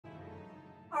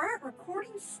Alright,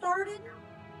 recording started.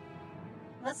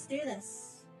 Let's do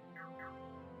this.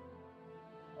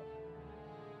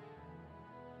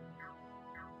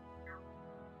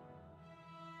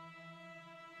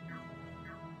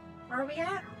 Where are we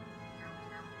at?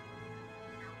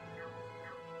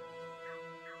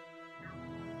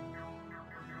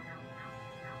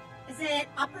 Is it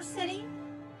Upper City?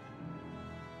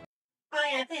 Oh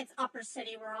yeah, I think it's Upper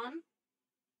City we're on.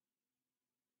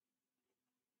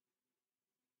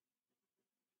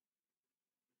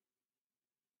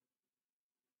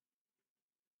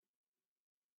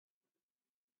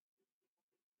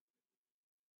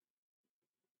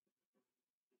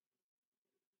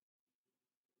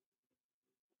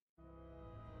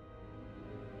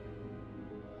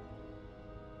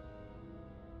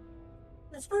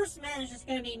 This first minute is just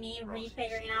going to be me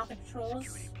refiguring out the controls.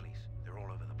 Security police. They're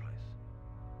all over the place.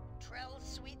 Trell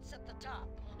Suites at the top.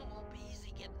 Won't be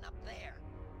easy getting up there.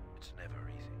 It's never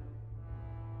easy.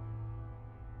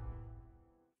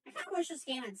 I kind of wish this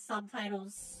game had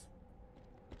subtitles.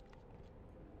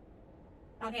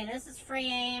 Okay, this is free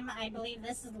aim. I believe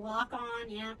this is lock on,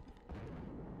 yeah.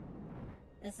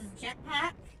 This is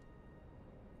jetpack.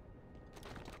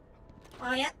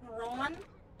 Oh, yeah, rolling.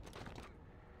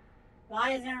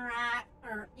 Y is interact,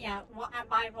 or yeah,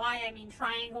 by Y I mean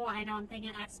triangle. I know I'm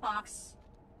thinking Xbox.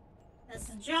 This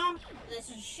is jump. This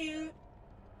is shoot.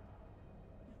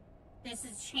 This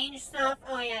is change stuff.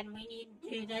 Oh yeah, and we need to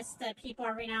do this to people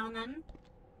every now and then.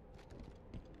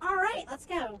 Alright, let's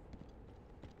go.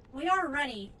 We are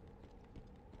ready.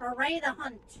 We're ready to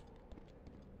hunt.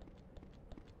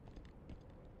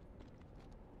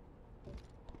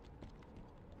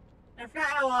 I forgot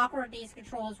how awkward these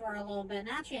controls were a little bit. And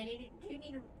actually,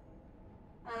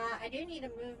 I do need to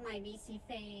move my VC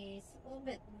face a little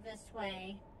bit this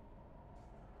way.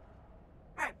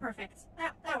 Alright, perfect.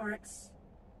 That works.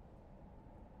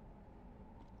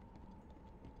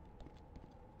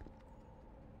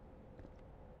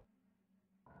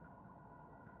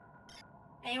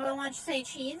 Anyone want to say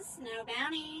cheese? No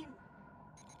bounty.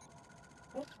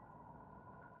 Oop.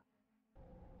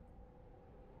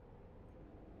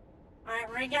 Alright,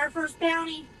 we're gonna get our first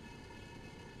bounty.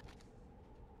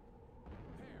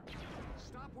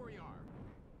 Stop where you are.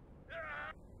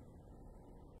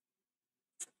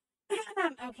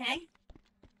 Okay.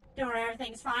 Don't worry,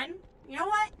 everything's fine. You know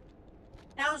what?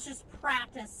 That was just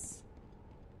practice.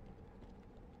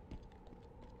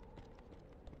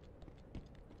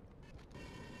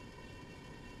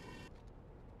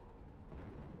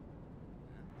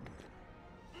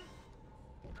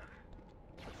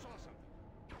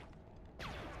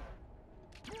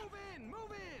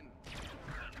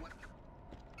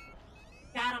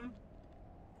 Got him.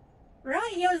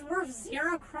 Really? He was worth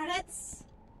 0 credits?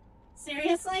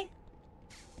 Seriously?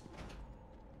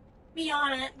 Be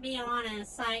honest. You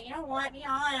know what? Be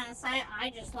honest. I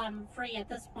just let him free at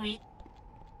this point.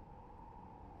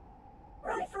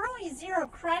 Really? For only 0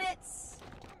 credits?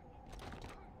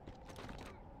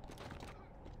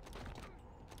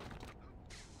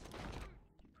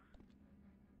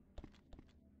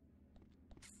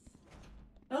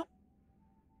 Oh.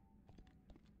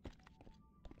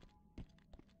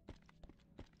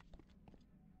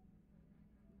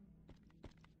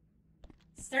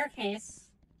 Staircase.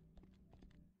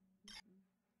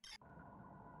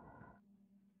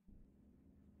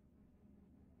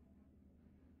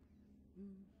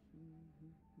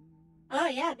 Oh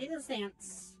yeah, do this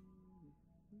dance.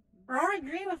 We're all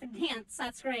agree with a dance,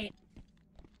 that's great.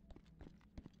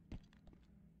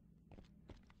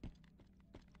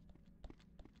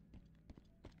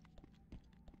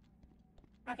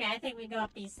 Okay, I think we go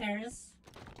up these stairs.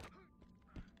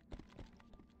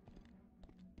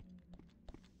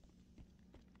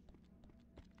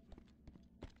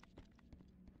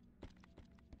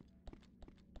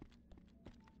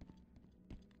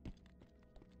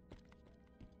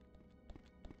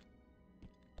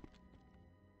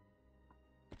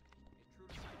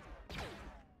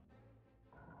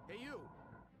 Hey, you!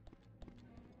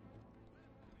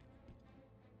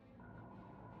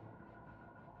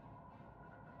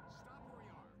 Stop where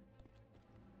you are!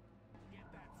 Get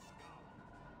that scum!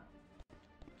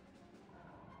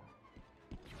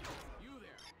 You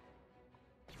there!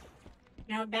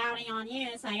 No bounty on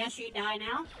you, so I guess you die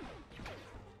now.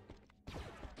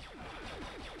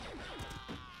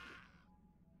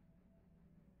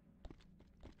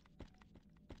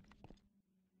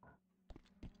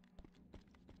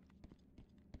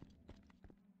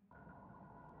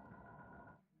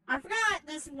 I forgot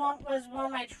this was one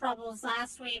of my troubles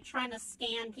last week, trying to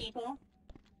scan people.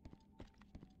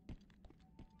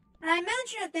 I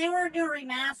mentioned if they were to do a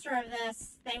remaster of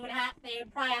this, they would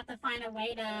probably have to find a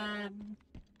way to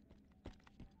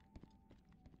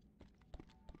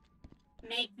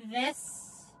make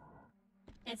this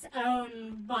its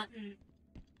own button.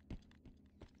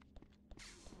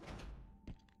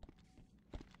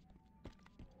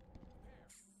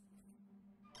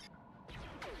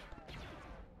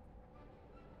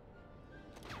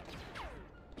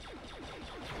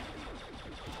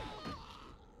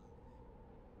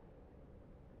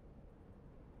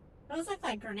 Those look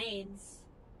like grenades.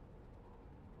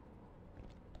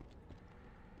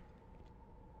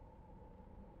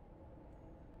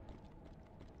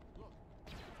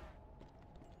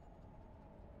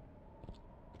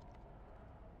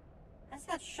 I just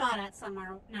got shot at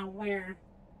somewhere. Now where?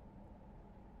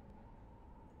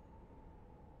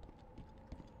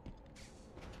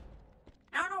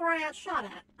 I don't know where I got shot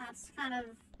at. That's kind of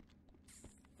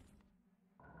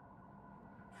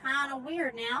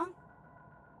weird now.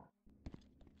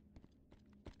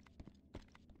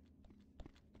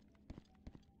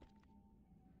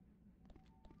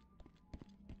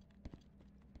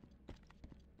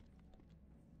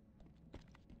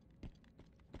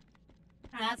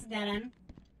 Oh, that's a dead end.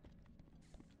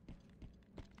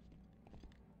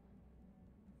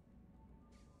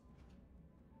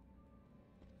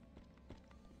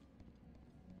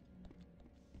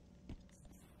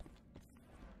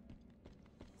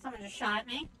 Someone just shot at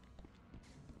me.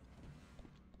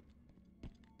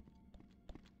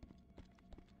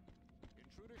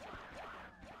 Intruder shot.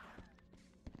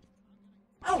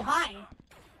 Oh, hi.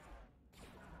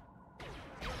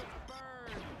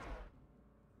 Burn.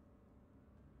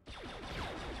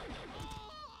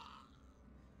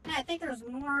 Yeah, I think there's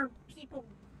more people.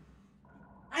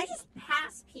 I just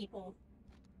passed people.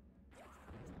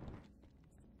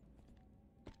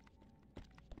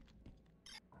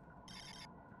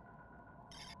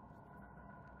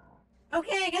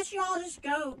 Okay, I guess you all just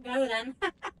go then.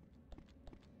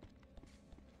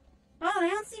 Well, they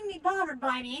don't seem to be bothered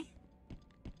by me.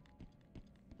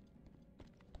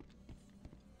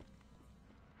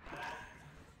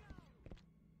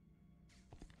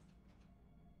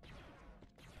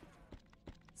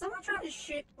 Someone trying to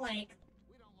shoot, like,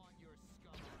 We don't want your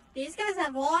scum. these guys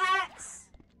have wall hacks?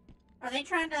 Are they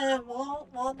trying to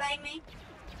wall bang me?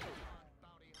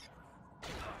 Bounty hunter.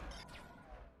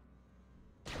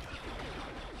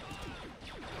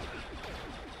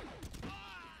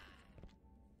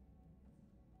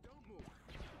 Don't move.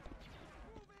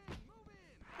 Move in, move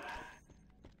in.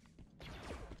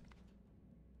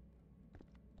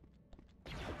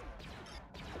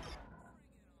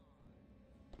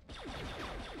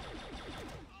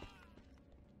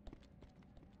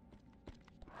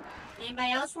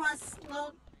 Anybody else want a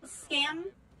little scam?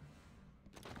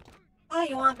 Oh,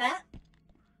 you want that?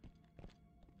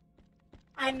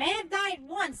 I may have died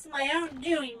once my own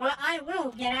doing, but I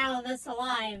will get out of this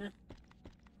alive.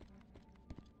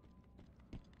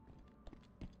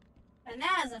 And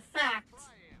that is a fact.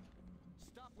 Brian,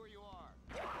 stop where you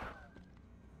are.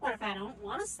 What if I don't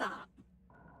want to stop?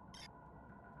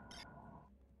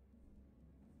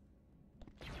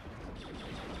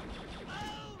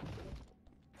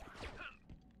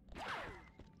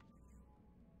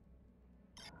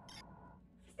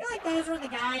 I feel like those were the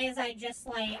guys I just,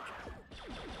 like,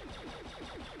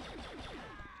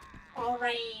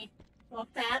 already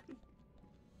looked at.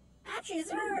 Actually, is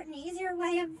there an easier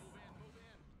way of...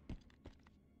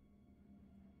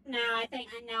 No, I think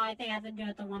I have to do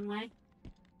it the one way.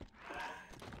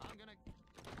 I'm gonna.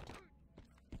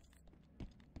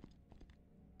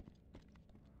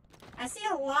 I see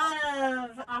a lot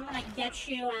of I'm gonna get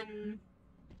you and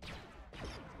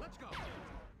Let's go.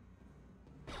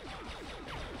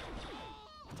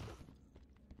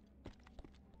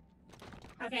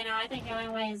 okay, no, I think the only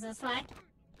way is this way.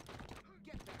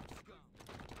 Get that scum.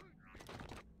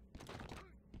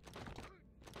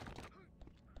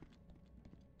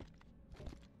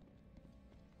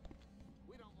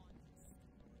 We don't want.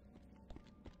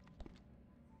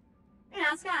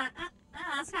 Yeah,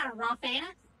 that's kind of rough, ain't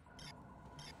it?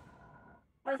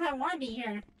 What if I want to be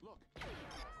here? Look.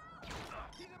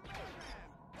 He's a madman.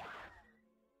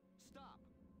 Stop.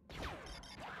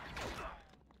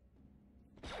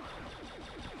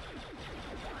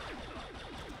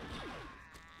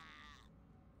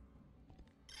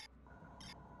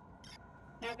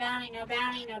 No bounty, no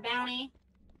bounty, no bounty.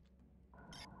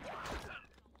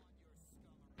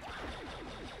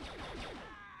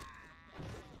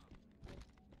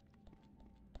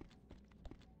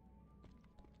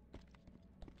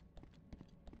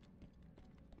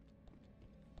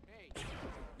 Hey,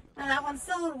 And that one's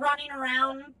still running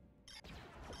around.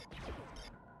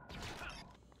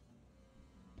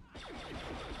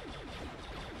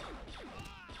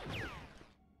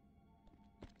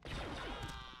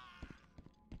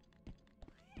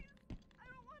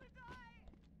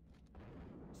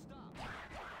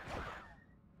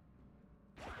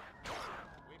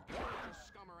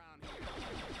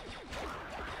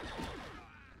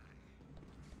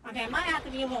 Okay, I might have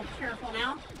to be a little careful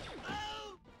now.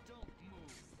 Don't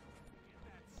move. Get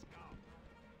that scum.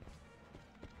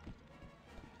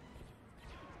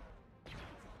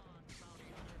 Come on, bounty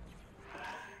hunter.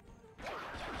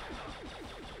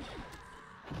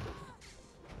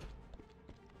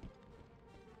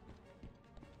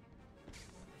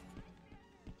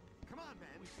 Come on,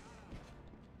 man. See that?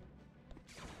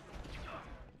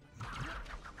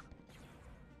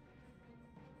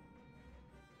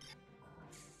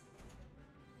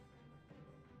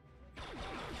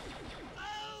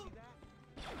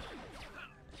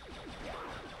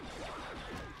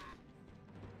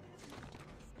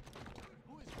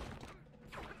 Who is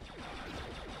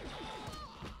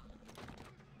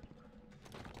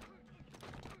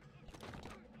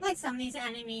Like some of these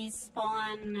enemies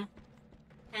spawn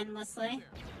endlessly. there?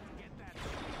 Get that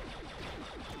scum.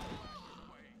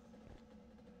 Away.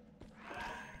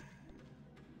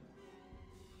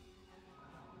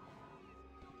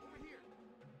 Over here.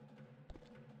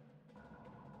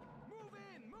 Move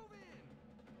in, move in.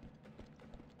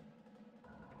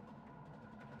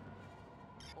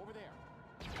 Over there.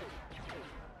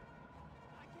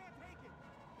 I can't take it.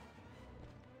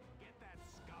 Get that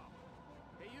scum.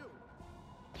 Hey, you.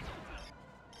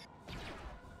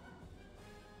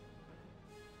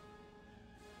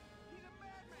 He's a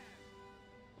madman.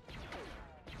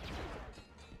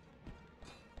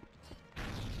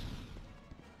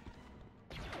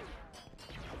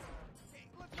 Hey,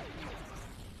 let's go.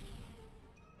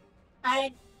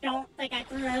 I don't think I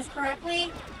threw those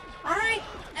correctly. Alright,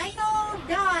 now you'll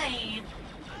die.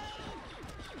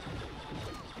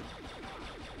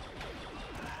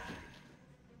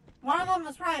 One of them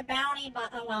was probably a bounty, but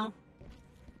oh well.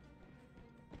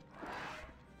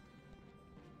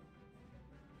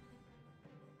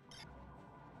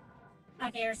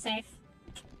 Okay, you're safe.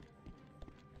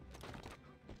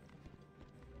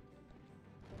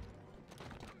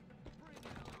 Bring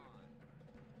it on.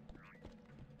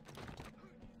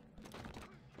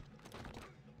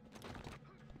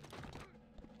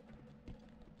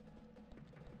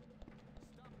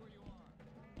 Stop where you are.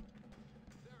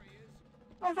 There he is.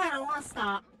 Well, fine, I don't want to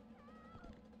stop.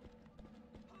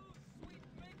 Oh, sweet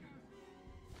maker.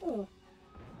 Ooh.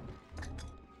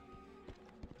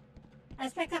 I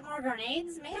just picked up more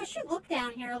grenades. Maybe I should look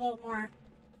down here a little more.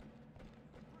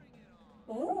 Bring it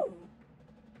on. Ooh.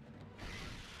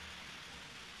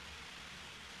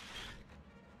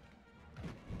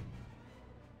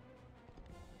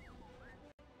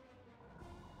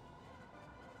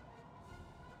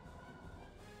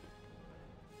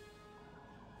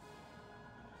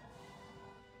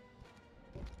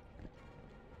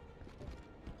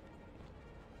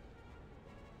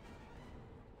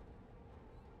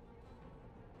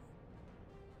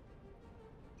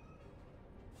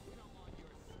 We don't want your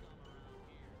scum around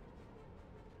here.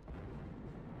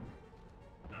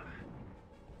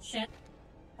 Shit.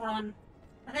 Hold on.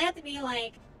 They have to be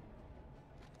like.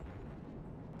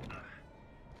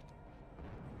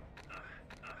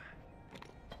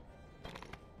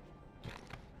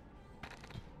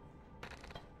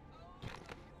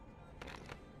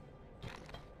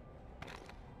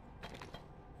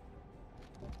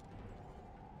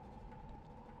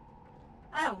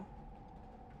 Oh.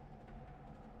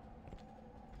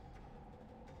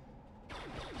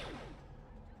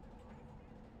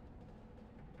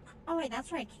 Oh wait,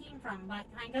 that's where I came from, but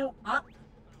can I go up? Come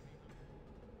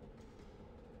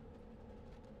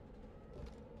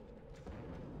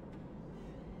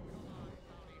on,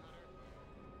 bounty hunter.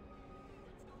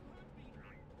 Let's go hurt me.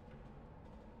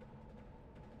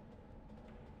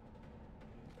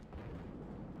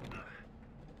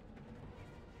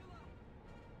 Chill out.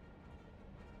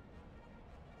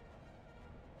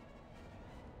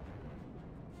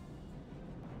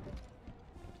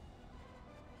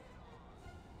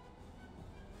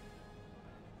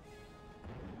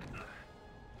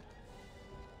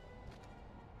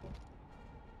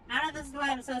 I don't know if this is the way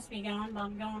I'm supposed to be going, but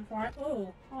I'm going for it. Ooh,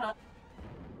 hold up.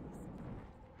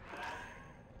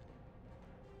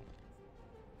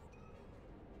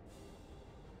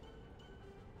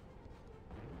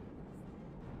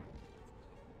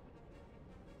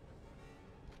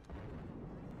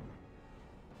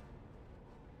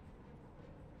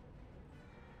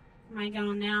 Am I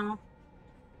going now?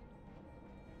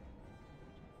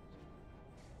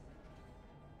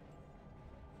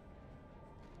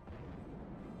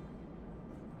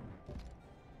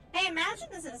 Hey, imagine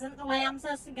this isn't the way I'm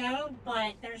supposed to go,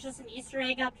 but there's just an Easter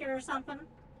egg up here or something.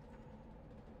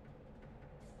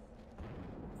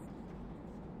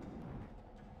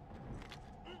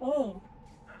 Oh.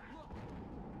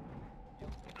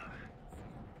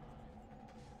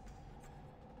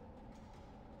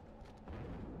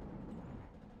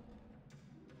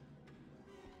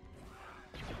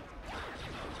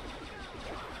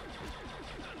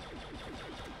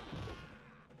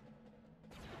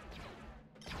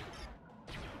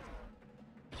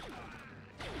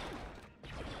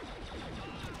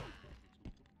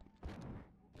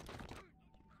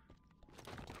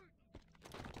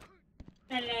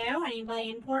 Hello, anybody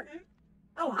important?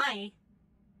 Oh, hi.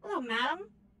 Hello, madam.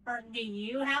 Or do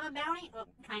you have a bounty? Oh,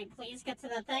 can I please get to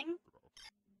the thing?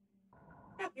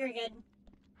 Yep, you're good.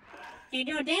 Can you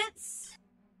do a dance?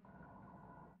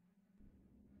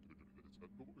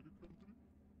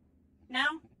 No?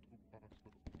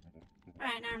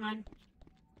 Alright, never mind.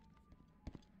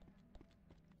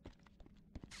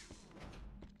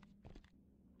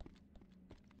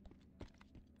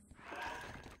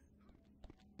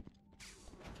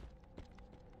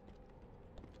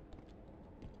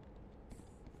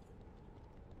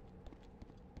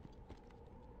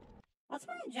 What's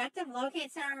my objective?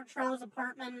 Locate Senator Trell's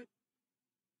apartment.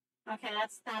 Okay,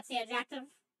 that's the objective.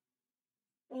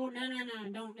 Oh, no,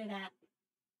 don't do that.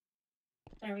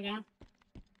 There we go.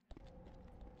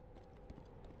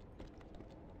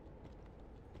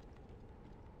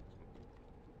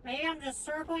 Maybe I'm just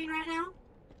circling right now?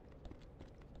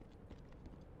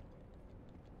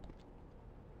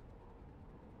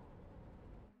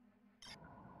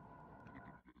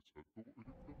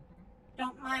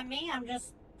 Don't mind me, I'm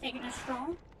just taking a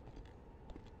stroll.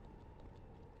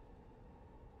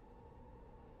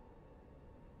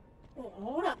 Oh,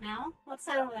 hold up now. What's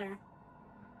that over there?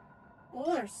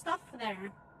 Oh, there's stuff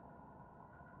there.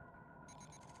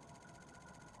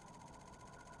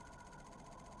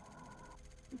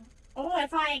 Oh,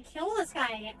 if I kill this guy,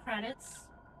 I get credits.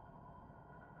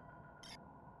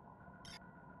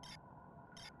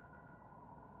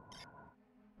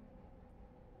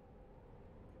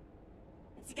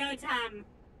 It's go time.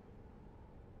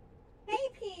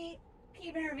 Hey,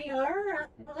 P-Bear VR.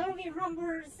 Hello,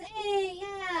 V-Rumbers. Hey,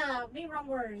 yeah,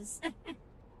 V-Rumbers.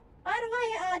 By the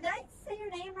way, did I say your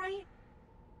name right?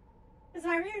 Because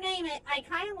my real name, I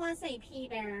kind of want to say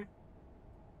P-Bear.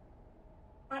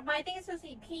 But I think it's supposed to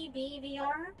be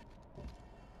PBVR.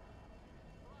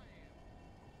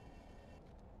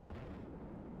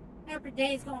 Every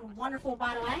day is going wonderful,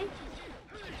 by the way.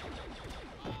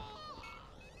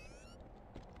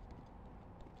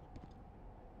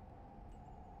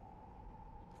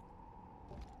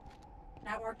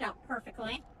 That worked out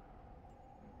perfectly.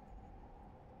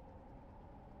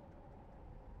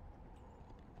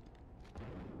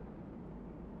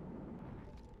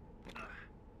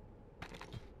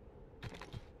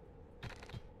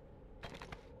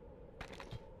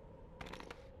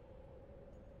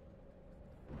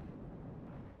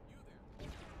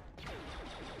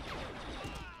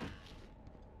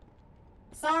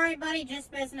 Sorry, buddy,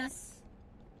 just business.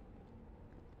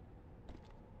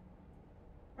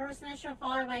 First initial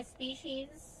followed by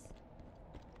species.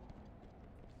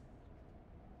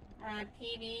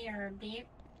 PB or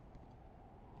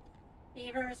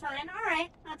Beaver is fine. Alright,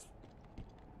 that's...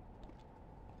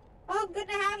 Oh, good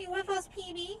to have you with us,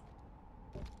 PB.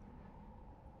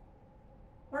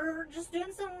 We're just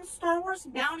doing some Star Wars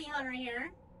bounty hunter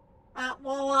here.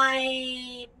 Well,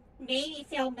 I maybe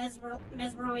failed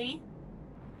miserably.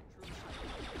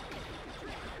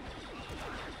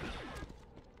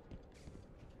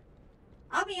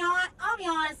 I'll be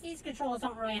honest, these controls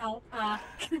don't really help.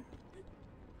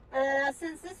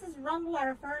 Since this is Rumble, I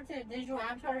refer to digital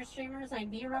avatar streamers like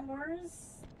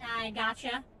V-Rumblers. I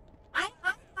gotcha. I'm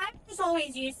just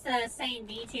always used to saying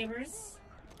VTubers.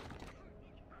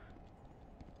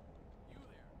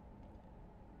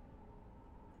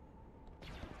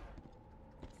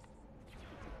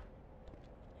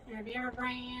 Your viewer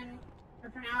brain, or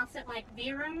pronounce it like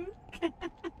V-Room.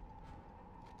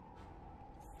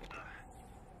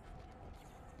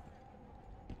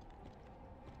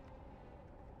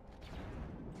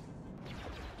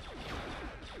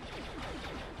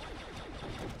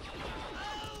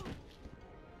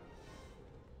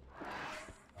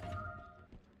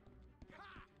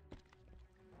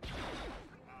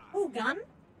 Ooh, gun?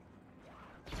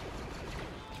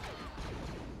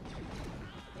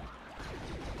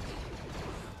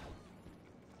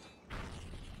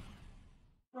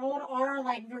 Roll to R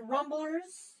like the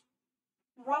Rumblers.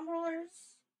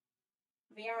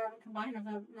 VR combined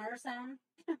with another sound.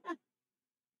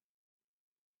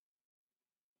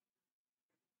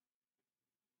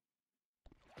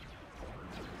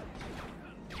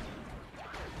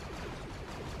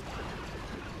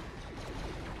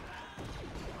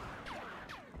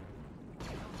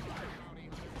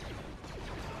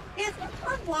 Yes,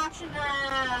 I'm watching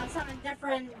some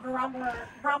different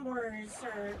Rumblers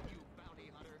or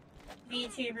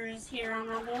VTubers here on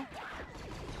Rumble.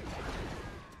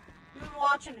 I'm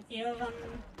watching a few of them.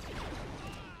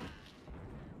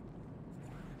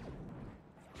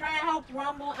 Trying to help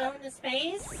Rumble own the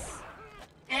space.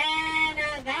 And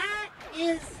that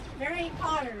is very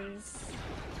Potters.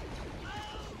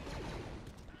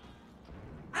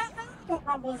 what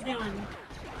Rumble's doing.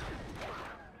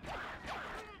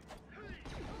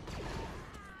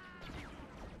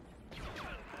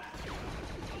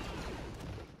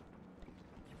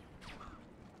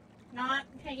 Not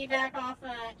piggyback off,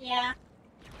 yeah.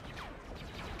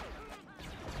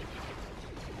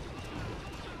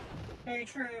 Very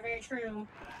true, very true.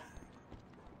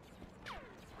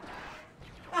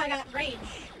 Oh, I got rage.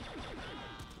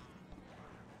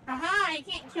 Aha, I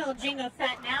can't kill Jingo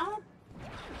Fett now.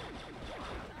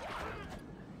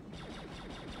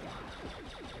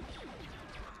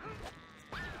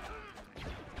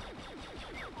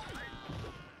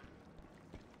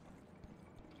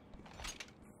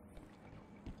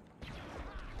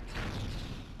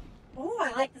 Ooh,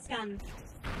 I like this gun.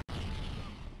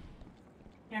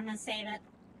 Here, I'm gonna save it.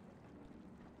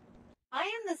 I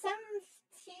am the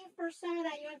 17th person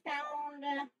that you have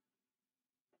found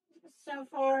so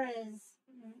far as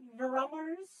the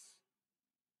Rumblers.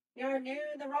 You're new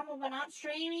to the Rumble but not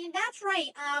streaming. That's right.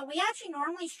 We actually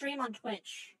normally stream on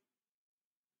Twitch.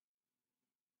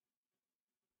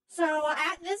 So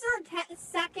this is our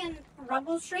second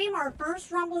Rumble stream. Our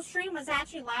first Rumble stream was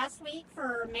actually last week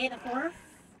for May the 4th.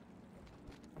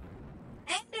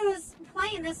 And it was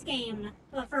playing this game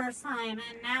for the first time,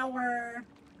 and now we're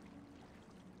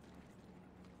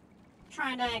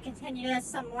trying to continue this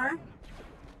some more.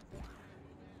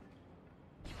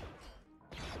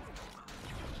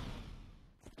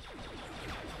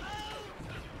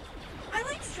 I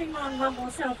like streaming on Rumble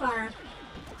so far.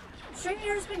 Streaming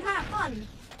here has been kind of fun.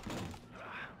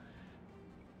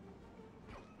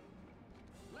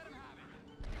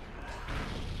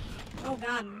 Oh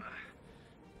god.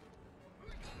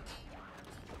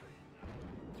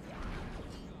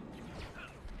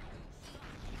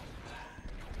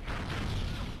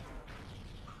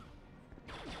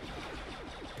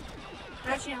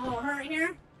 Actually, a little hurt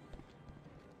here.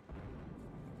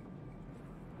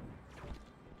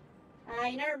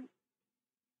 You never.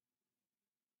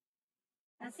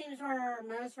 That seems where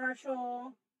most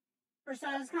virtual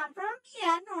personas come from.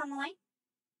 Yeah, normally.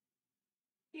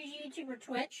 Use YouTube or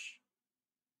Twitch.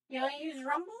 You don't use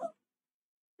Rumble?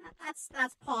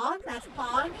 That's Pog. That's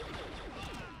Pog.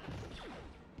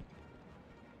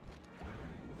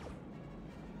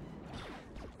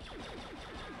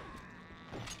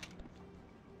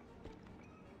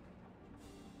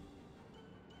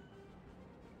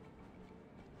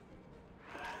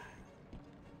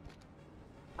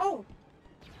 Oh,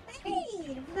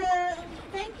 hey!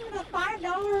 Thank you for the $5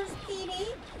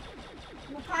 PD.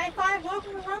 High five,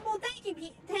 welcome to Rumble. Thank you,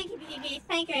 PB.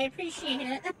 Thank you, I appreciate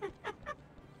it.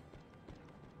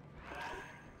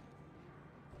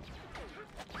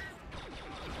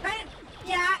 But,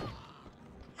 yeah,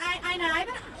 I know.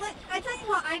 I tell you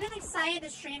what, I've been excited to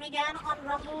stream again on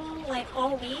Rumble like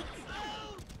all week.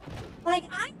 Like,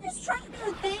 I'm just trying to do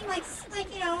a thing, like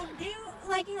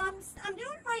I'm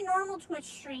doing my normal Twitch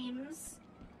streams,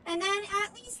 and then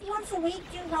at least once a week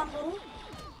do Rumble,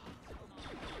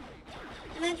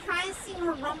 and then try to see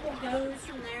where Rumble goes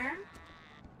from there.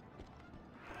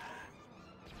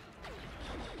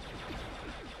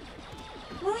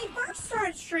 When we first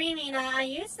started streaming, I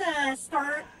used to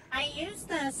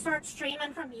start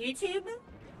streaming from YouTube.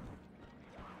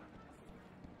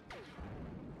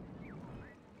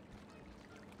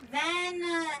 Then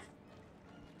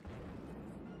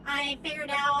I figured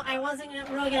out I wasn't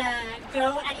really gonna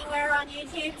go anywhere on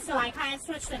YouTube, so I kind of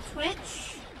switched to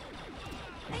Twitch.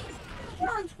 We're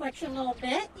on Twitch a little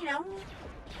bit, you know,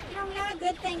 we got a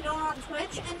good thing going on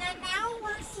Twitch, and then now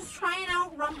we're just trying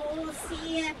out Rumble to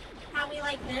see how we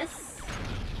like this.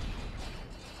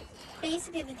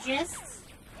 Basically the gist.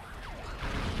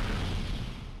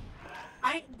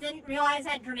 I didn't realize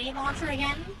I had grenade launcher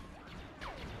again.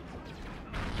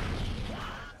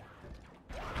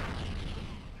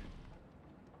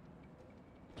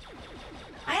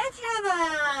 I actually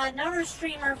have another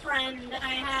streamer friend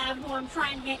I have who I'm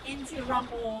trying to get into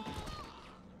Rumble.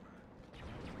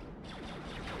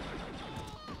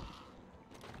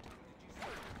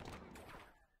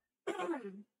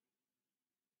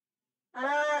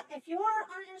 If you are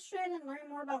uninterested in learning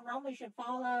more about Rumble, you should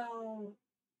follow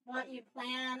What You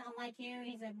Plan. Unlike you,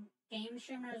 he's a game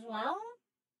streamer as well.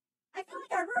 I feel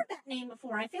like I've heard that name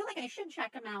before. I feel like I should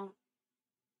check him out.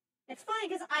 It's funny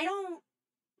because I don't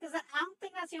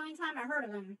think that's the only time I heard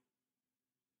of him.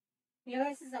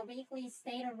 This is a weekly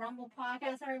State of Rumble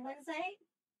podcast every Wednesday.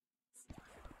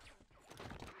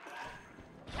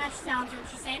 That sounds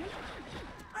interesting.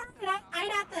 Alright,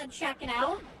 I'd have to check it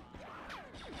out.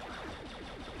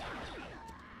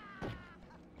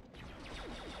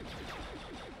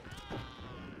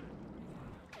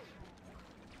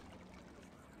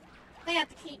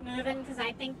 keep moving because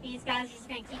I think these guys are just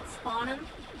gonna keep spawning.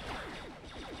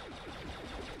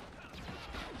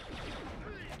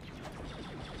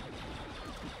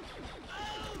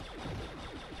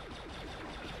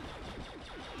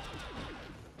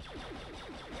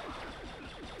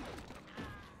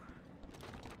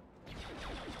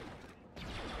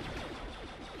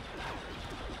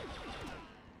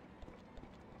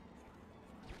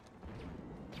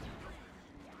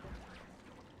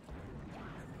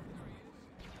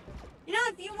 You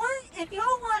know, if y'all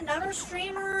want another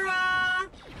streamer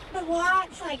to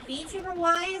watch, like VTuber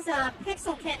wise,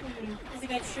 Pixel Kitten is a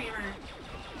good streamer.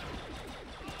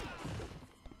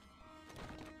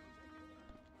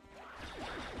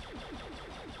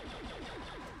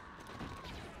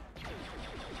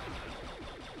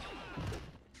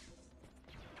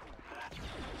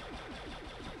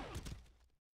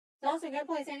 It's also a good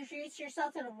place to introduce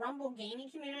yourself to the Rumble gaming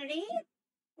community.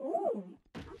 Ooh,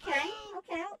 okay,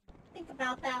 okay. I'll think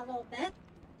about that a little bit.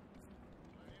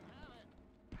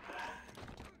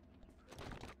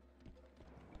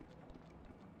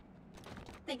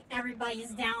 I think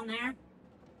everybody's down there.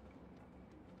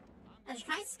 Can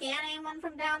I scan anyone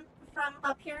from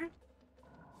up here?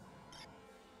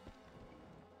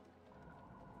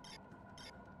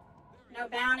 No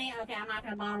bounty? Okay, I'm not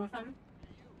gonna bother with him.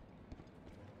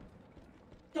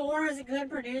 Thor is a good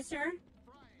producer.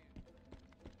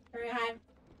 Very high.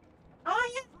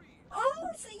 Oh, yeah. Oh,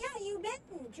 so yeah, you've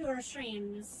been to our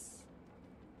streams.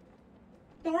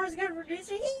 Thor's a good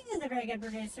producer. He is a very good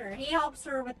producer. He helps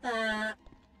her with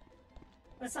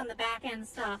some of the back end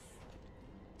stuff.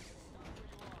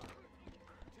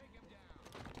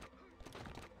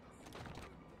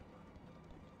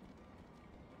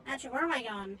 Actually, where am I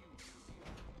going?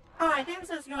 Oh, I think I'm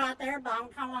supposed to go out there, but I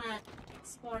kind of want to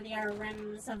explore the outer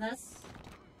rims of this.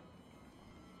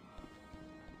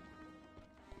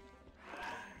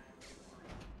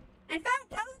 In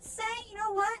fact, I would say, you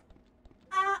know what?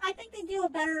 I think they do a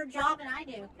better job than I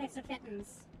do, Pixel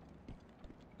Kittens.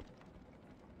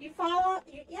 You follow?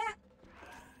 Yeah.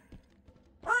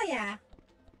 Oh, yeah.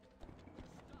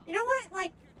 You know what?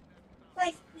 Like,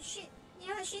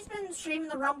 she's been streaming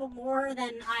the Rumble more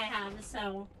than I have,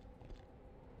 so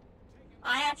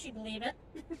I actually believe it.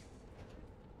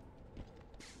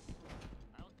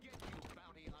 I'll get you,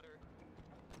 bounty hunter.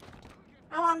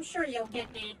 Oh, I'm sure you'll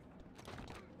get me.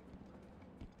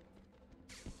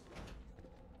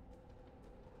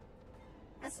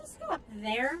 Let's just go up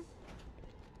there.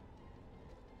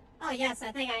 Oh, yes,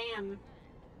 I think I am.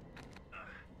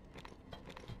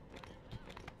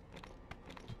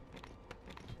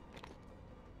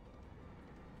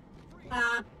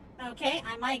 Okay,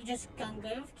 I might just gun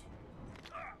goofed.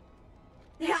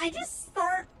 Did I just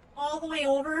start all the way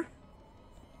over?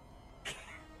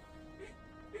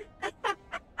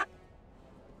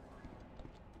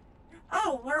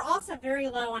 Oh, we're also very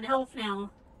low on health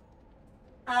now.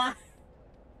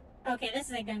 Okay, this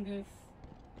is a gun goof.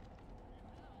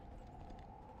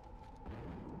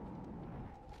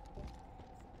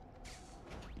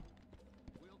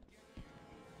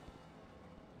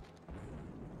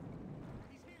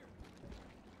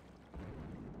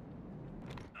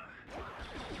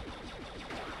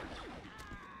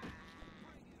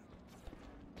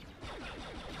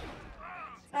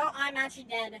 Oh, I'm actually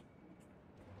dead.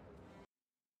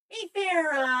 Be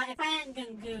fair, if I hadn't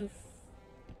gun goof.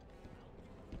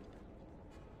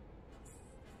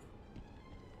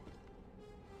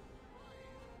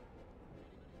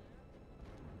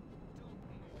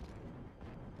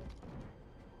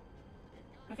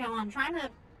 Okay, well, I'm trying to...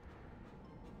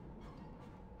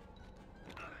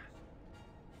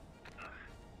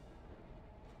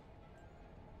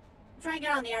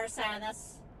 get on the other side of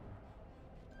this.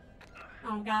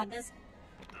 Oh god, this...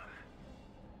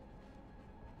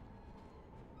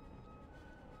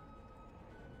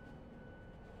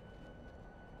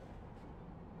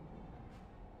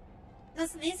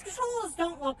 These controls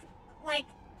don't look... like,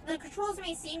 the controls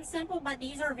may seem simple, but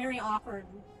these are very awkward.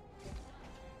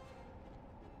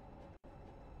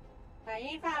 Alright,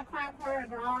 85 crap for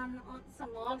growing on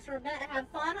some logs for a bit and have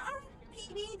fun. Alright,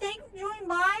 PB, thank you for joining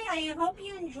by. I hope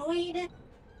you enjoyed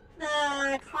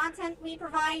the content we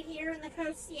provide here in the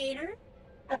Coast Theater.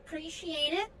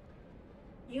 Appreciate it.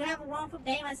 You have a wonderful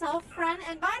day myself, friend.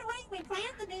 And by the way, we plan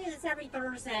to do this every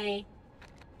Thursday.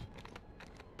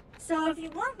 So if you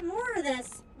want more of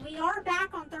this, we are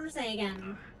back on Thursday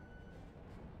again.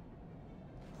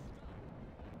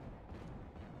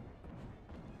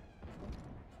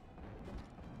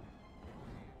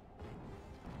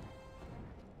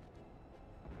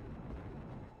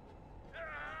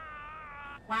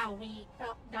 Wow, we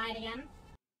died again.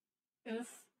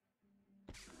 Oof.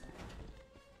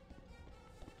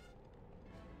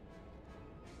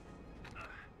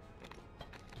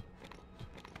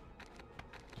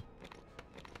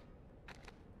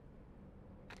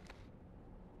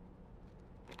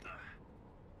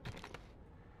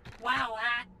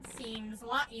 game's a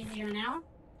lot easier now.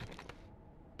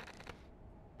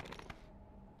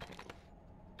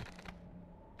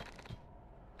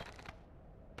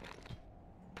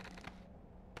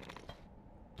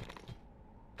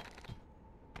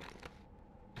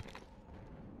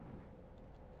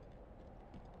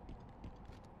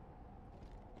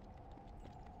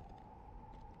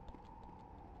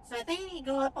 So I think you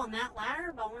go up on that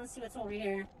ladder, but I want to see what's over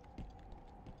here.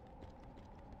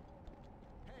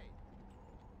 Hey,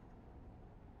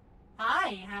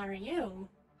 Hi, how are you?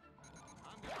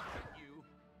 I'm gonna get you.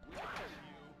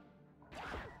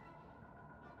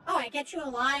 Oh, I get you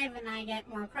alive and I get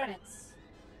more credits.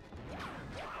 Hey,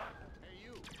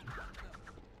 you.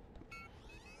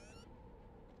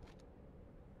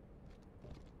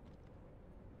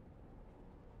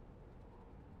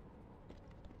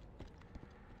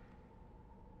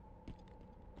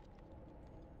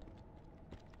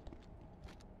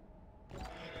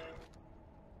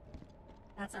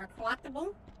 That's our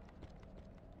collectible.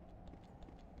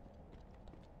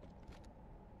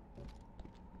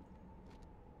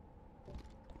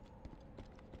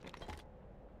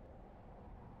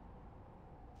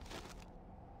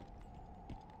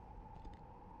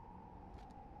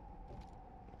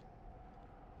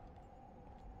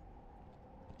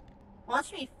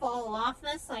 Watch me fall off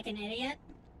this like an idiot.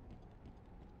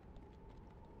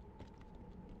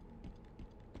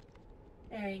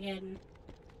 Very good.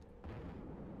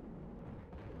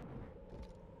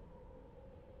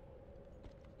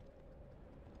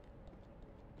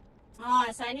 Oh,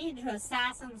 so I need to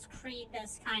Assassin's Creed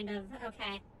this kind of.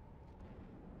 Okay.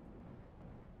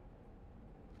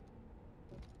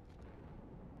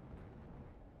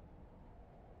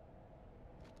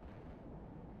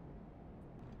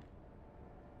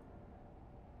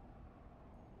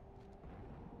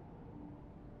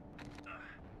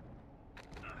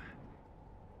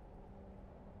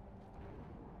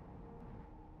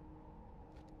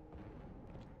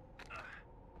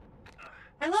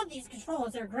 I love these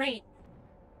controls, they're great.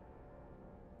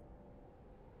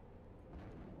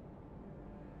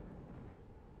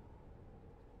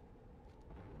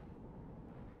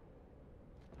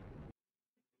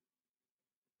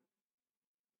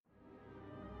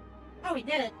 Oh, we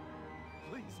did it.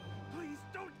 Please, please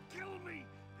don't kill me.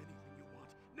 Anything you want.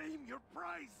 Name your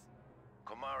price.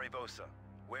 Komari Vosa,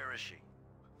 where is she?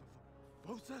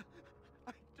 Vosa?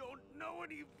 I don't know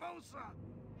any Vosa.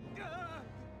 Ah!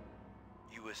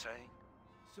 You were saying?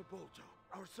 Sepulto,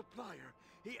 our supplier,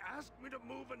 he asked me to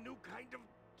move a new kind of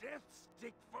death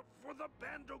stick for the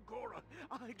Bandogora.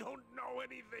 I don't know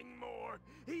anything more.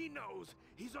 He knows.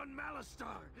 He's on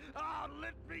Malistar. Ah,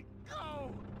 let me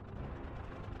go!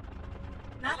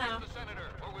 Uh-oh. The senator,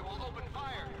 or we will open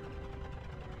fire.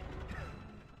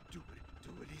 Do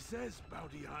what he says,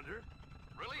 bounty hunter.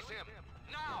 Release him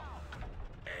now.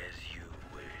 As you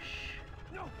wish.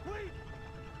 No, wait!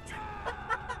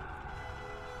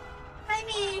 I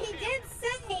mean, he did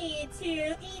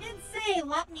say,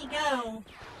 let me go.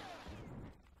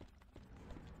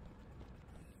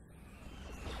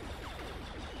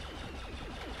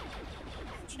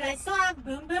 Should I still have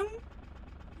Boom Boom?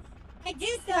 I do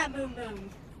still have Boom Boom.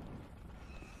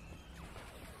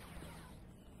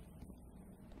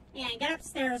 Yeah, get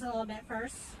upstairs a little bit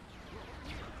first.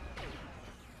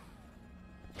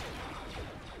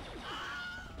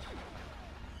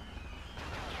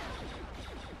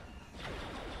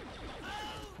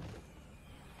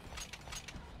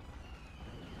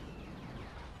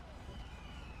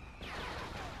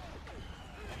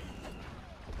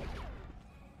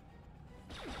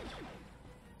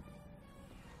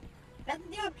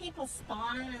 Doesn't do with people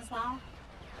spawning as well?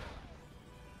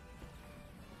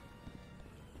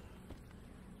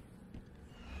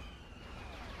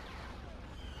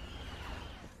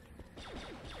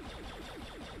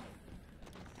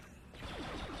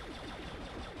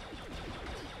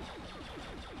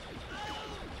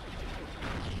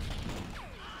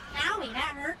 Owie,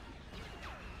 that hurt.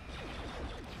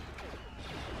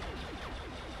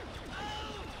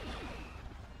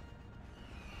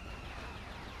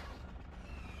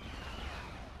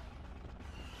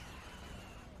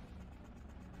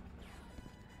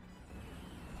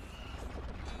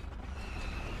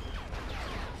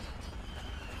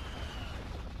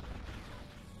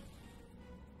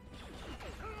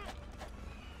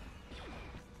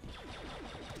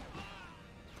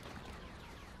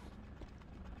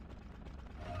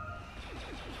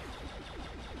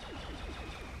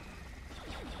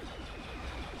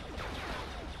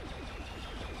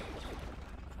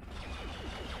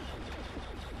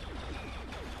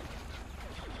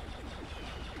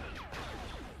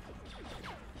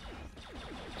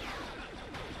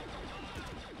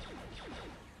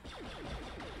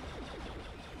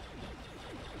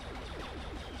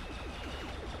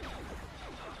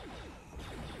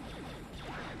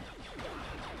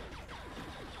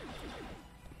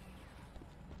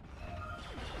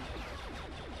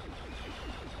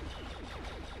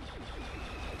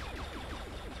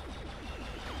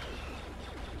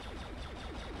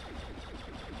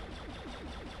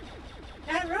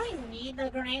 maybe the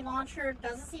grenade launcher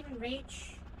does this even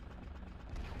reach?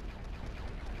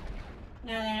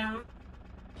 No, they don't.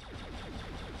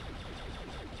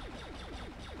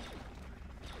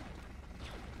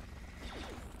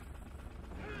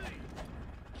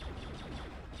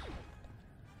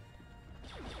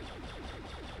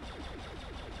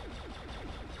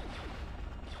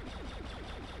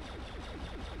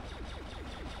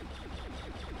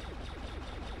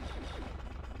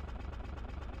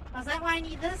 Is that why I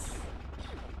need this?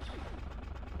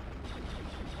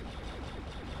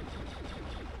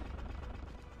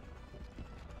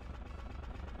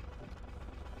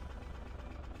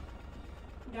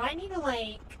 Do I need to,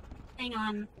 like... Hang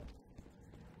on.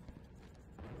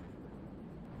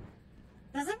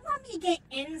 Does it want me to get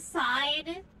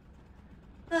inside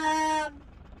the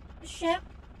ship?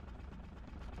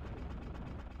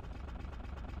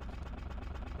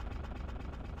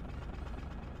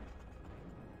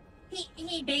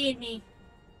 He baited me.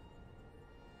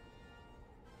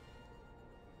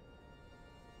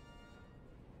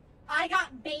 I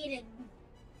got baited.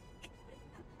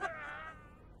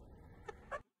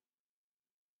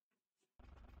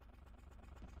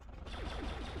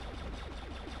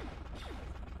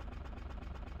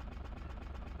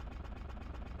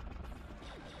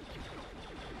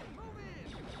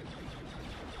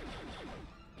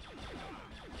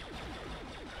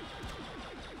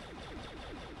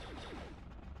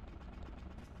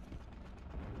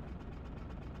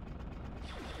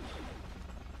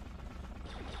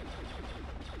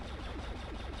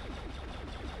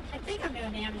 I think I'm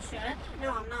doing damage to it.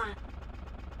 No, I'm not.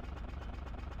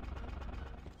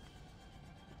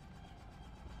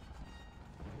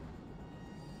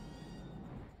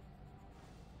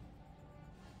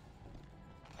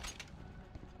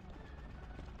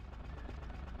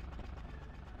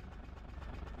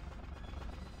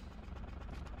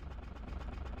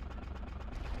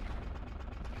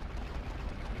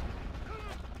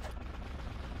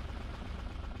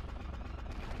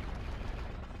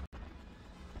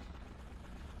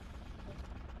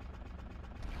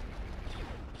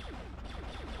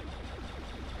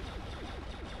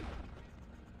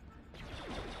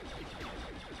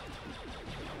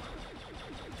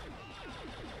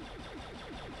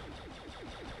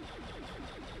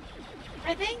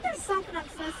 I think there's something I'm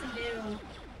supposed to do,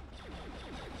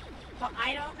 but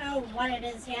I don't know what it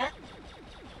is yet.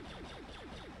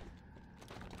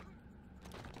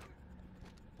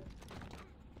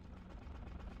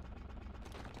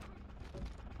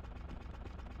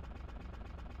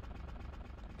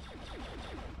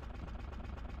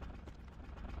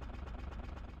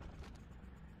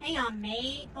 Hang on,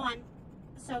 mate. Hold on.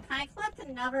 So can I collect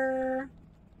another...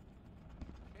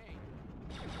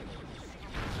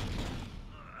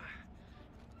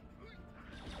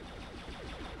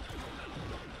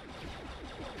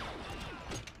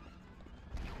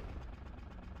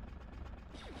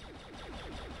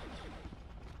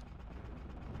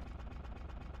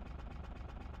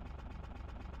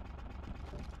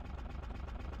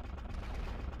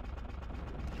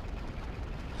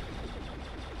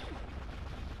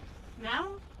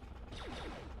 No?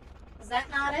 Is that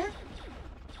not it?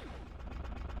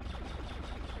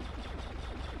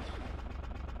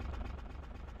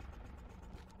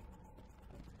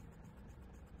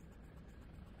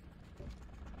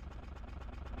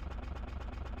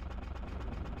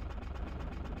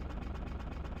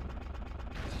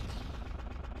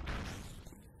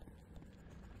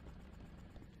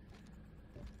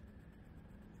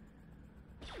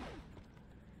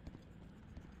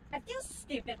 I feel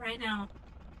stupid right now.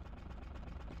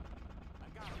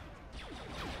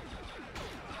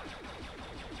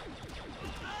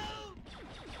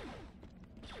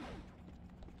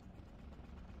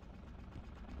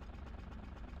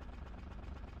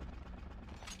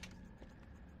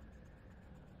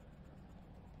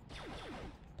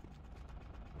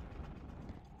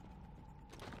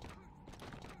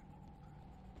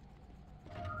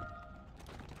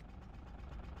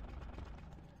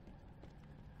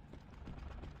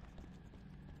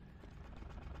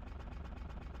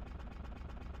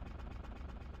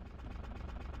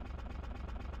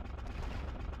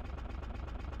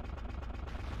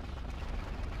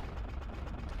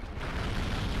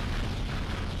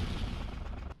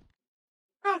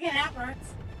 Okay, that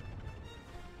works.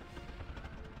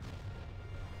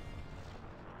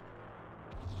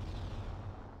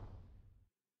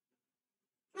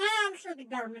 I'm sure the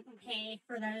government will pay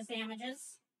for those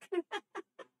damages.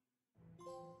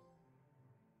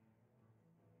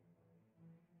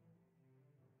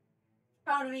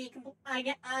 Probably, I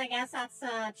guess that's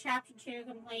chapter 2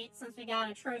 complete since we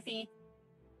got a trophy.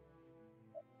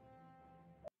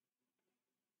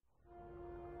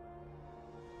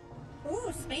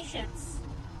 Ooh, spaceships.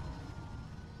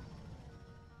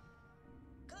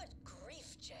 Good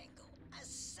grief, Django. As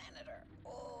senator.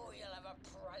 Oh, you'll have a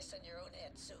price on your own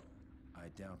head soon. I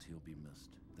doubt he'll be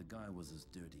missed. The guy was as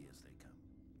dirty as they come.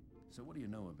 So what do you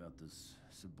know about this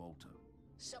Subalto?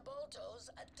 Subalto's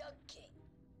a Dug King.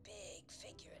 Big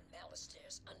figure in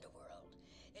Malister's underworld.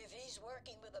 If he's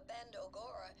working with a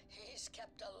Bandogora, he's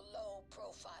kept a low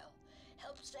profile.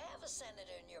 Helps to have a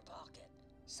senator in your pocket.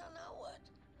 So now what?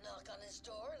 Knock on his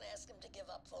door and ask him to give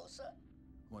up Fosa?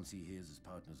 Once he hears his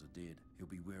partners are dead, he'll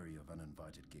be wary of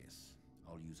uninvited guests.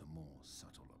 I'll use a more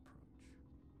subtle approach.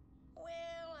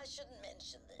 Well, I shouldn't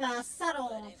mention this. The subtle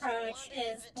but if you approach want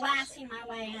an is blasting my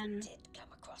way invitation, in. I did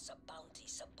come across a bounty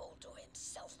Subalto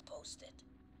himself posted.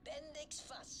 Bendix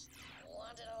Fuss,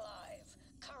 wanted alive.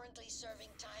 Currently serving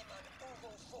time on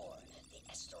Uvo 4, the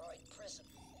asteroid prison.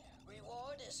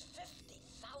 Reward is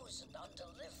 50,000 on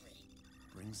delivery.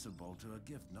 Bring Subalto a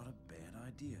gift, not a bad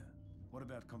idea. What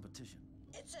about competition?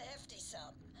 It's a hefty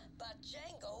sum, but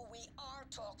Django, we are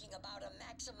talking about a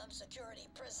maximum security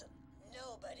prison.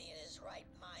 Nobody in his right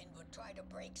mind would try to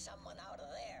break someone out of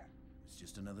there. It's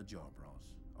just another job, Ross.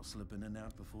 I'll slip in and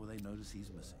out before they notice he's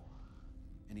missing.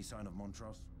 Any sign of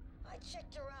Montrose? I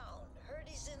checked around, heard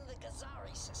he's in the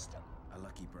Gazari system. A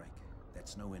lucky break.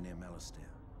 That's nowhere near Malister.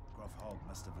 Groff Hogg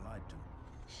must have lied to him.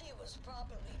 He was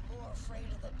probably more afraid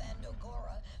of the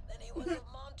Bandogora than he was of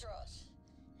Montrose.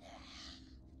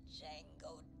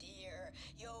 Django, dear,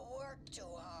 you work too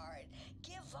hard.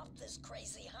 Give up this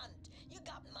crazy hunt. You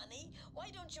got money. Why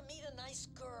don't you meet a nice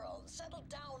girl, settle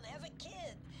down, have a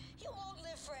kid? You won't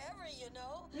live forever, you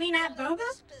know. You mean at Not in Boba?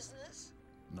 this business.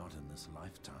 Not in this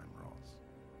lifetime, Ross.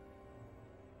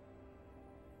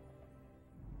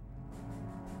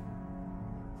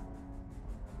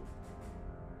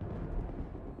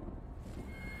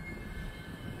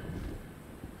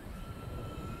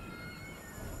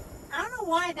 I don't know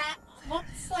why that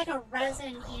looks like a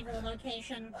Resident Evil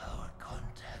location. Our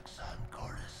contacts on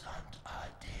Coruscant are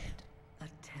dead. A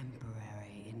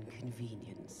temporary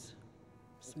inconvenience.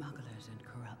 Smugglers and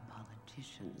corrupt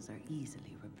politicians are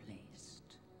easily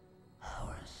replaced.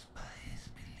 Our spies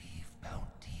believe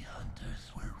bounty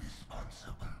hunters were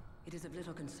responsible. It is of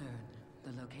little concern.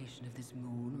 The location of this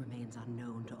moon remains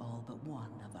unknown to all but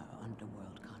one of our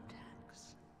underworld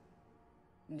contacts.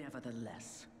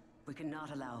 Nevertheless, we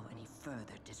cannot allow any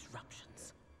further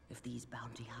disruptions. If these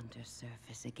bounty hunters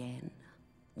surface again,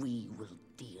 we will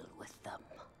deal with them.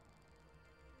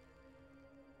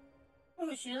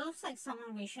 Ooh, she looks like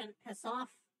someone we shouldn't piss off.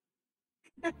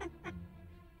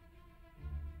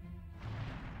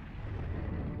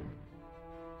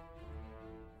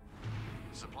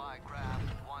 Supply craft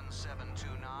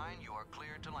 1729, you are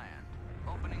cleared to land.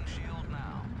 Opening shield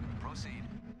now. Proceed.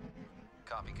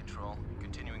 Copy, Control.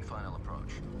 Continuing final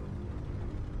approach.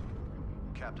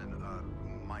 Captain,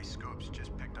 my scopes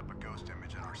just picked up a ghost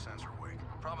image in our sensor wake.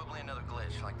 Probably another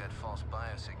glitch, like that false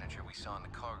biosignature we saw in the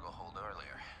cargo hold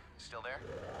earlier. Still there?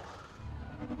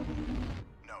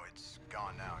 No, it's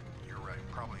gone now. You're right.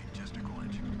 Probably just a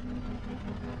glitch.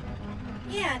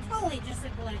 Yeah, totally just a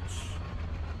glitch.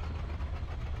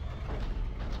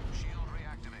 Shield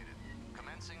reactivated.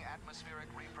 Commencing atmospheric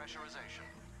repressurization.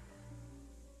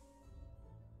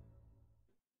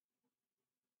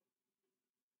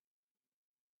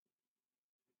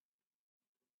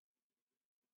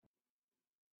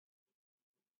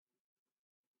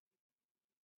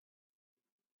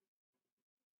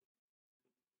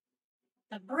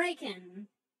 The break-in.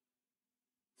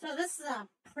 So this is a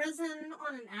prison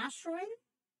on an asteroid?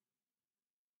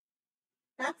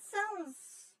 That sounds...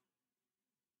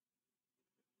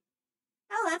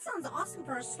 Oh, that sounds awesome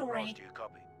for a Ross, story. do you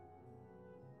copy?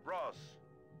 Ross!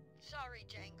 Sorry,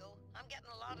 Django. I'm getting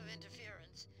a lot of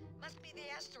interference. Must be the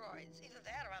asteroids. Either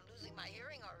that or I'm losing my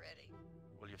hearing already.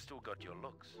 Well, you've still got your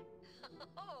looks.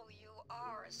 Oh, you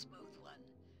are a smooth one.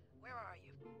 Where are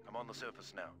you? I'm on the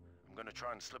surface now. I'm gonna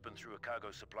try and slip in through a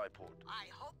cargo supply port. I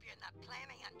hope you're not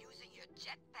planning on using your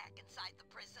jetpack inside the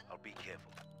prison. I'll be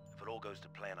careful. If it all goes to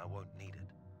plan, I won't need it.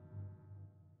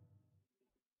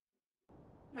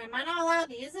 Am I not allowed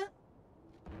to use it?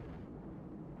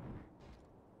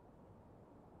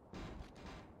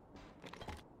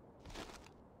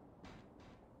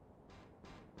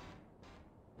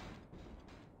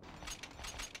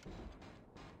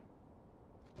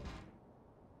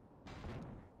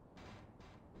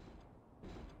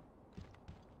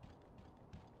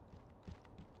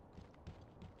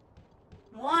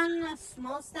 One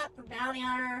small step for bounty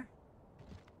hunter.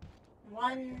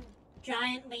 One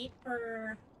giant leap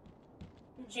for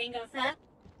Jango Fett.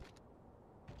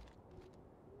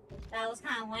 That was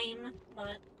kind of lame,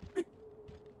 but...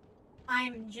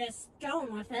 I'm just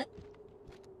going with it.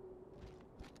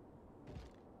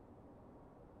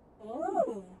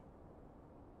 Ooh.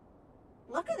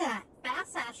 Look at that.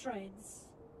 Fast asteroids.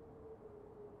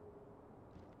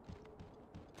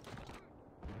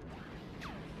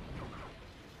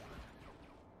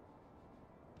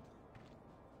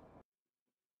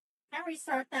 Can I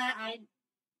restart that? I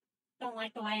don't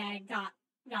like the way I got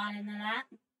into that.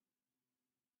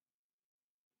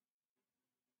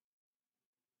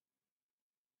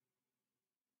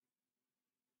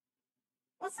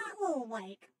 What's that little,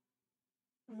 like,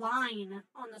 line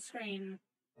on the screen?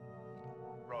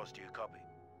 Ross, do you copy?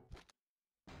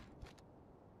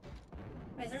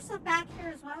 Wait, is there stuff back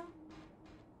here as well?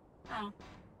 Oh.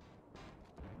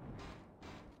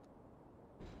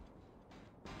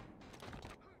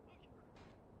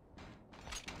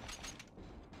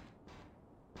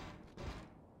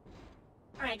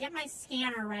 Alright, get my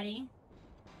scanner ready.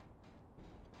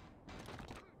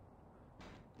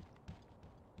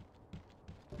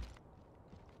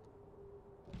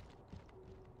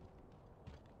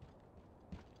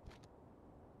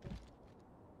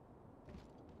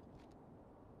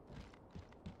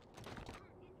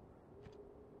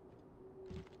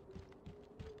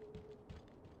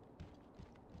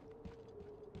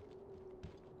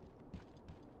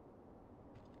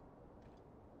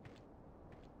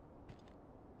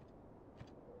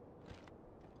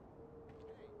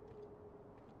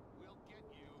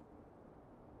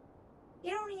 You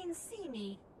don't even see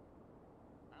me.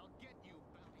 I'll get you,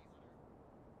 bounty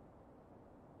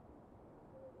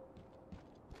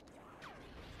hunter.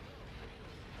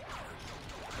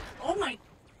 Oh my...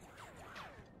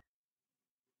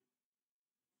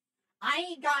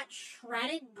 I got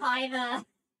shredded by the...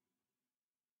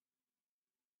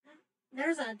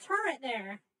 There's a turret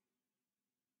there.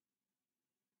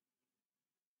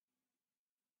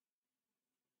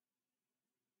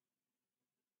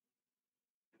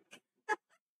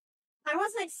 I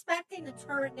wasn't expecting the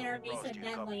turret there to be so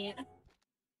deadly.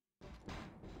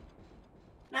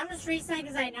 I'm just restarting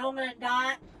because I know I'm gonna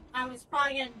die. I was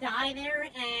probably gonna die there,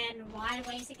 and why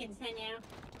waste to continue?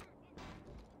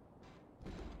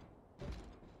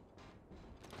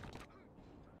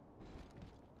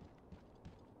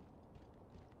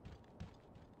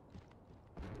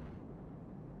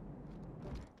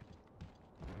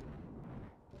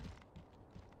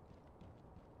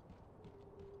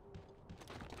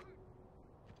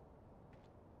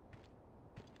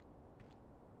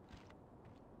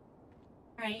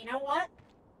 Alright, you know what?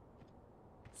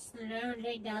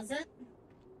 Slowly does it.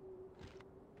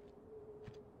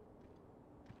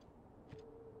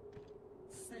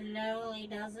 Slowly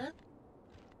does it.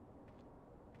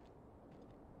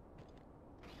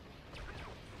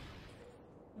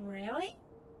 Really?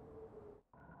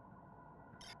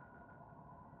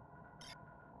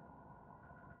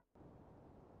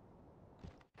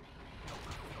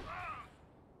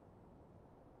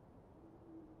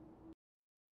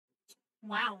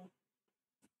 Wow.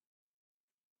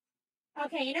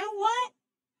 Okay, you know what?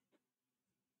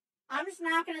 I'm just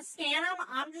not gonna scan them.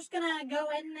 I'm just gonna go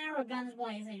in there with guns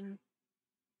blazing.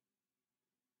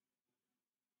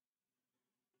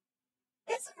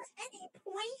 Is there any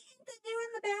point to doing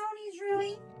the bounties,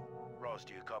 really? Ross,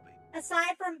 do you copy?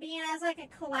 Aside from being as like a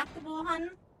collectible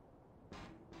hunt?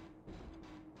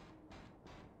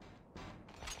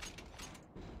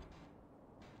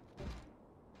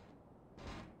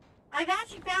 I've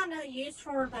actually found a use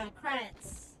for the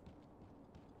credits.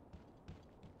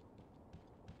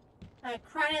 The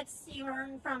credits you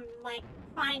earn from, like,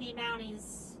 finding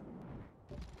bounties.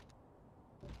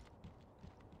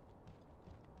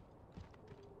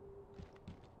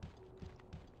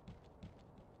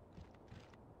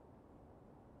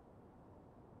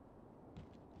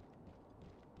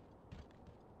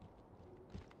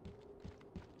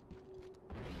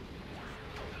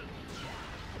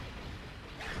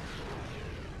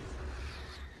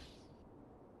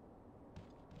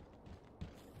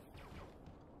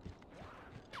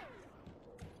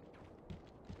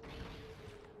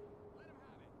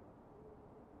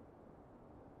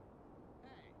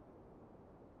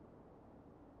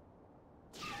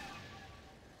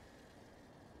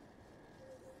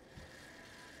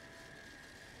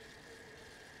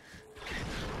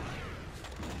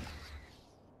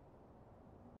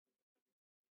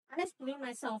 I just blew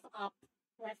myself up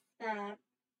with the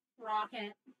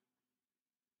rocket.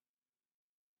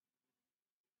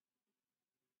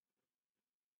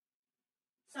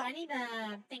 So I need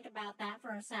to think about that for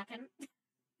a second.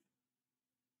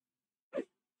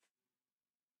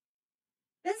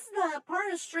 This is the part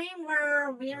of the stream where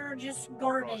we're just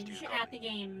garbage at the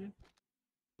game.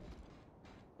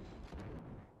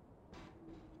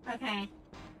 Okay.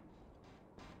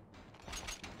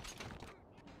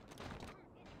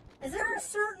 Is there a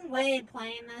certain way of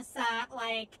playing this that,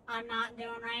 like, I'm not doing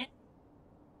right?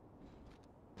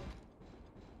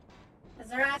 Is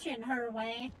there actually another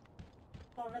way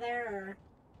over there, or...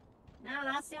 No,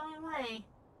 that's the only way.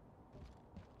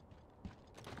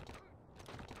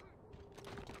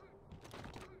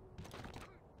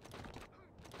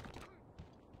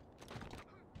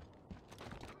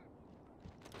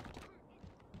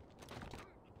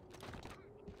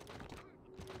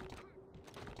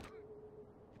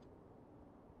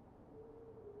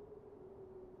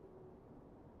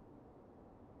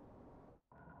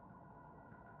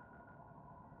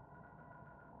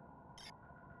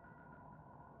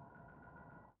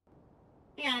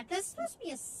 Yeah, this is supposed to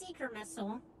be a seeker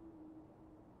missile.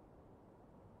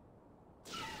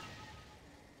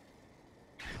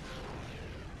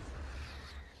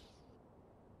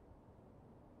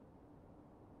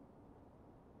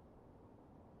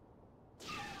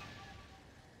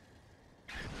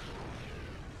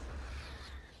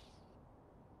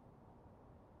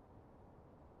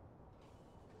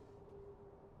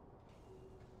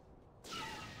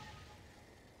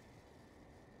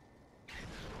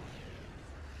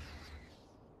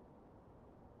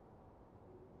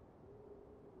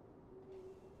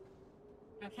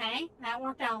 Okay, that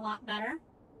worked out a lot better.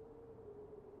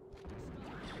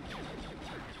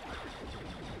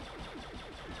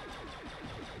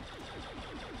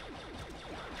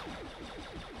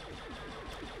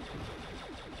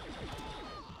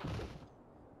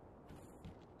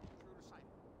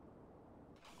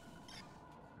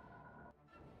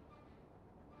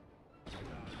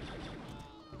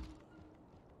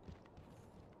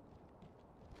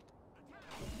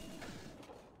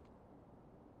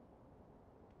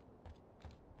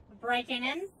 Breaking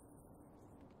in. We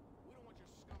don't want your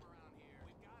scum around here.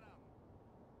 We got him.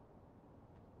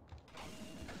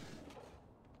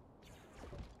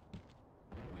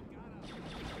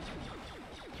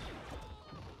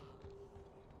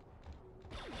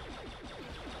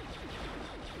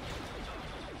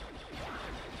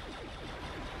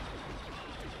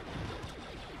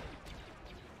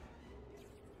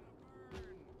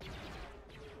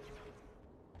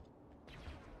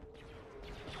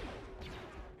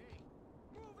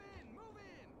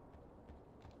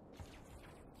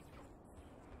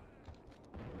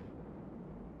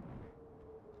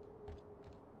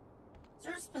 Is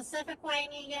there a specific way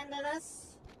you get into this?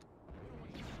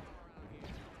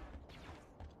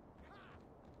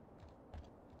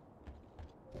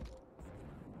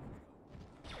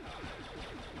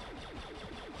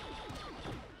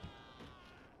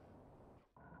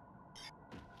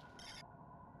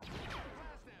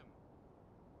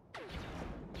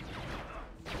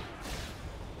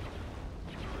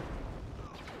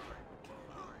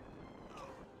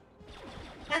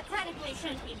 That technically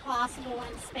shouldn't be possible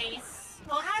in space.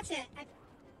 Well, actually,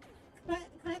 could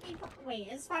it be? Wait,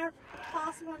 is fire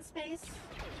possible in space?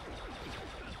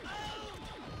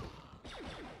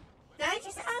 Did I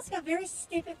just ask a very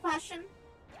stupid question?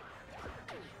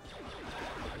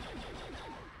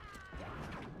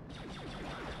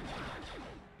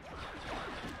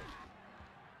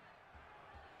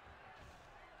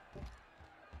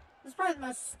 This is probably the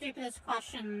most stupidest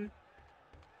question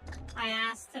I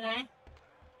asked today.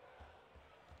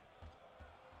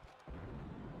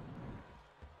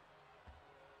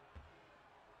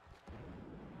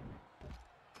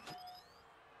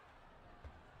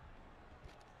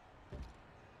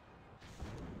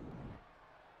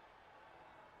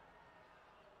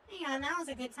 Yeah, now is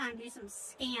a good time to do some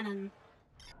scanning.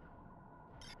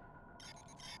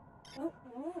 Oh,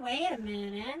 wait a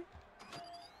minute.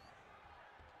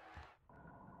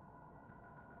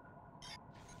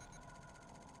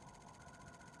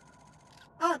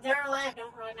 Oh, they're alive,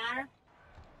 don't really matter.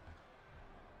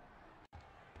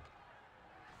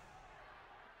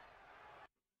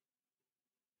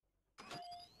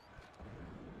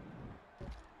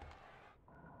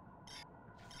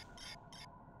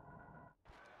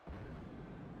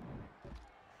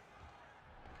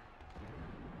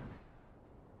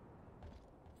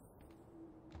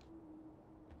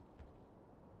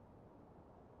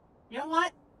 You know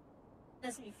what?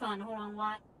 This will be fun. Hold on,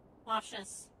 watch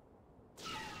this.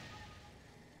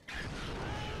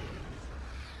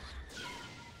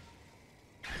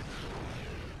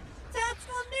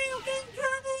 Tactical nuke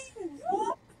incoming!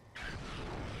 Whoop!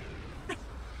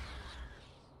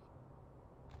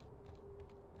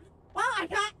 Wow, I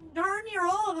got darn near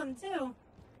all of them too.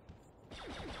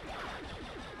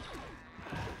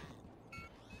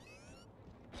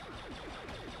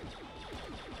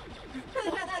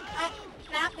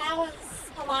 that was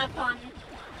a lot of fun.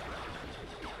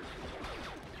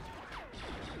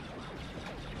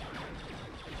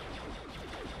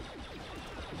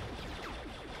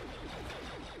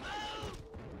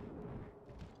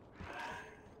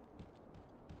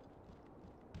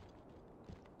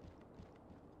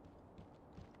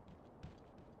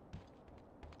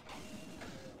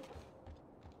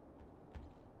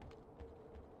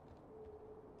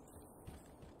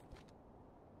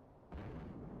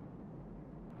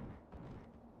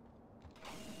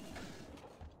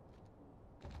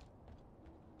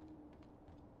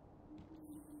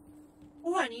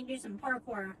 Oh, I need to do some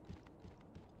parkour.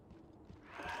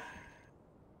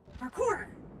 Parkour!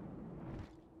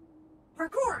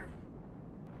 Parkour!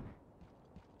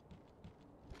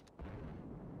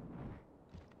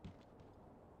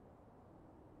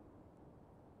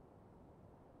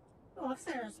 Oh, looks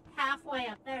like there's halfway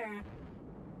up there.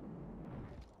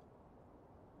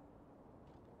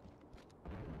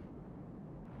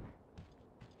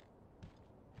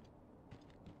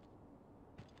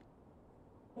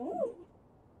 Ooh.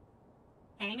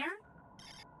 Hanger?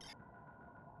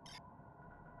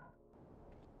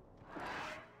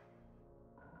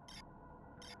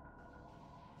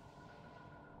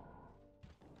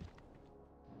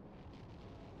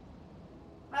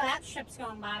 Well, that ship's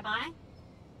going bye-bye.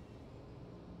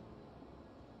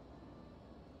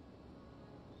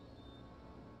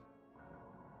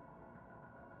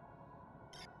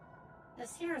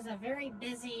 This here is a very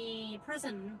busy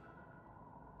prison.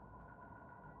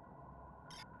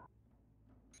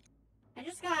 I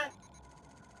just got...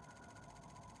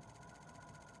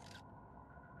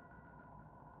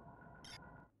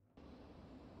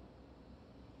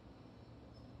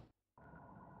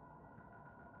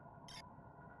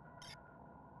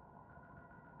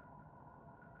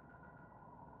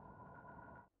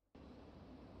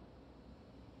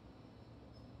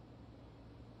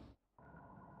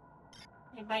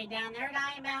 Anybody down there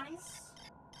got any bounties?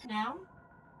 No?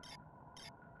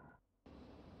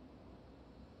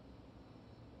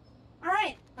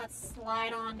 Alright, let's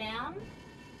slide on down.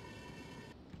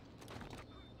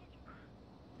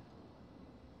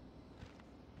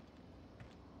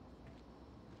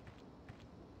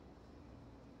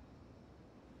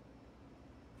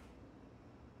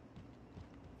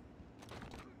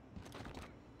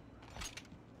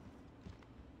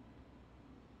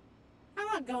 I'm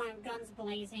not going guns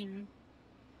blazing.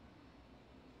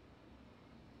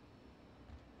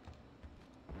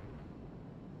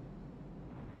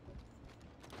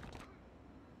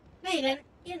 No, you didn't.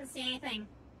 You didn't see anything.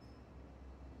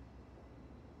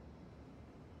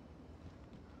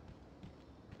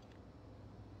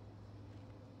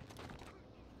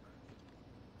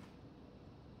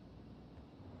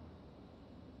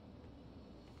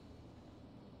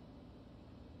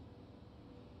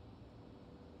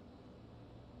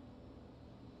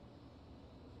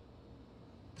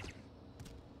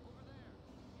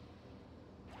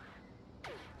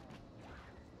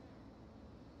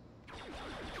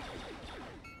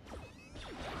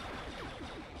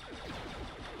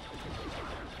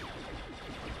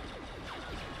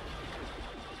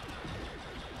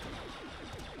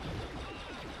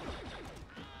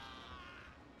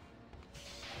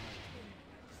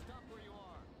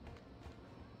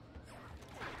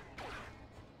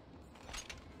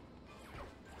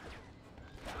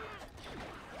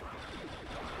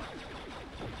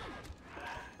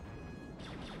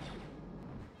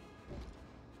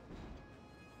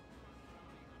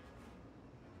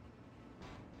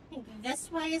 I think this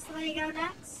way is where you go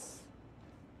next.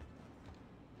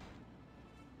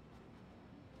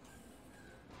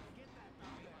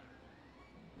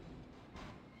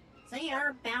 So any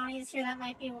other bounties here that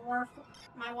might be worth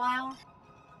my while?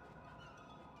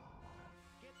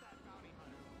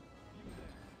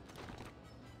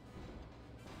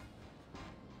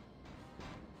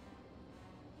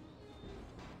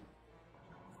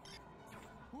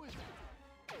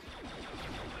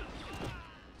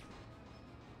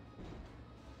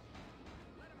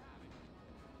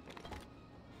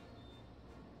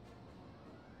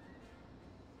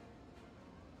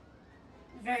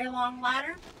 Very long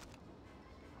ladder.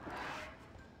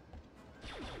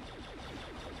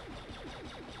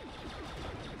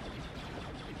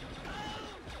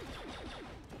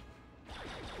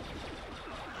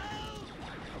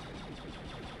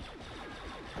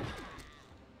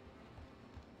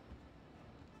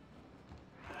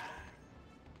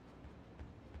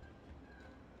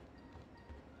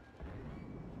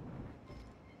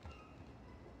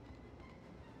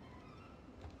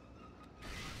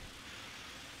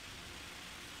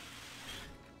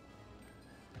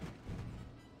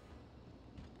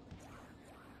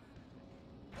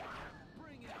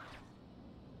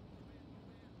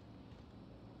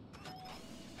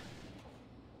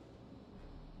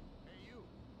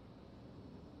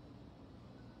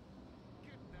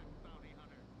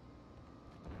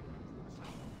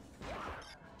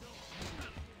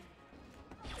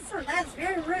 sir, that's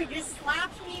very rude. You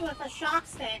slapped me with a shock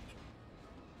stick.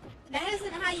 That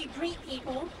isn't how you greet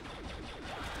people.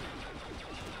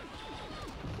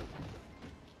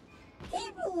 Can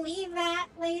you believe that,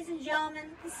 ladies and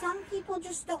gentlemen? Some people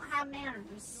just don't have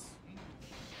manners.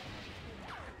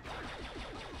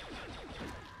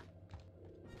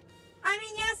 I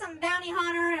mean, yes, I'm a bounty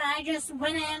hunter and I just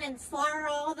went in and slaughtered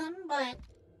all of them, but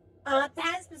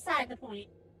that's beside the point.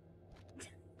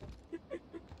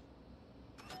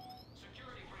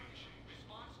 Security breach.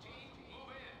 Response team, move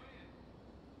in.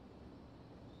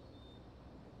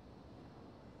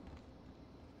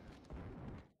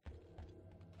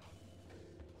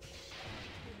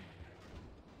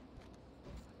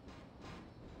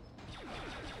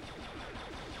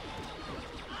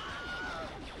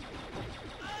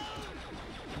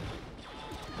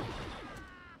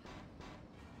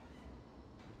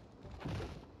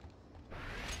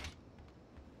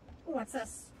 What's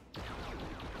this?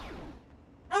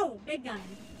 Oh, big gun.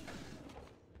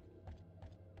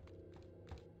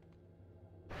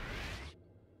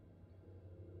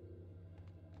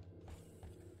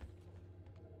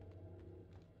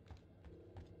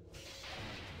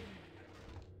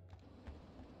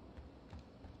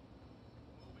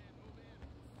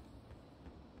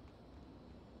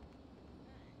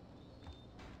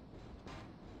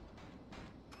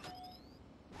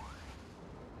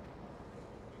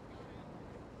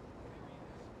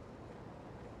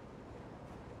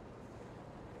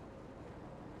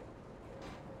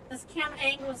 This camera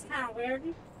angle is kind of weird.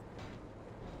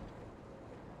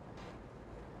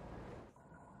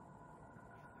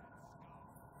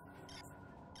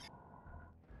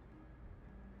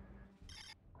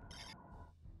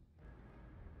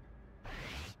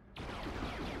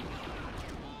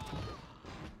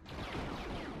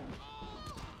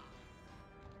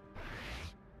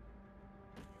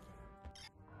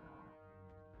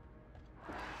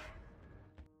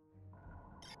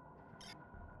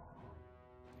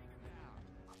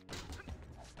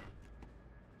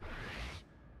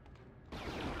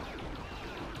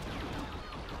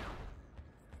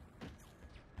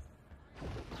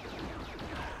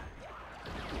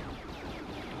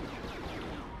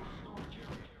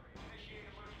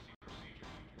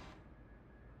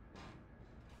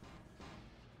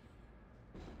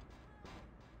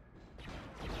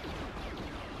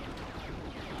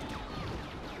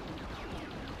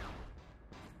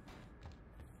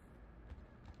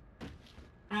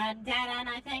 Dead end,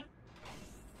 I think.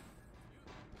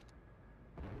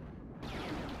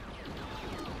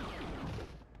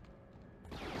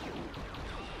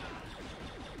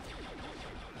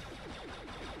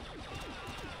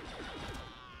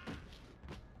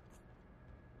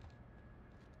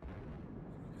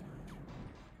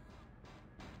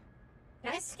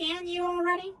 Did I scan you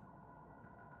already?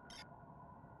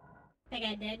 I think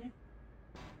I did.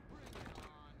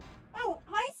 Oh,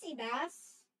 hi, Seabass.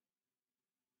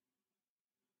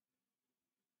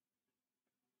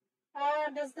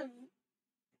 Does the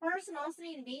person also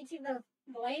need a VTuber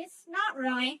voice? Not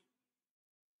really.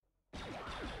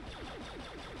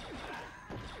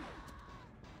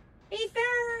 Be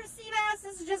fair, Seabass,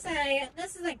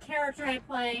 this is a character I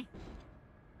play.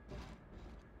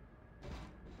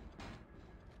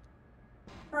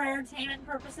 For entertainment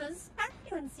purposes. How are you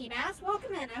doing, Seabass?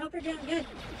 Welcome in. I hope you're doing good.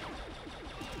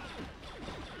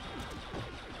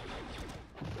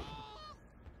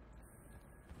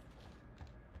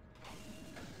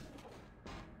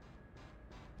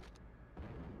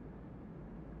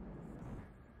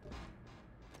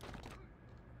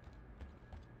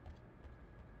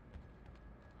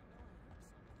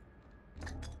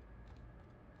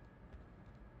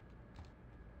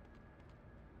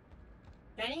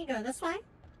 Ready? Go this way?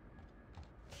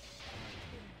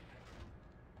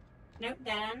 Nope,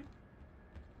 dead end.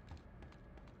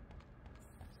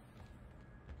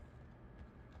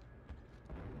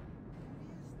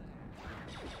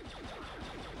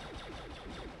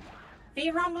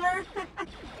 V-Rumbler?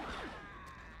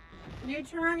 New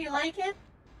term, you like it?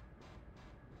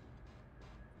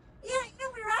 Yeah,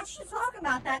 we were actually talking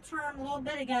about that term a little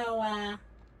bit ago,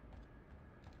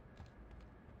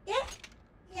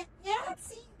 Yeah,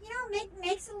 see,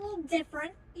 makes it a little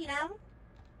different,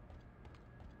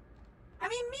 I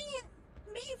mean,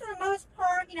 me for the most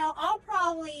part, I'll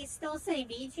probably still say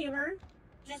VTuber,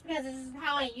 just because this is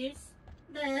how I used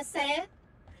to say it.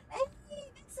 Hey,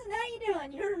 Vincent, how you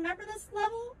doing? You remember this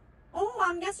level? Oh,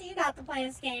 I'm guessing you got to play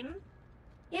this game.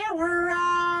 Yeah, we're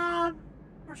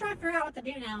trying to figure out what to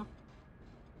do now.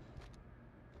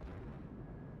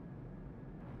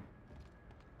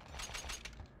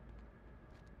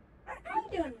 How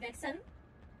you doing, Vixen?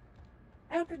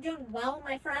 I hope you're doing well,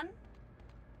 my friend.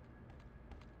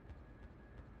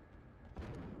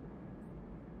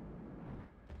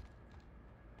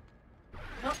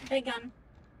 Oh, big gun.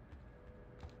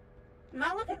 Am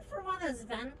I looking for one of those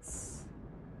vents?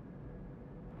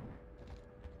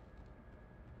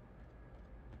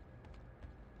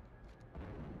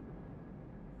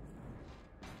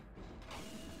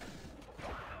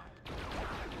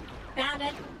 Found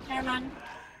it. Never mind.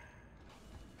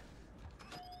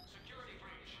 Security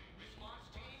breach. Response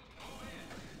team, move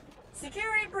in.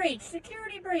 Security breach.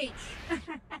 Security breach.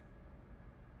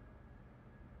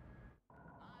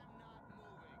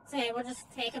 Say, we'll just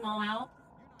take them all out.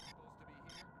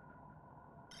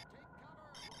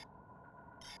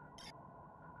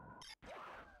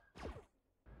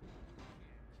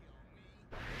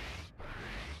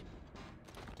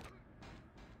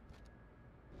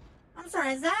 I'm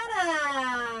sorry, is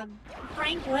that,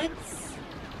 Frank Woods?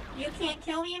 You Can't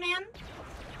Kill Me, Man?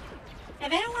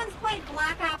 If anyone's played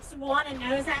Black Ops 1 and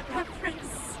knows that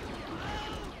reference,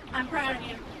 I'm proud of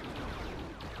you.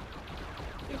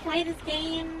 You played this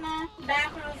game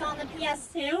back when it was on the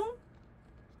PS2?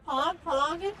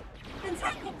 Pog. And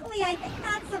technically, I think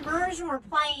that's the version we're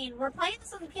playing. We're playing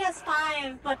this on the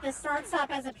PS5, but this starts up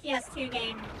as a PS2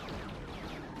 game.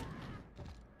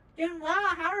 Doing well,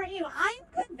 how are you? I'm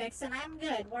good, Vixen, I'm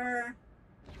good. We're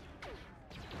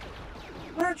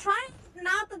trying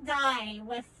not to die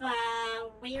with,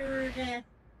 weird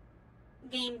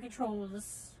game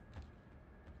controls.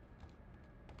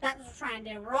 That's what we're trying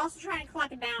to do. We're also trying to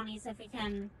collect bounties if we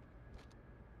can.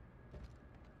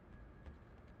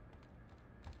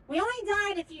 We only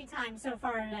died a few times so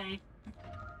far today.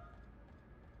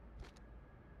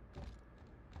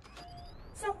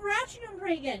 So we're actually doing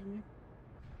pretty good.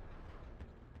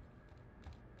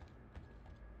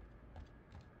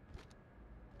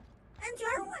 And to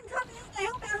everyone coming in, I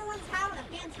hope everyone's having a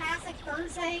fantastic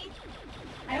Thursday.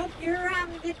 I hope you're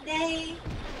having a good day.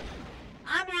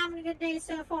 I'm having a good day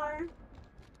so far.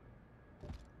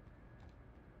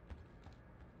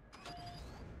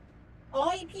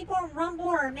 All you people in Rumble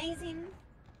are amazing.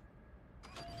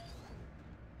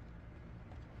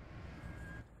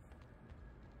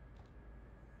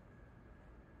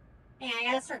 Yeah, I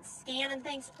gotta start scanning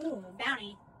things. Ooh,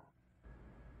 bounty.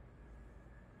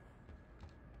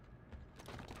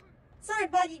 Sorry,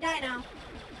 bud, you die now.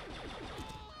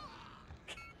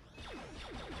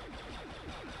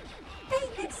 Hey,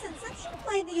 Nixon, since you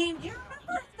played the game, do you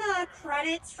remember if the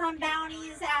credits from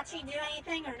bounties actually do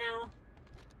anything or no?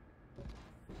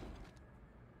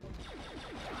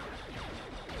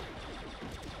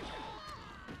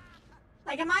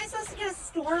 Like, am I supposed to get a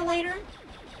store later?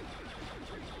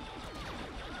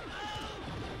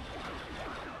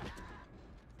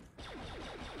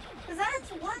 Because that's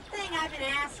one thing I've been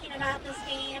asking about this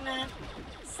game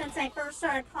since I first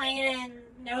started playing it and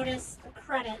noticed the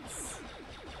credits.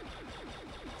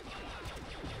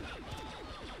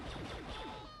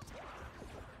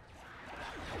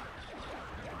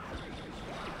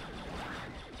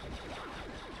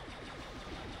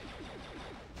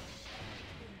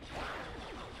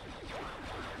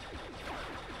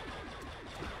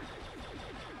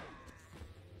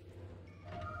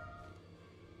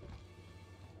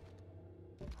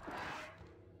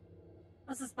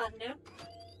 What's this button do?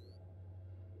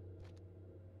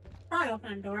 Probably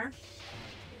open a door.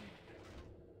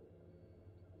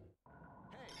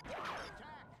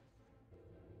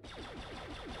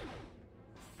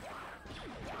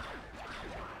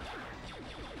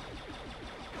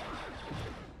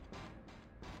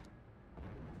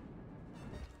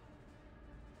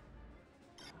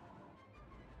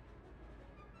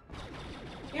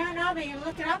 You don't know, but you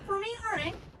look it up for me?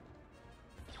 Alright.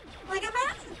 Like, I'm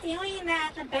actually feeling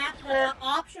that the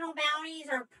optional bounties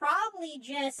are probably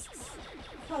just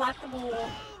collectible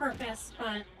purpose,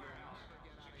 but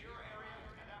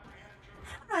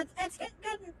I don't know, it's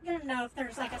good to know if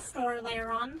there's like a store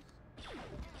later on.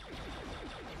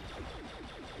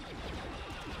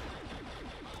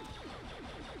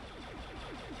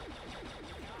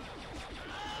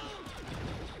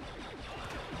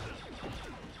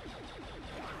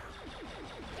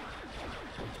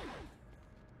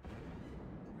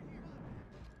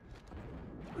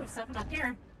 Ooh, something up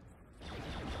here.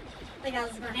 I think that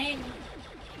was a grenade.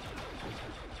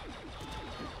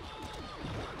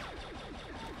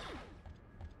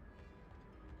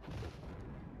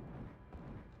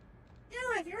 You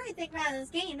know, if you really think about it, this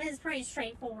game is pretty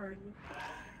straightforward.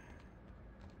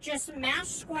 Just mash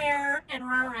square and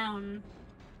run around.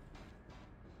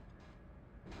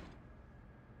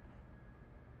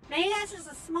 Maybe that's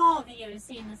just a small view to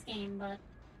see in this game, but...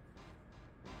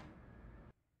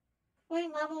 Wait,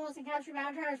 completing levels and capture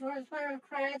bounty hunters worth player of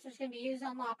credits, which can be used to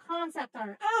unlock concept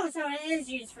art. Oh, so it is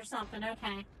used for something.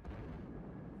 Okay.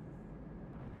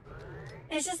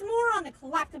 It's just more on the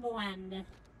collectible end.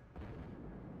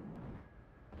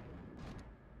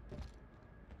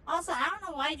 Also, I don't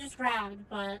know why I just grabbed,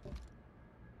 but...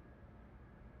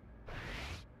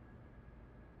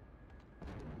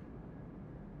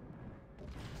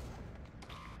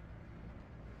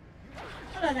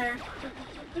 Hello there.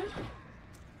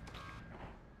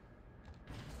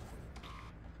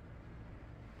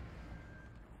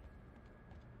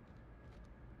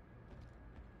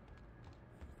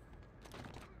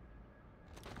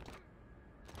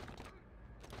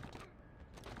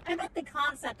 I bet the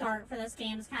concept art for this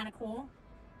game is kind of cool.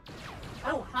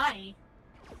 Oh, hi.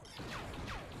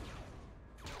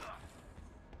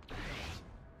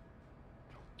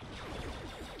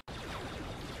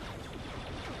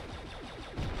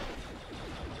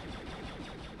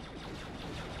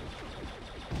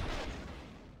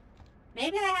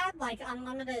 Maybe I had, like,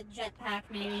 unlimited jetpack,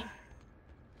 maybe.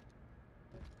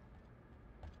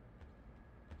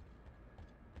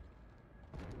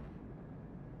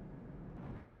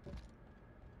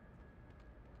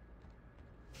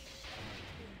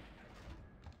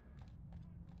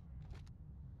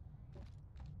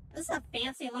 This is a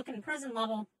fancy-looking prison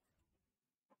level.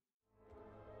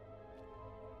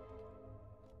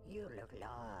 You look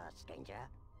lost, stranger.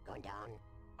 Going down.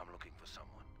 I'm looking for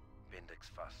someone. Bendix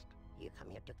first. You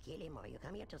come here to kill him or you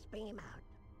come here to spring him out?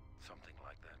 Something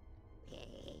like that.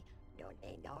 Hey, don't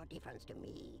make no difference to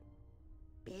me.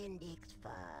 Bendix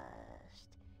first.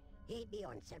 He'd be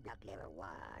on cell block level 1.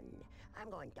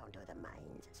 I'm going down to the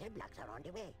mines. Cell blocks are on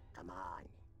the way. Come on.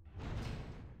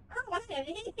 Oh, what?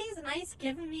 He's nice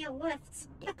giving me a lift.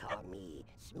 They call me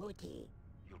Smoothie.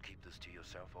 You'll keep this to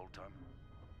yourself, old time?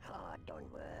 Oh,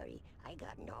 don't worry. I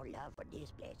got no love for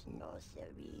this place, no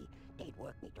siree. They'd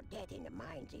work me to death in the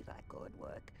mines if I could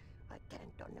work. I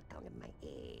can't on account of my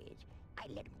age. I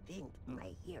let them think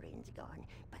my hearing's gone,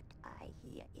 but I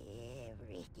hear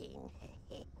everything.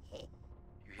 You hear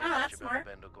Oh, much that's about smart.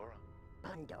 Bandagora?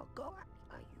 Bandagora?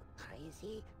 Are you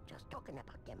crazy? Just talking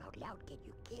about them out loud get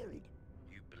you killed.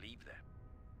 You believe that?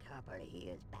 Couple of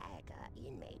years back,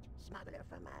 inmate, smuggler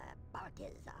from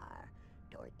Baltazar,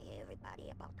 told everybody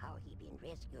about how he'd been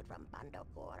rescued from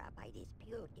Bandagora by this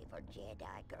beautiful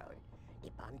Jedi girl. The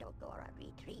Bandagora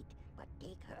retreat, but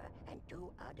take her and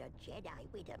 2 other Jedi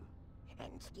with him,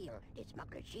 and steal the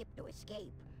smuggler's ship to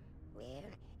escape. Well,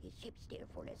 his ship's still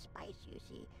full of spice, you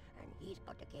see, and he's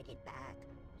got to get it back.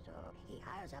 So he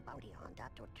hires a bounty hunter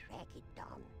to track it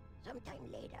down.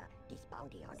 Sometime later, this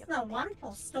bounty hunter... This is a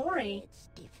wonderful story.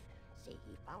 Stiff. Say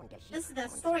he found a ship This is the on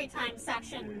story some time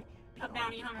section of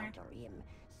Bounty Hunter. outer rim.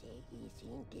 Say he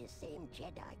seen this same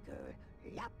Jedi girl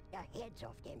lop the heads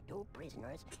off them 2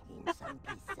 prisoners in some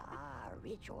bizarre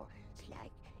ritual. It's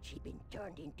like she'd been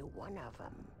turned into one of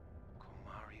them.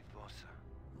 Kumari Vosa.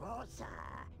 Rosa,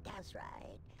 that's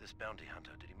right. This bounty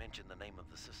hunter, did he mention the name of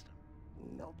the system?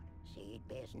 Nope. Say it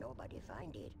best nobody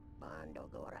find it.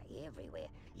 Bandagora everywhere,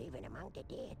 living among the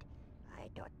dead. I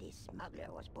thought this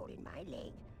smuggler was pulling my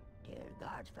leg. Till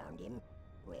guards found him.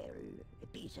 Well, a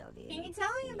piece of him. Can you tell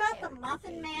me in about cell the 2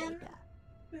 Muffin days Man?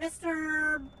 later.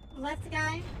 Mr. Lift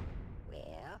guy?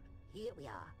 Well, here we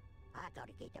are. I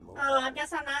gotta get the move. Oh, on. I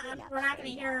guess we're not gonna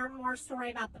Straight hear up. more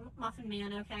story about the Muffin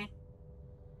Man, okay.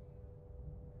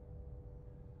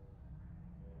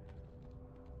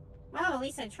 Well, at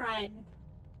least I tried.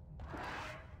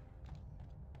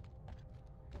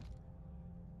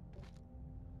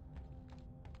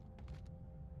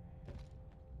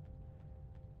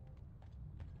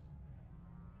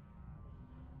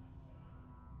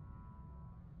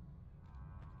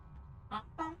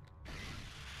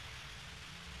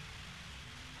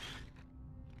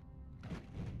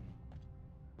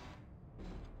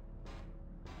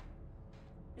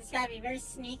 It's gotta be very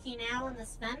sneaky now in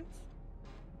this vent.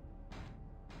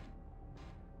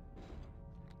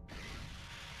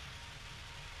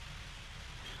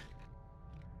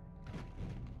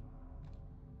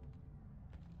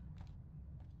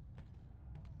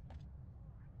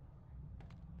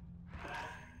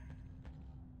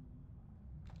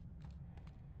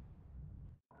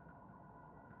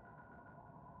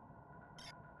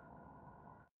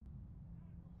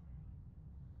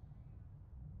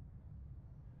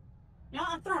 No,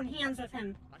 I'm throwing hands with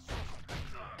him.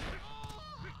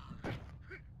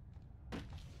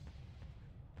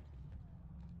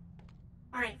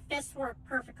 Alright, fists work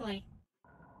perfectly.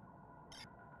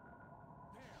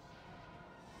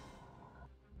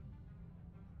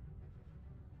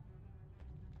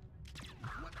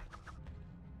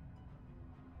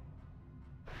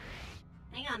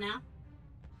 on now.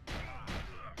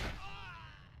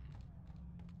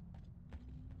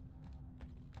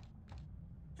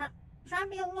 Try and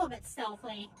be a little bit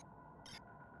stealthy.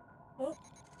 Oh.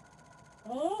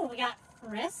 Oh, we got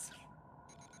Frisk.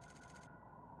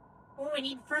 Oh, we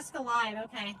need Frisk alive.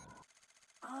 Okay.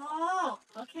 Oh,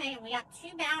 okay. We got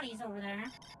 2 bounties over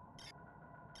there.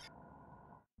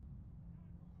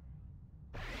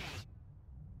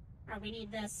 Alright, we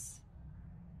need this.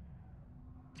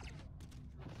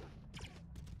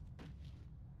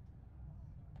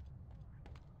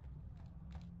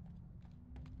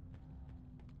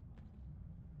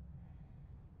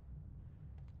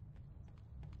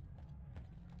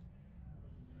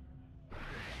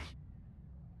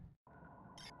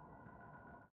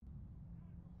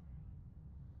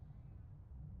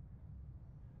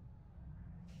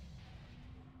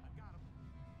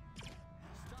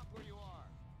 Stop where you are.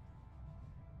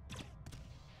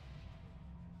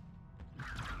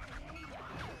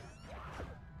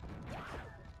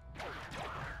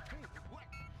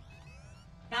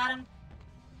 Got him.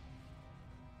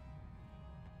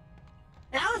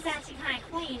 That was actually kind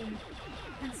of clean,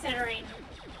 considering.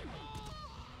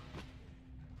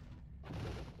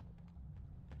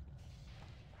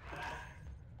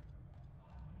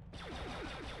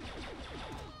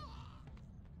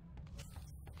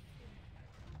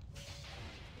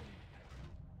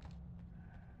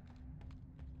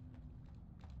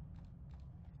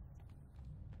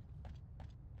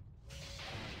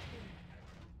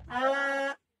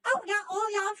 Oh, we got all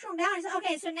the optional bounties.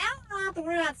 Okay, so now I don't have to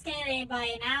worry about scanning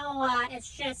anybody. Now, it's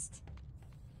just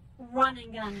run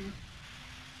and gun.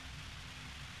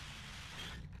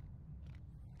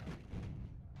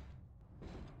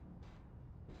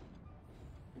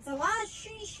 It's a lot of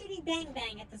shooty bang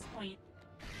bang at this point.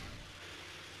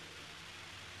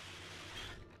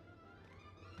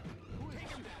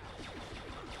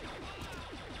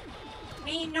 I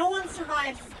mean, no one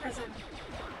survives this prison.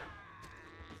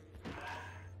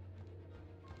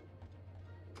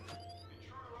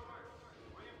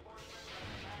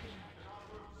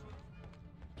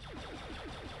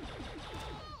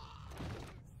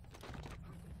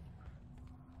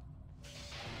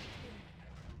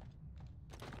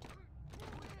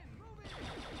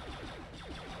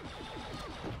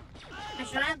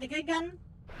 Should I have the good gun?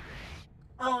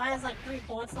 Oh, it has like 3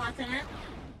 bullets left in it.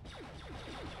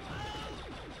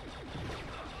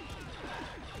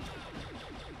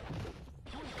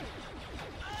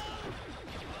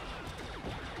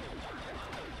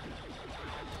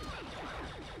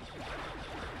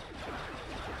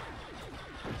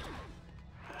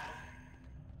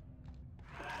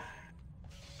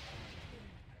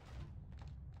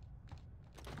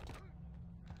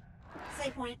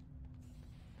 Save point.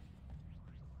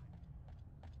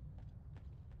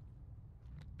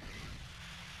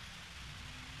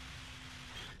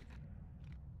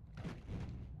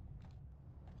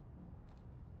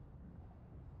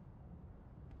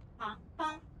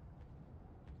 Bum.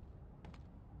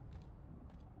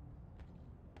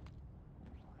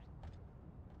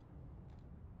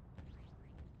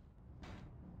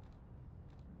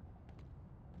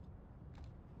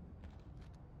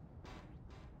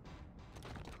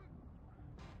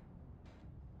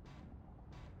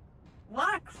 A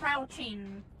lot of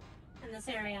crouching in this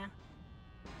area.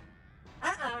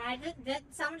 Uh-oh, did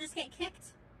someone just get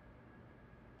kicked?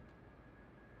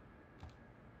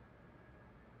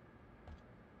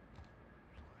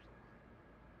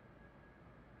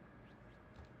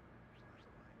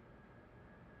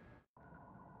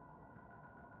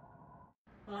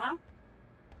 Hello?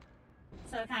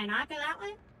 So can I not go that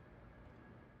way?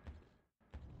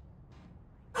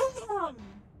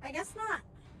 I guess not.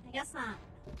 I guess not.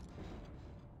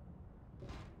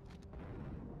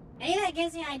 Maybe that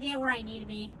gives me an idea where I need to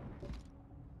be.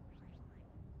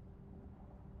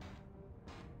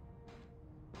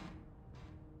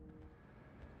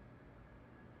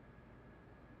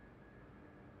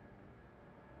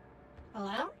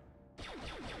 Hello?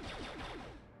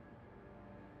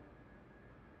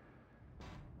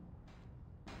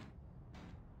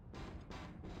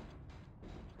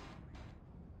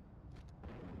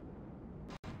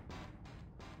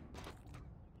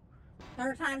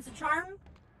 Third time's the charm?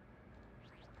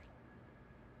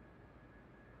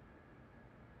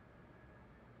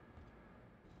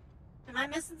 Am I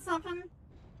missing something?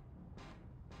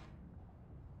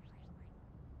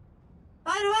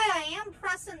 By the way, I am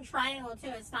pressing triangle too.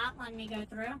 It's not letting me go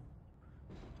through.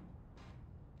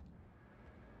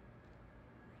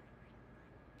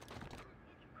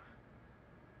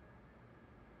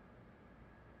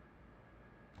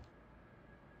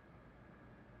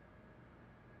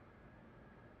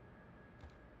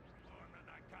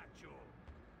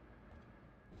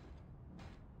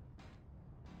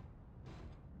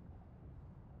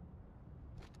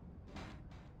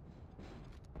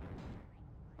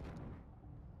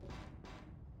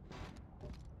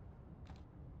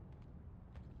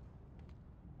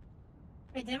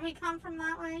 Wait, didn't we come from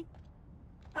that way?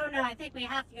 Oh no, I think we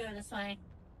have to go this way.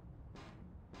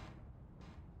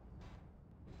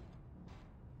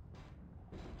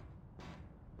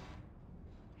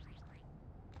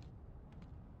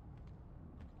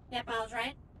 Yep, I was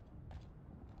right.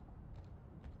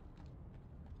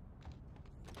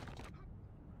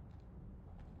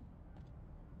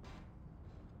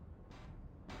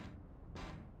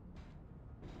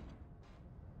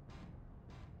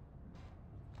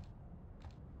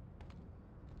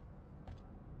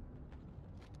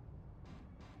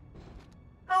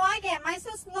 Oh, I get it. Am I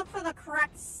supposed to look for the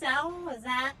correct cell? Is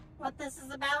that what this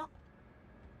is about?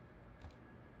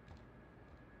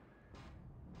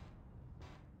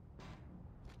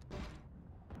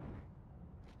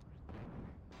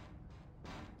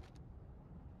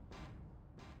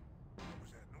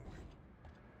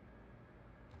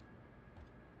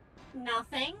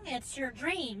 Nothing. It's your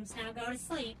dreams. Now go to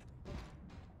sleep.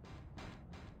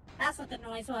 That's what the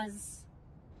noise was.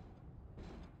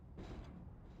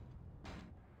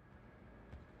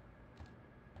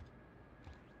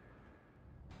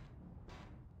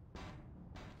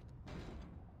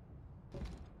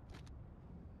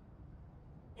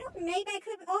 Maybe I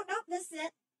could. Oh, no, this is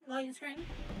it. Loading screen.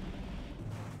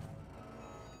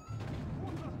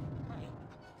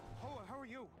 How are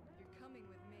you? You're coming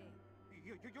with me.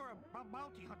 You're a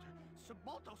bounty hunter.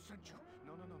 Sabalto sent you.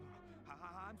 No.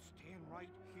 I'm staying right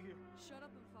here. Shut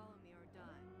up and follow me or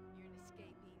die. You're an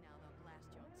escapee now. They'll blast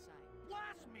you on sight.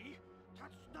 Blast me?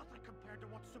 That's nothing compared to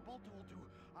what Sabalto will do.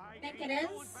 I think ain't it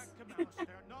going is. back to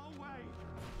Malister. No way.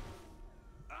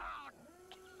 Ah!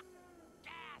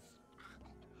 Gas!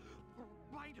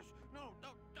 Riders! No!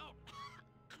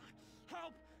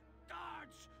 Help!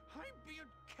 Guards! I'm being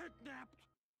kidnapped!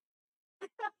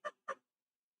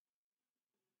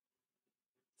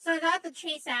 So I got the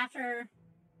chase after.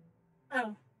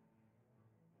 Oh.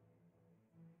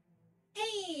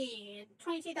 Hey!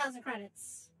 22,000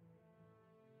 credits.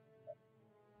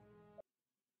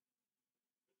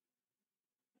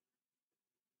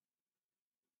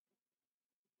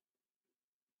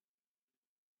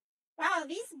 Wow,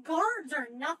 these guards are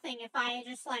nothing if I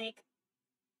just, like,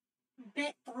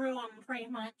 bit through them pretty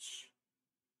much.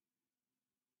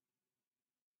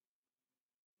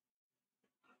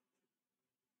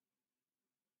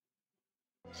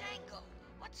 Django,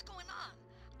 what's going on?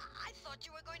 I thought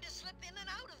you were going to slip in and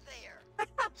out of there.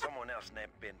 Someone else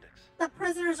named Bendix. The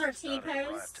prisoners are Started a riot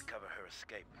T-posed. to cover her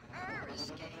escape. Her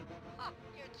escape? Oh,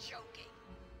 you're joking.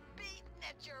 Beaten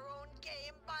at your own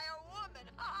game by a woman.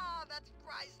 Ah, that's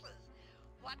priceless.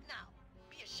 What now?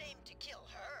 Be ashamed to kill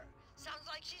her. Sounds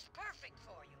like she's perfect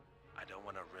for you. I don't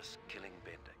want to risk killing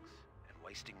Bendix and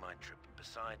wasting my trip.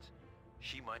 Besides,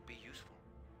 she might be useful.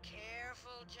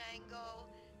 Careful, Django.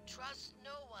 Trust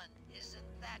no one. Isn't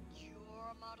that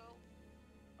your motto?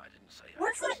 I didn't say I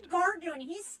What's that trusted. guard doing?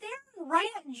 He's staring right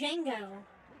at Django.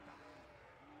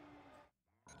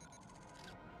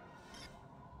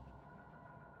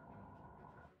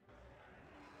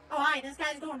 Oh, hi, this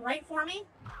guy's going right for me?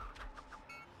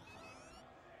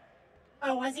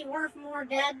 Oh, was he worth more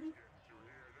dead?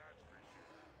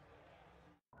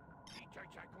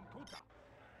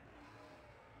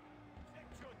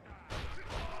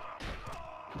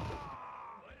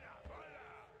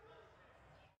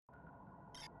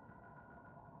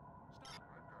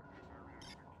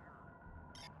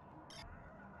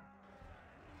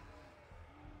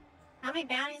 How many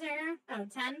bounties are here? Oh,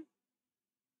 10?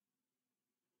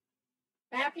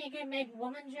 Back you can make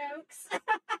woman jokes.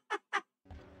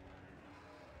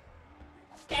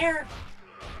 There.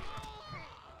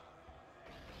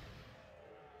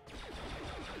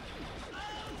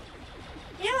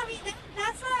 Yeah, I mean,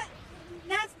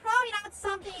 that's probably not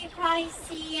something you probably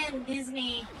see in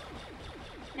Disney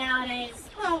nowadays.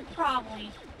 Well,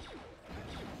 probably.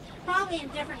 Probably in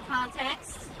different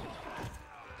contexts.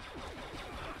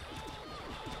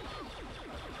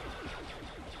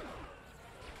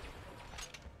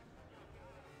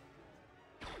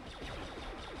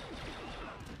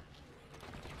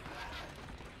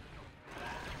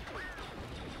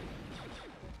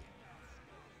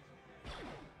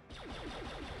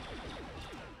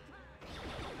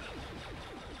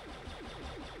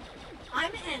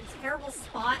 I'm in a terrible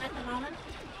spot at the moment.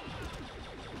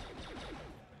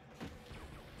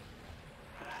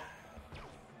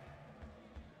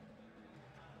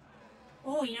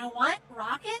 Oh, you know what?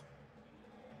 Rocket?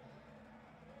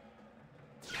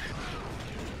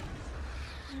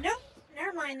 Nope.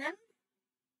 Never mind then.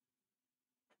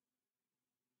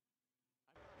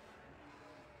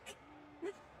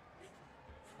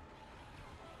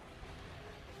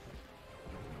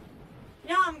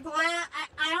 No, I'm glad.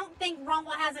 I don't think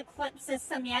Rumble has a clip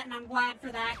system yet, and I'm glad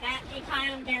for that. That'd be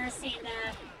kind of embarrassing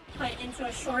to put into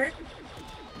a short.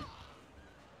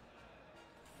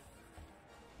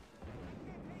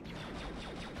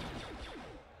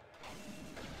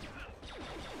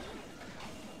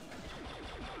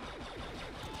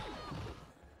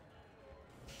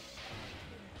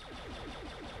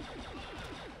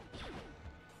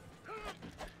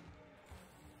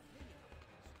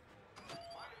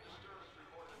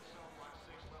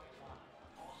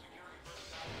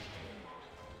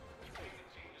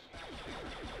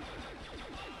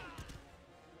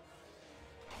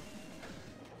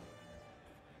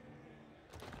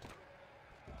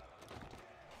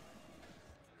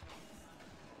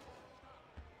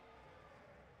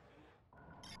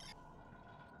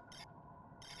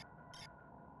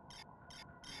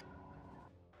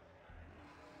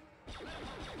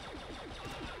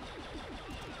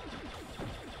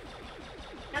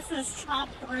 Let's just chomp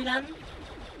through them.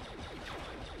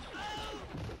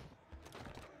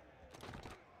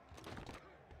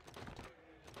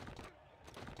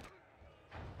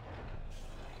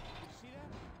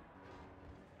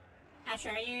 Asher,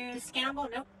 are you scannable?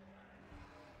 Nope.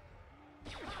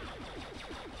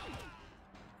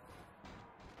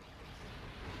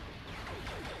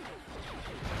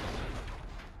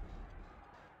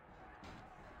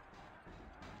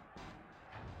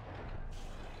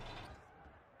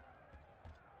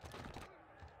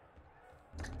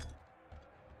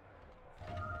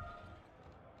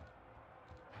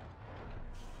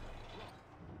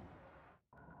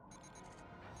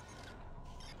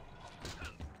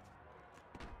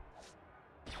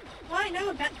 Why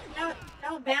no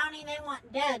bounty they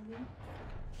want dead.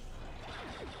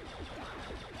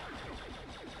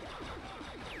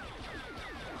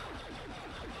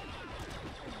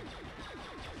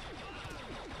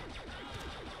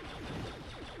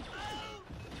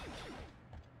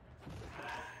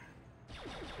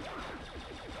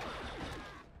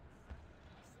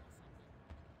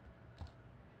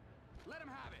 Let him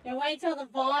have it. You wait till the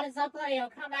VOD is uploaded, you'll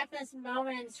come back this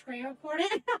moment and screen record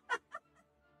it.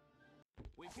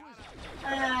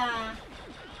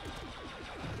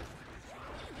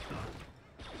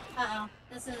 Uh-oh.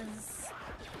 This is...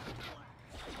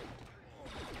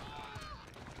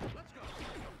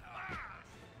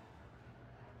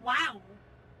 Wow.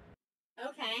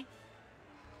 Okay.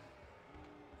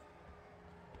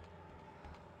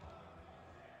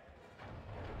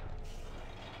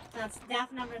 That's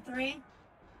death number 3.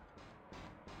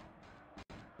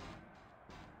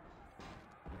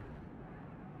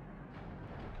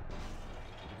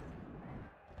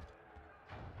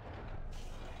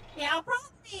 Yeah, I'll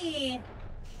probably...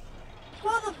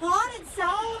 Well, the VOD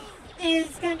itself is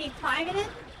going to be privated.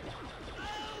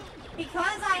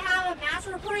 Because I have a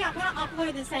master recording, I'm going to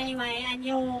upload this anyway, and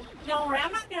you'll know where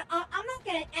I'm not going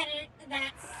to edit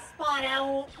that spot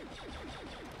out.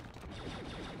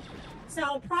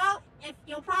 So, if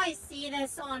you'll probably see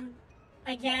this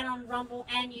again on Rumble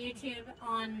and YouTube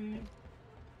on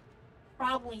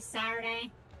probably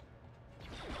Saturday.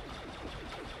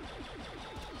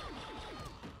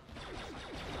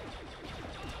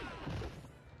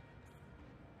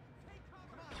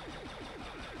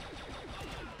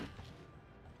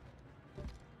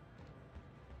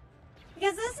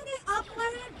 Because this will get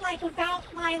uploaded, like,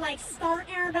 without my, like, start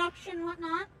introduction and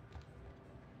whatnot.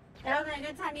 That would be a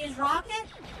good time to use Rocket.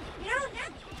 You know, now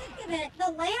that you think of it,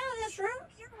 the layout of this room,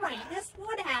 you're right. This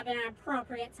would have been an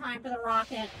appropriate time for the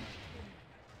Rocket.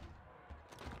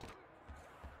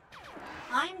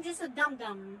 I'm just a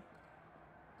dum-dum.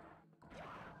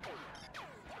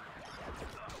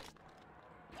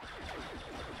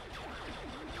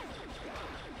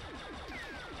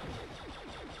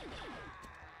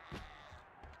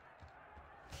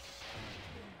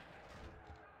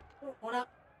 What up?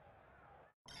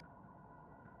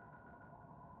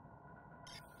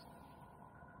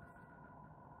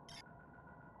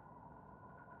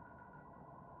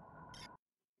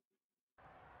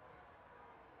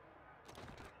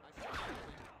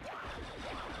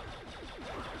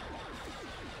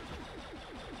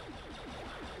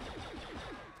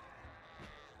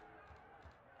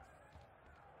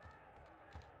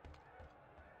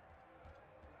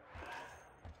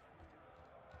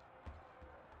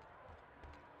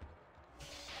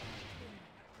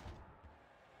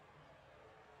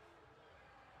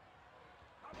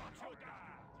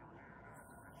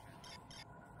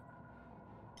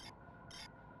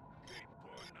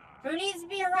 Who needs to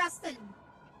be arrested?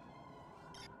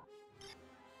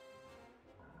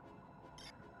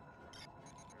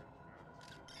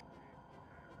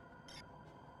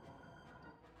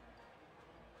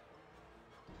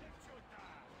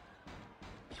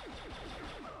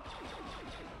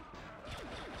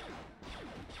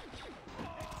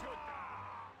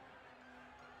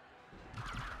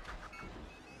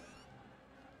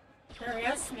 There we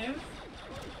go, smooth.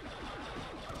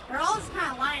 They're all just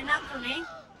kind of lining up for me.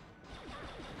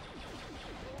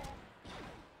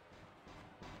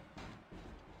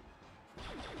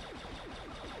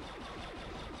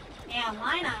 Yeah,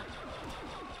 line up.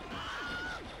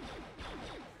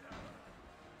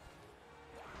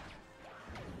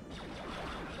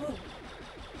 Ooh.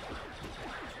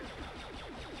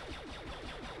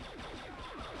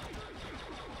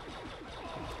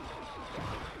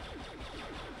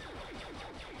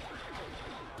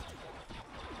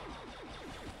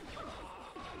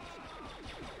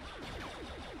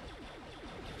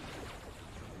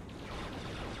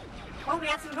 Oh, we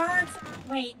got some guards.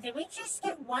 Wait, did we just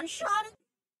get one shot?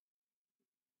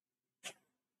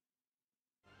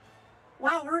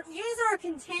 Wow, our user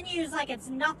continues like it's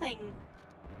nothing.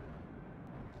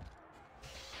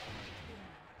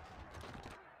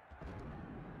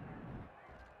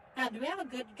 God, do we have a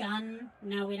good gun?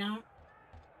 No, we don't.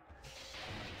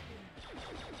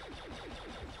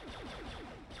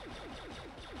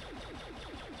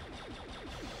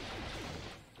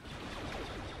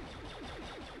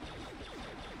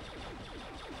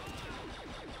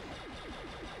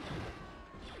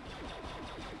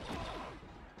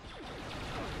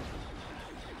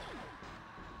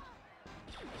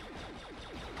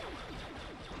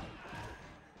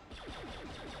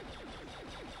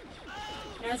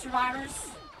 No survivors.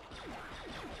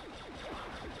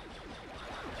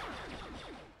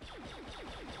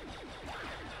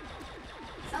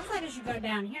 Sounds like I should go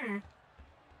down here.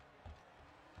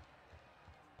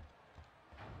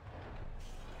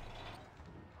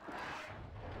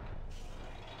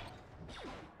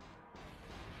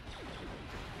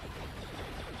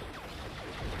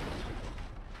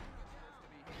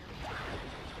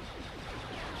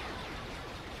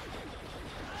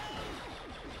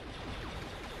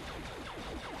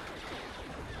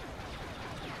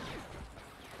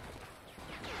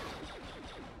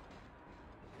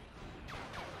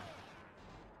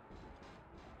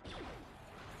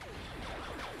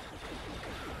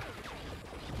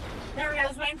 There we go, I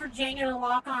was waiting for Django to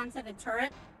lock onto the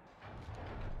turret.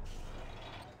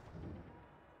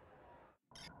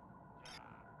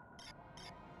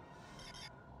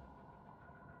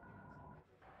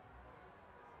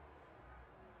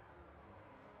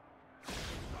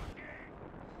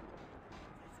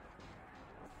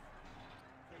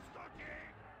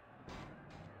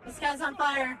 This guy's on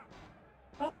fire.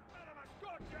 Oh.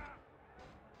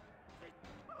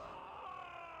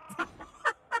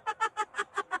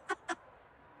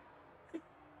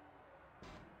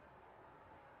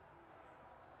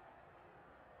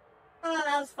 Oh,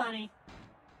 that was funny.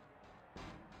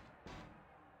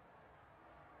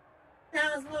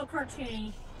 That was a little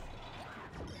cartoony.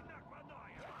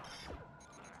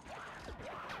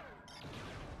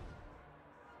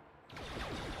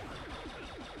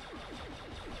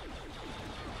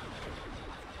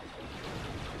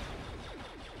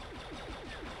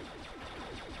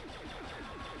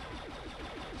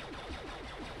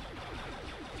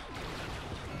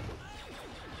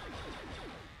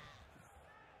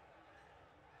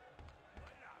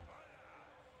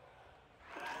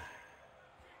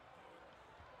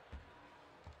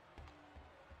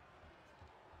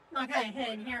 Okay,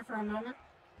 hid here for a moment.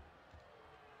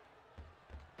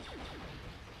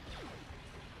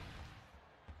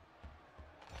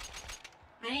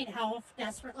 I need health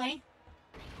desperately.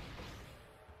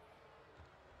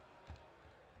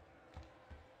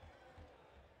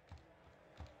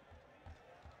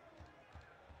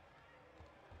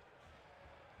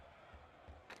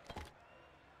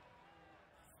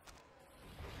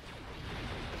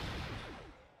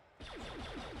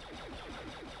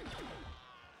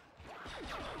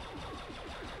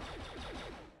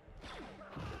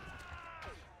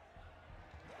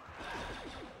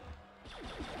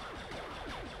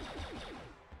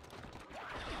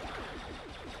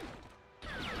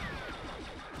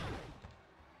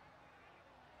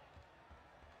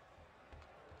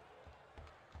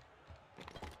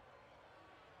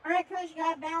 Alright, Coach, you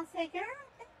got a bounce taker.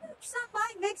 Stop by,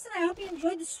 Vixen. I hope you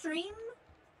enjoyed the stream.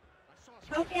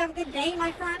 Hope you have a good day,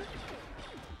 my friend.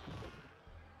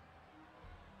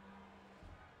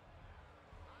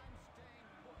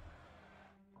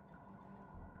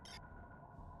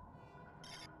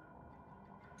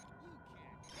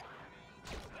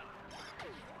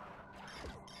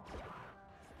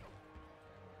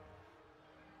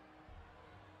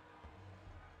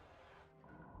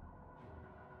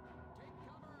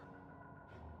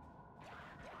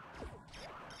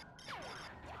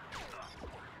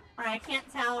 Alright, I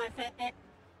can't tell if it...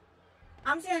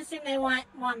 I'm just gonna assume they want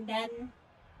one dead.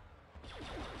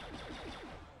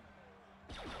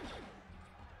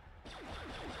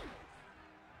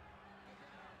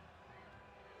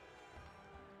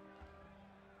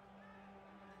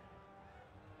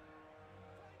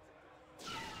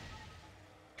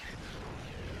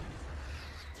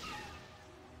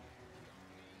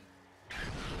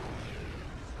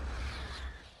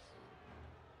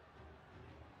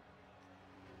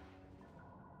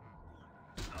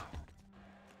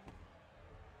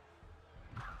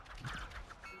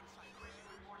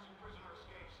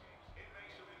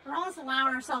 We're almost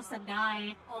allowing ourselves to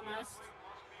die, almost.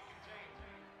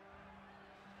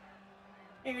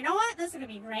 But you know what? This is gonna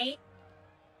be great.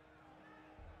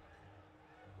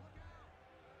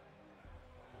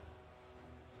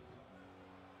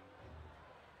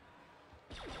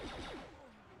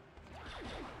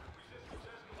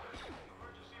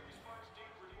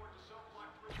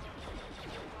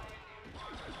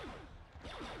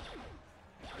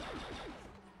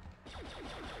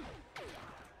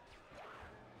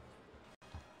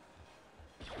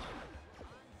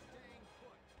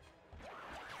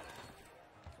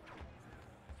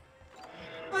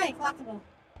 Hey, collectible.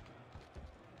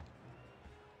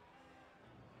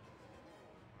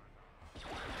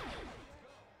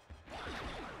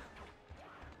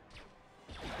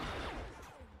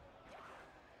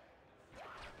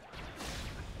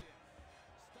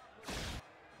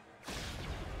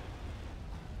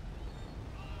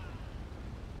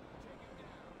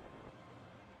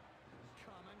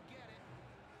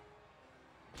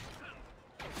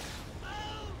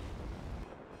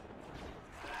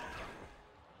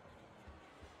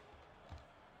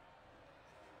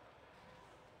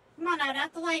 Come on, I'd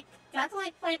have to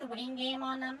play the waiting game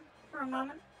on them for a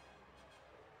moment.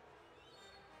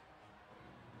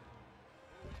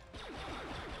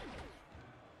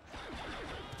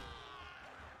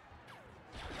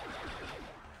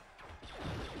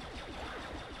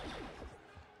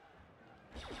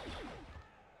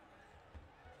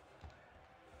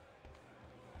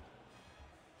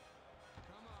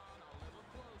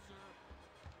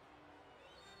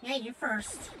 Yeah, you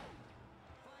first.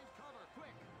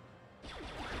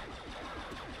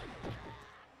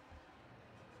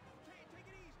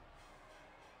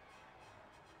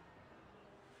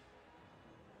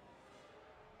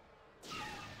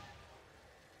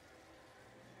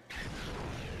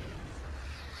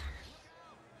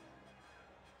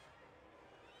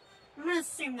 I'm gonna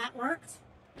assume that worked.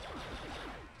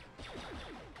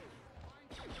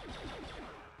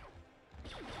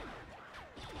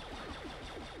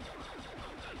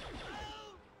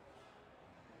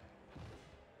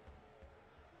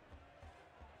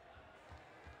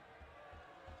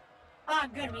 Oh,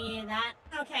 good, we needed that.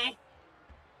 Okay.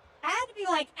 I had to be,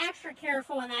 like, extra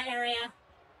careful in that area.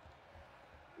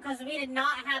 Because we did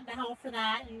not have the health for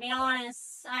that. And to be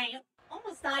honest, I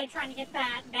almost died trying to get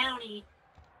that bounty.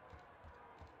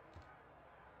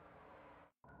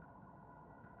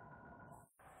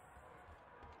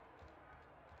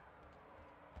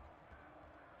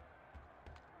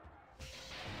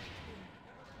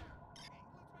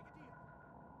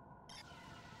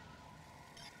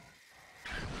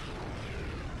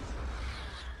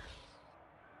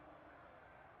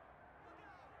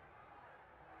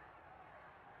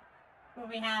 What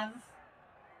we have?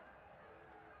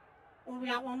 Well, we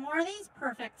got one more of these?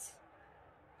 Perfect.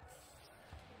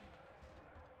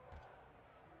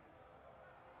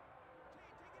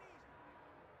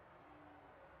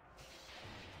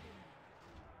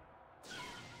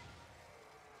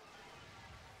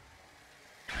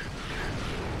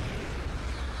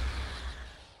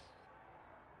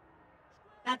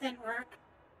 That didn't work.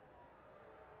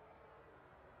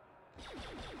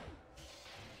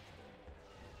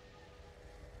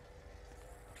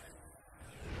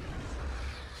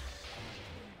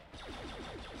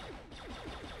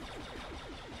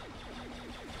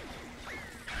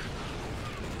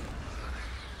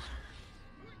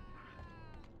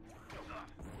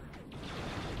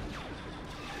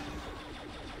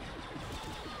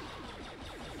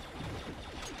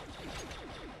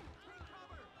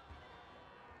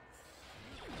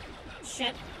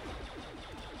 Shit.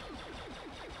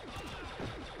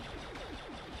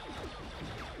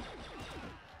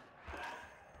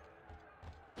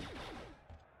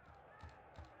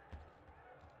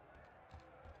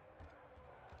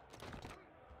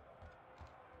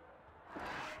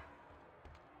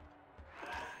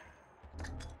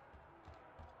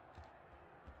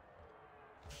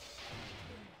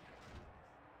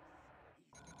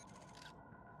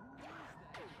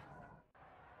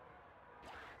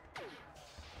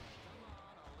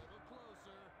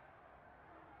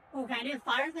 Oh, can I do the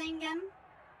fire thing again?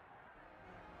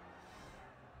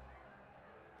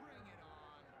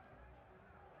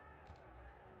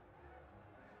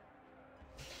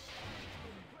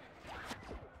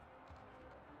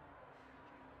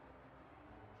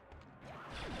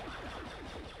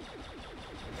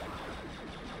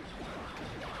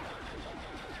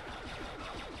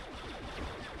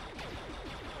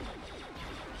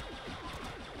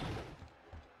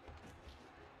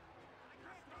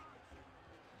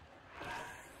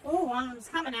 one of them's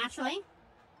coming, actually.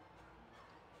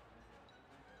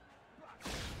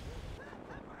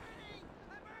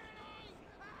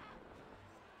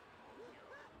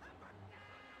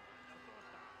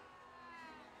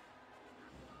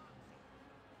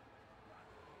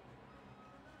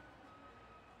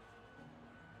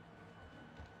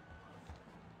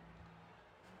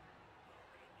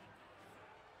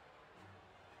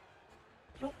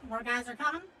 Oh, more guys are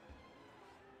coming.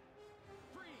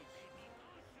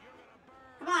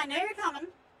 Come on, I know you're coming.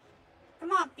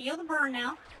 Come on, feel the burn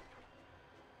now.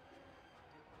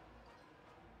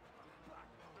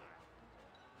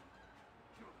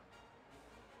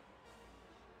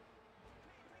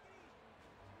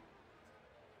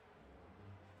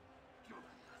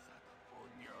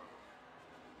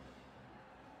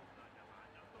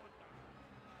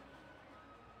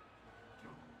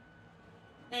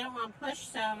 They don't want to push,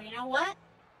 so you know what?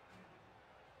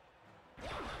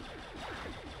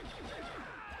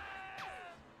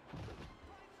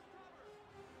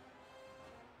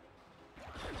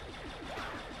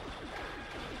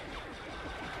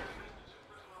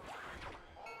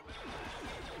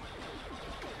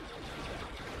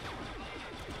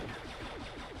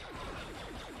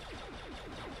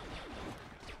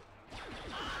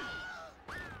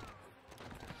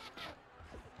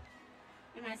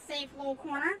 In my safe little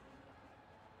corner.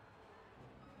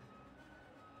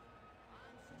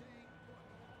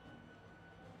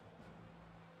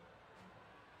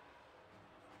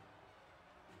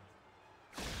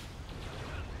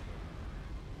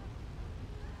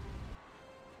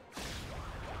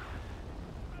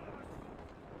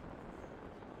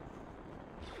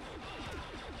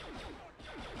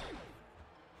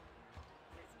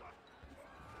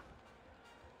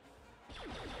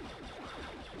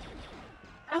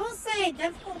 I will say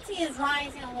difficulty is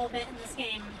rising a little bit in this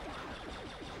game.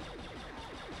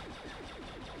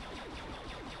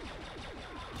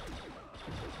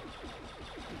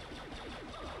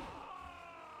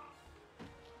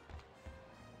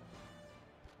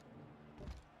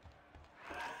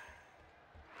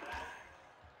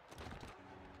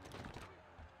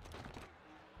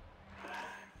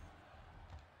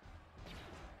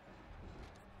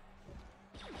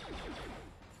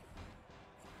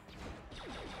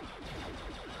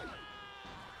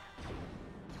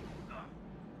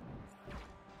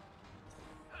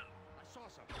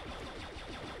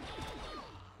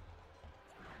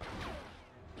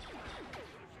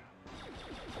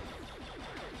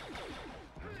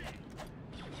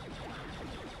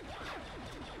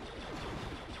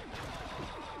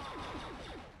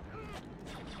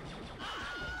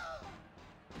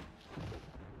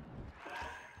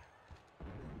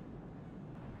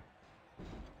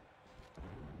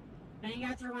 Can you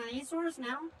go through one of these doors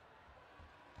now?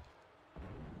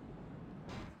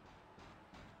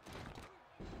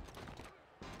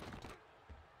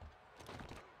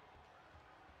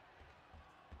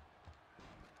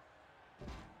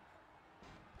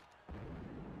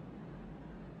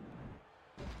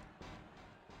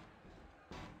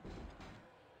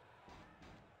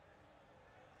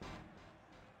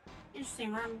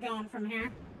 Interesting where I'm going from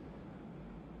here.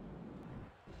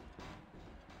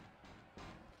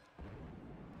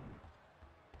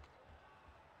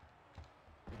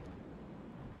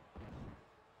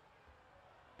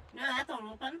 No, that don't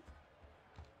open.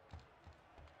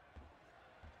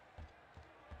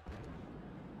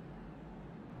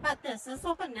 But this is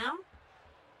open now.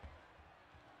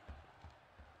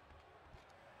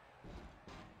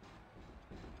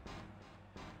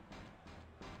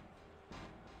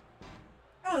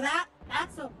 Oh,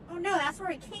 that's a, oh no, that's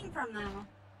where he came from though.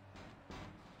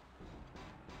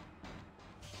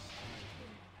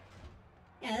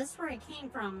 Yeah, this is where he came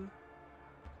from.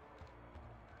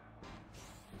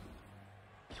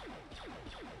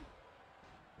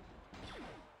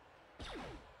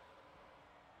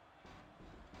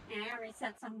 Yeah, I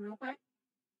reset some real quick.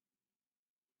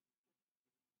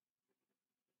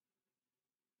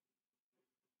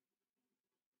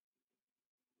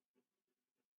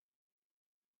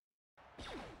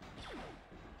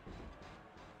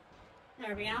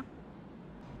 There we go.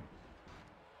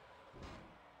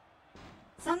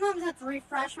 Sometimes I have to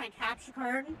refresh my capture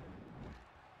card.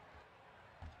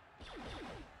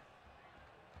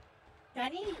 Do I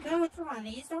need to go through one of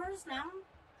these doors now?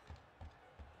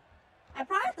 I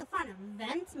probably have to find a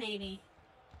vent, maybe.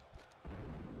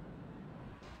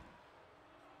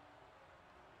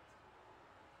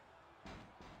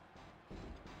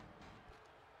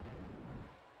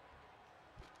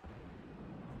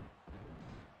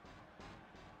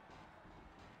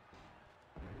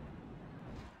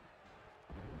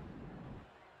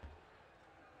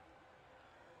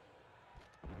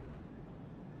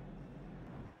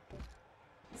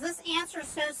 This answer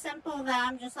so simple that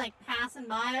I'm just like passing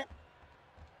by it?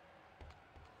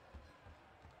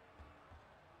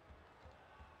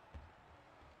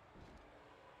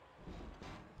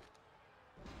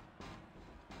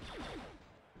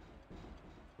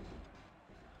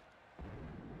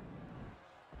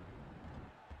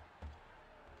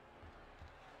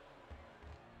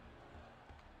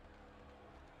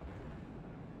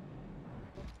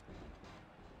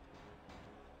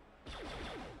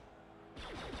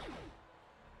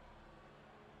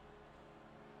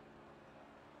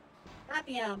 That'd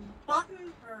be a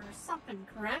button or something,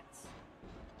 correct?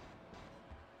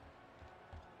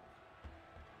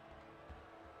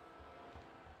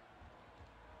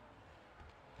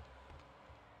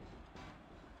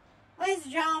 Ladies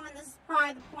and gentlemen, this is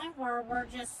probably the point where we're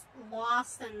just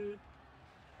lost and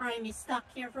probably be stuck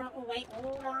here for. Oh, wait,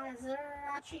 hold on. Is there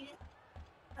actually.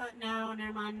 No,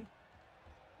 never mind.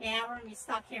 Yeah, we're gonna be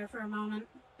stuck here for a moment.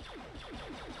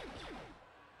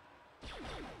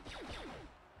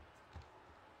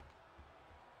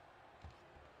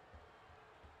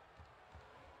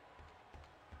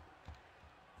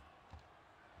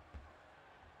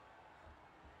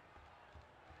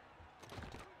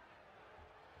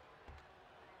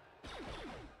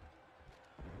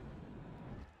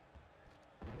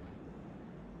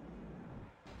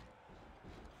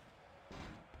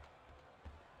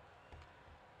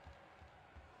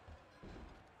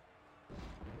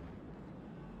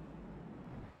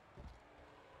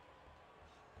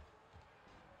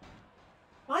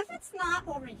 What if it's not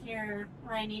over here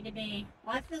where I need to be?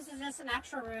 What if this is just an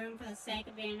extra room for the sake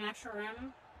of being an extra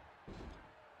room?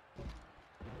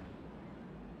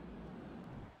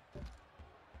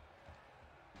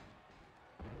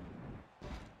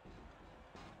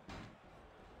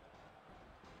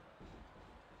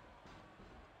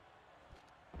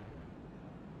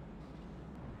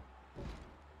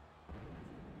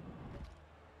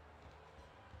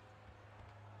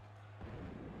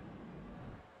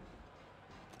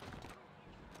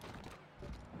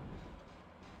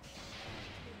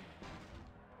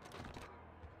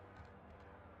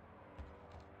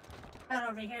 Right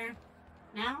over here.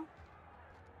 Now?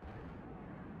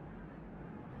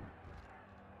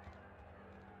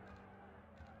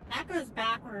 That goes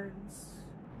backwards.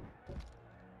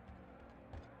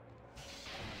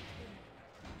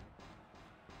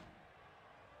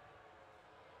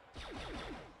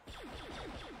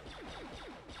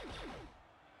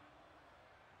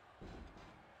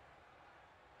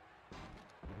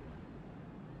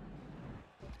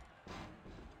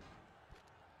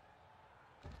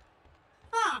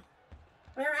 Huh.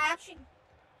 We're actually...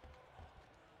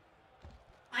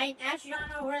 I actually don't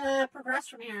know where to progress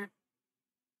from here.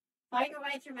 Fight your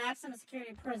way through maximum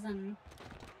security prison.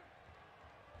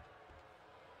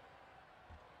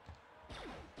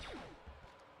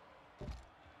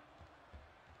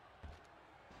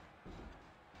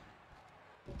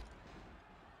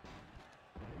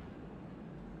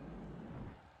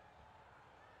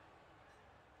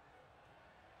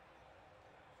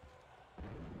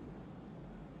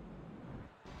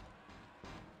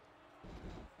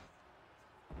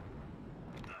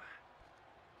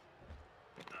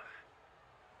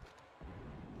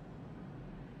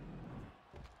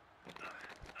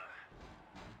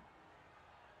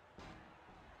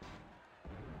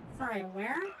 Sorry,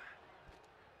 where?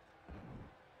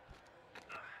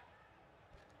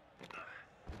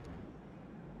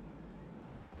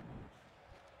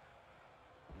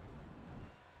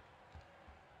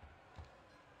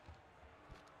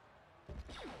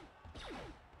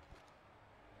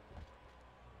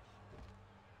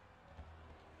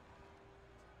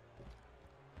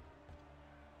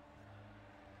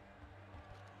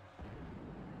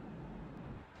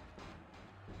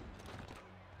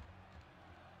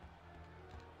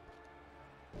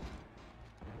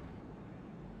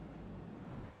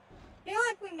 I feel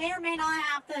like we may or may not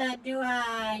have to do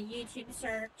a YouTube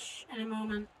search in a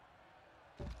moment.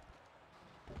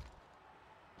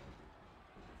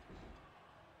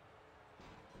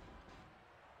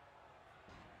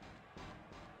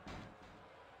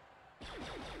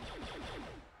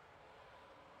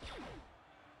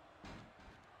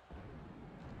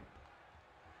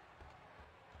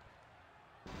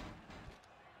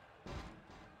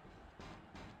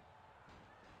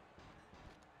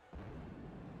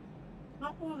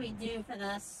 What will we do for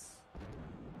this?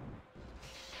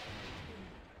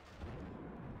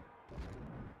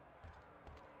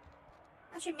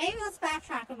 Actually, maybe let's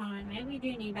backtrack a moment. Maybe we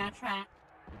do need to backtrack.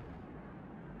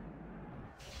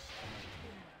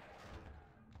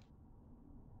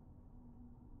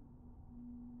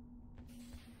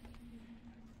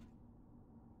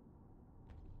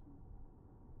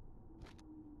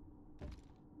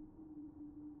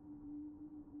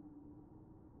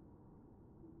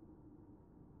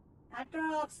 That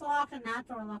door looks locked and that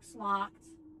door looks locked.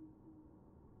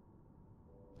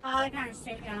 Oh, that kind of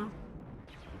straight go.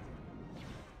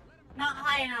 Not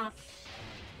high enough.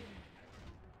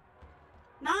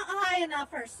 Not high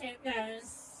enough for suit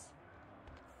goes.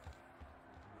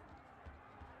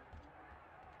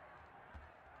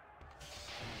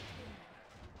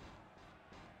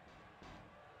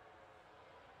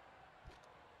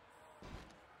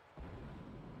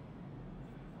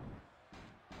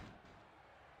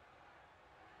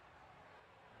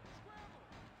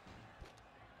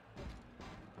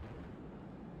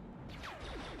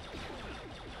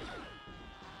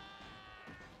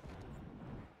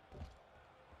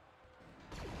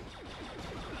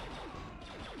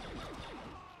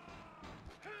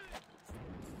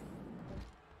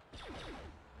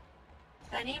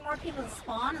 Do I need more people to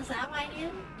spawn? Is that why I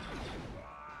need?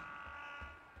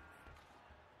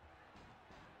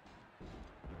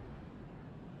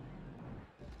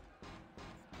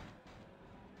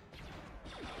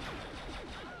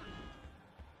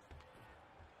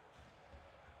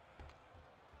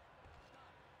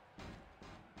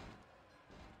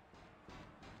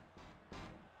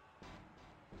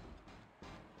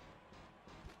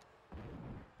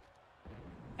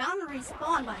 Found to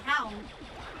respawn, but how?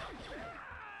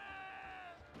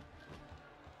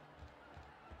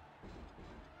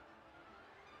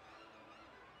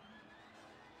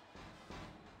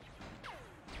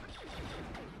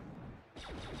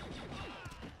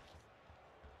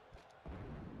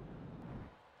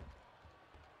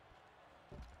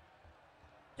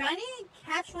 Do I need to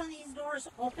catch one of these doors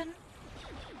open?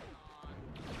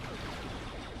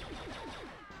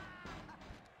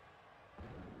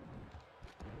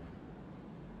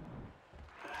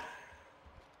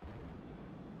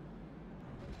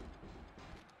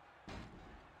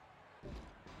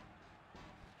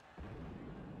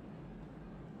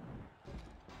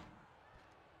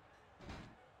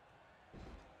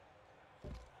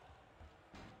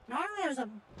 Normally there's a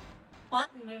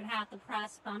button we would have to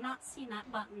press, but I'm not seeing that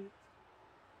button,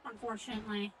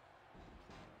 unfortunately.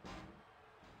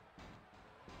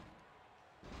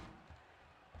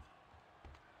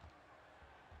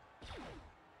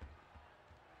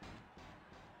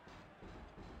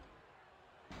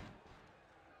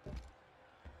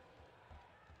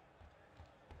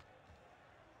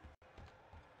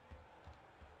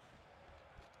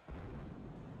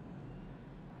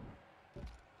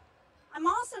 I'm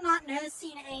also not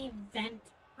noticing a vent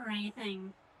or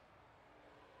anything.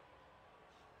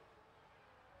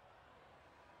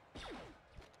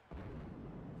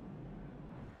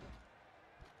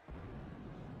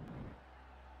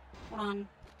 Hold on.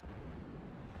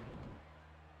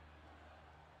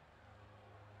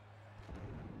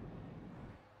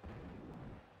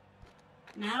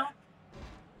 No.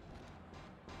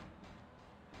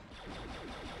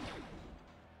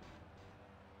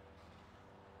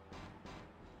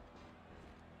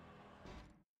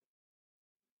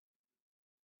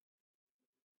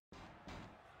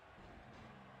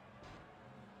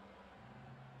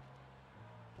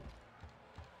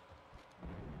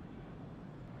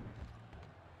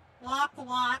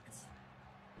 Locked.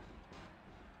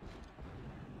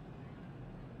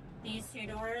 These two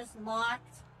doors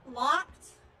locked.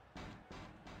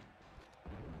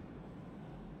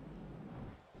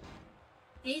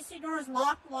 These two doors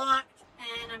locked,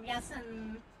 and I'm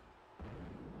guessing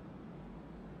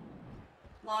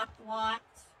locked.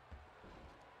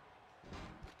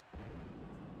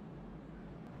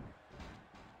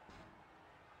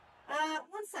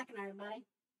 1 second, everybody.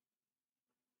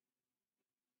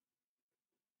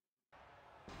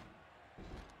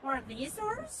 Or are these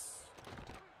doors?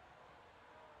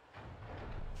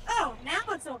 Oh, now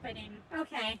it's opening.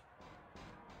 Okay.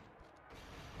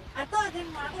 I thought it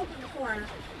didn't want to open before.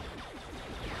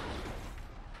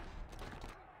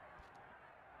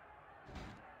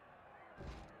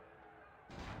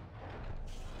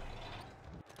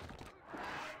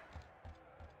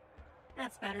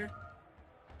 That's better.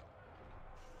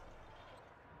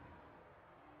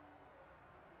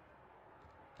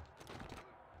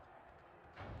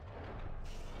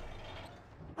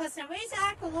 Listen, we just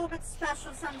act a little bit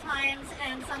special sometimes,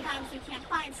 and sometimes we can't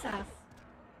find stuff.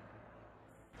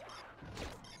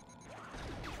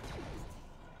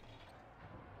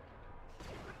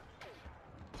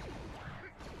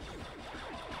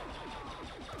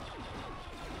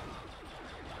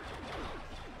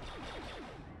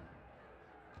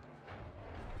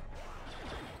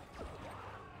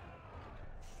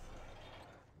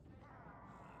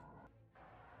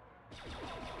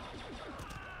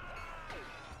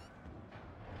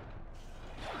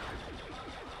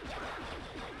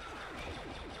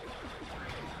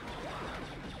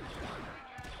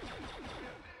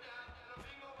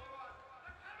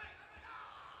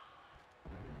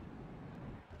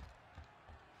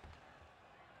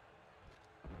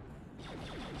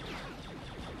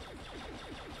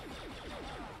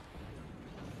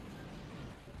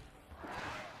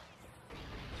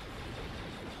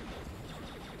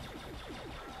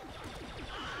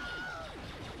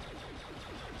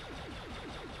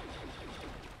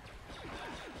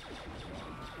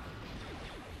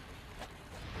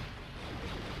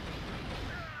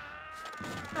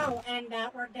 Oh, and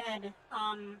we're dead.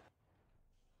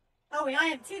 Oh, we only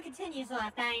have 2 continues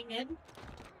left. That ain't good.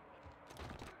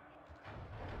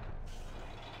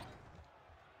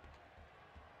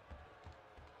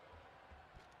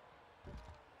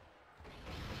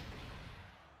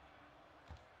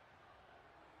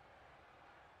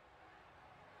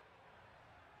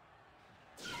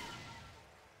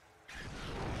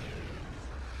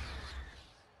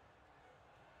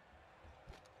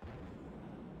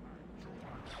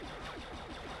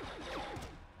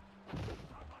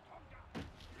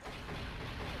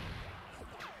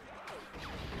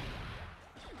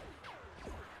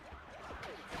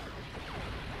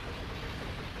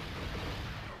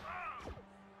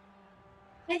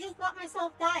 I just let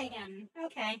myself die again.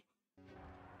 Okay.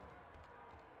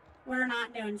 We're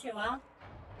not doing too well.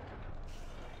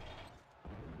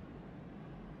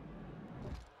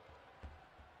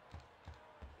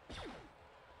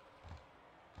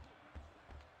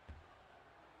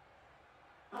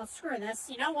 Oh, screw this.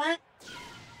 You know what?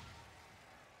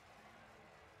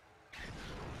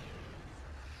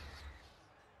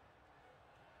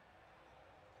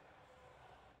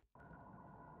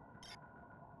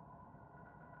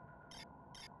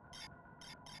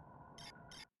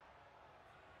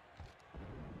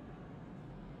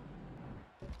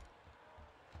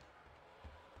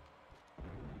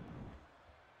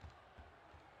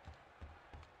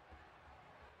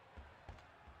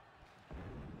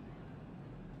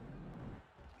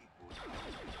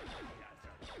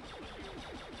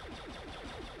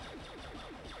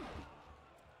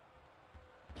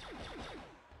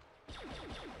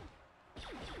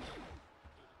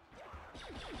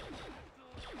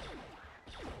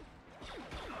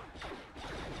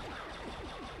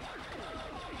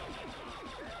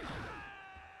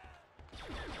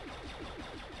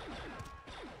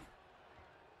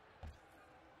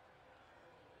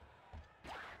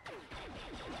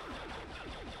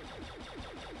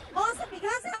 Also,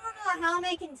 because I don't know how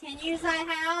many continues I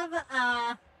have,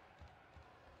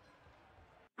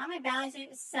 how many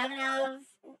bounties? 7 out of...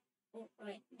 Oh,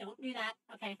 wait, don't do that.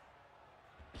 Okay.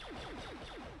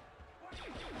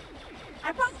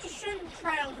 I probably shouldn't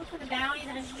try to look for the bounties.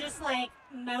 I should just, like,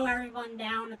 mow everyone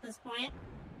down at this point.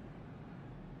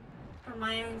 For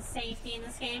my own safety in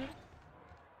this game.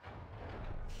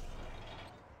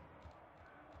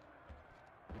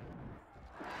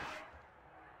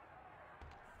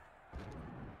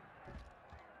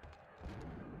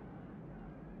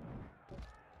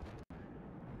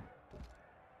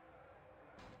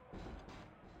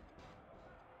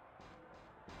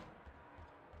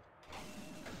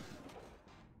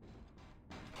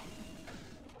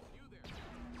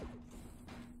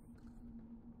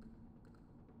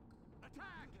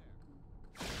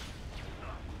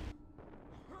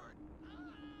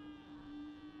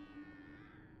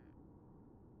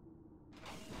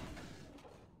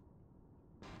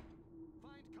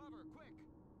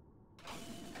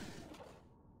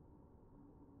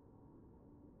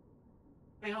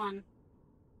 Wait, hold on.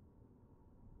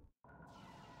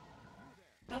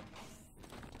 Oh.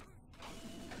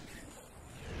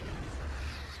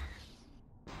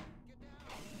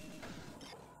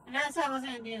 I noticed I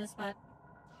wasn't gonna do this, but...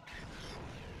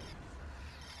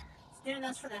 Just doing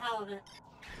this for the hell of it.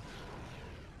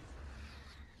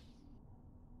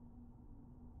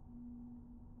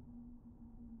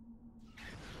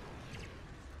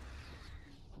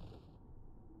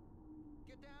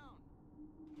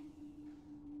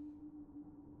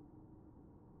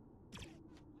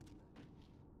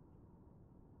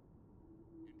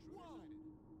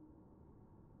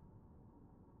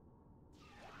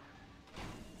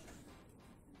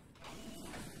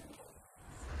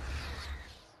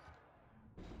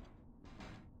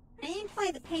 I need to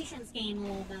play the patience game a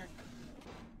little bit.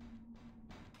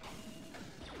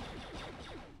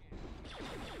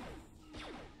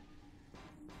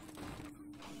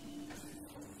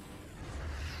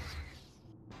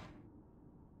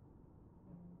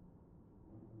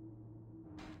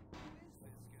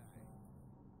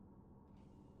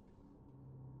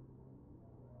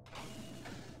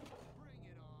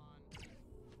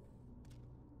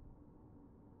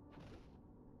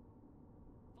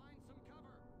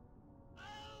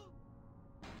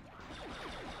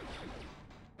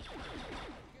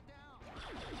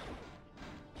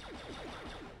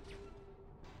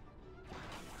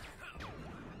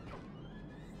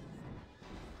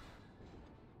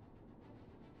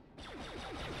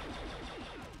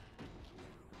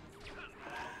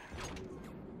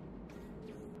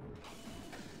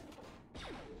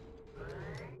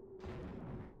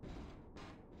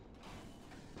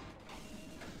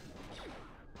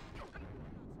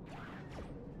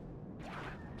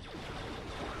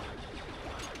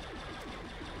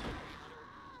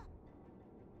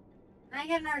 I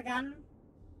get another gun?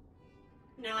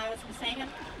 No, I was mistaken.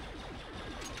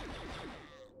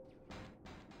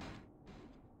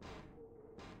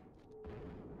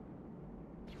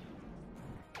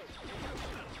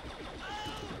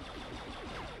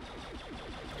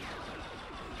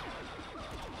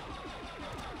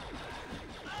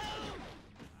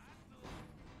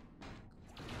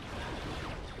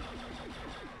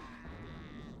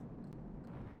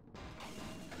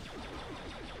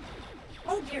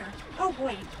 Oh dear. Oh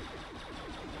boy.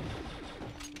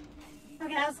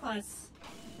 Okay, that was close.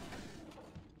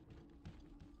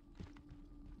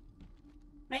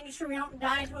 Making sure we don't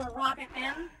die to a rocket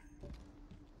man.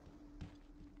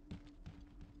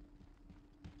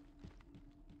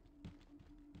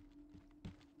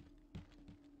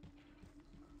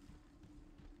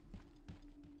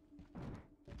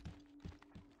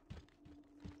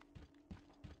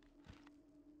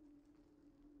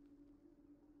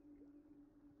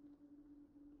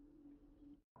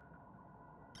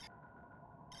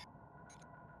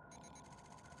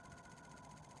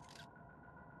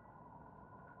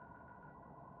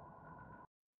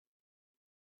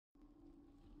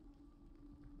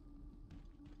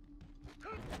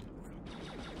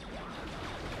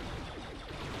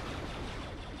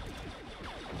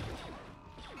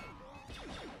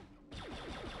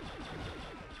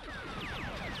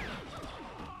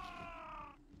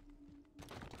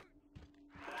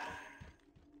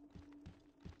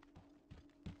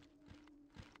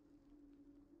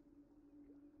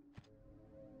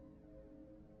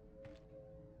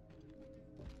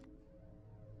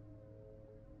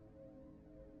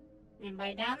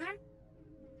 Anybody down there?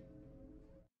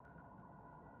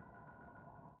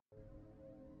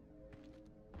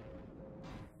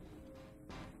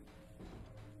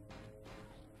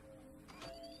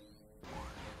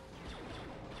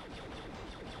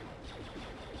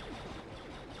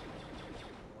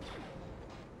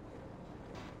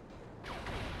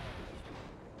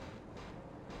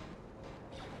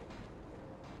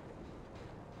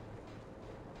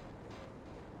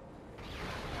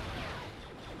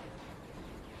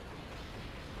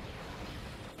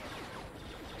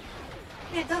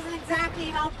 It doesn't exactly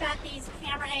help that these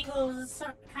camera angles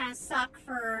kind of suck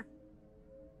for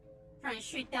trying to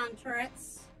shoot down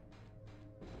turrets.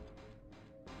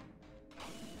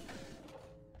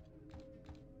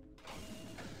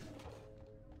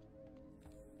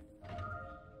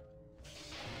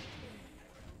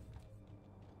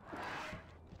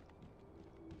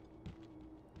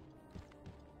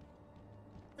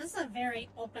 This is a very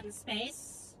open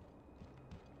space.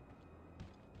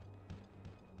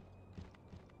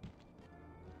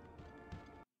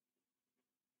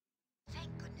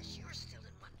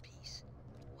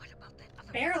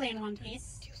 Barely in one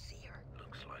piece. Do you see her?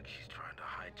 Looks like she's trying to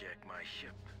hijack my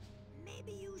ship.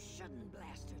 Maybe you shouldn't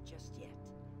blast her just yet.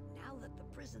 Now that the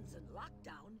prison's in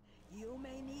lockdown, you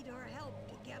may need her help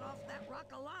to get off that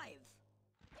rock alive.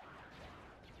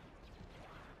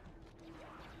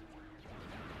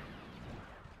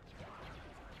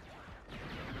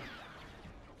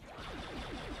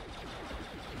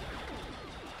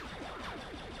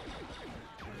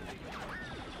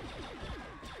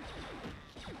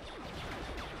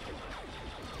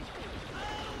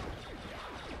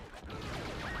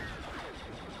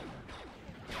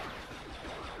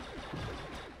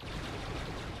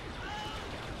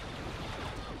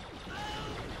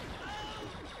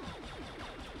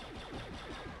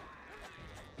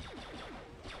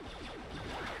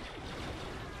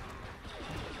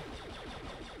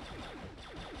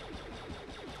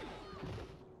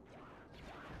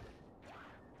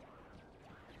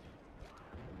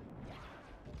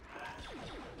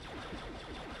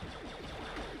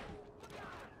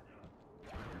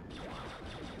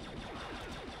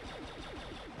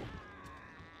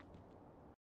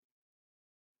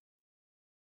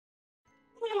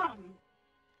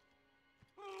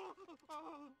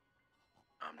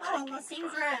 Oh, the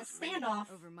scenes are at a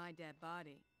standoff. Over my dead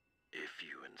body. If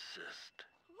you insist.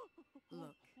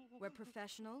 Look, we're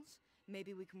professionals.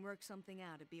 Maybe we can work something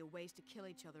out. It'd be a waste to kill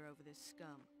each other over this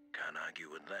scum. Can't argue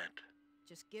with that.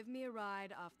 Just give me a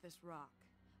ride off this rock.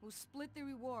 We'll split the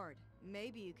reward.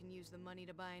 Maybe you can use the money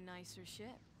to buy a nicer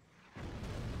ship.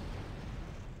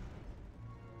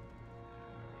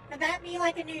 Could that be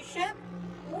like a new ship?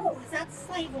 Ooh, is that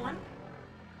Slave One?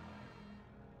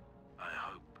 I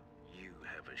hope you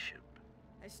have a ship.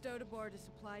 I stowed aboard a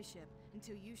supply ship.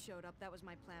 Until you showed up, that was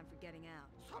my plan for getting out.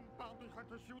 Some bounty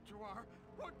hunters you two are.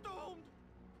 We're doomed!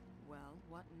 Well,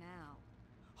 what now?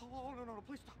 Oh, no,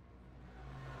 please stop.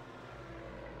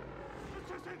 This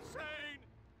is insane!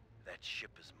 That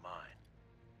ship is mine.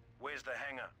 Where's the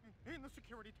hangar? In the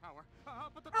security tower.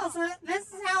 But the Oh, so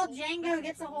this is how Django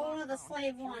gets a hold of the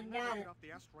Slave One. Got it. off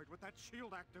the asteroid with that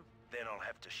shield active. Then I'll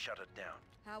have to shut it down.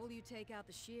 How will you take out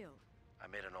the shield? I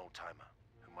met an old-timer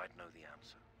who might know the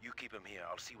answer. You keep him here.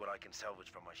 I'll see what I can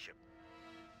salvage from my ship.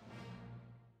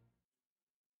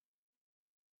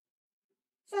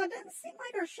 So it didn't seem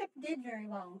like our ship did very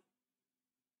well.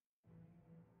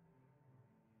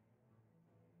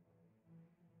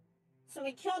 So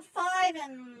we killed 5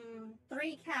 and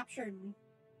 3 captured.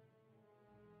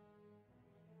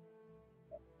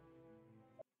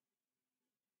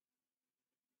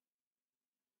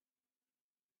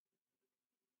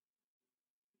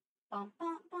 Bum,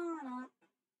 bum, bum.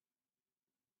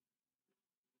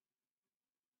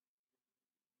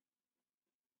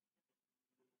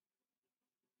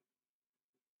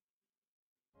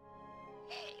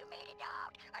 Hey, you made it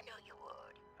out. I knew you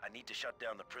would. I need to shut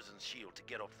down the prison's shield to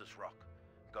get off this rock.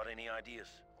 Got any ideas?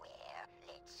 Well,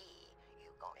 let's see.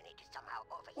 You're gonna need to somehow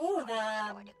overheat Ooh,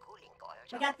 the cooling coils.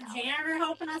 we got the janitor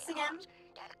helping us again.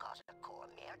 That'll cause a core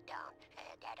meltdown,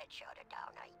 and that'll shut it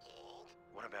down, I think.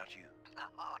 What about you?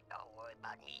 Oh, don't worry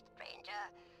about me, stranger.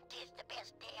 Tis the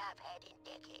best day I've had in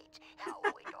decades. I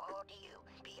owe it all to you.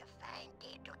 Be a fine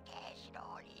day to cash it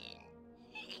all in.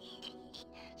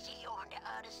 See you on the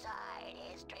other side,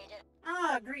 eh, stranger?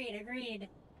 Oh, agreed.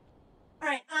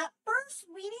 Alright, first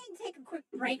we need to take a quick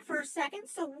break for a second,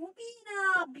 so we'll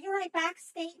be right back,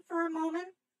 state for a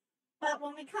moment. But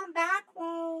when we come back,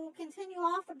 we'll continue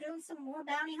off with doing some more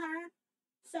Bounty Hunter.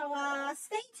 So,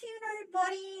 stay tuned,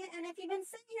 everybody, and if you've been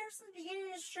sitting here since the beginning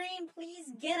of the stream,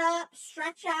 please get up,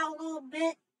 stretch out a little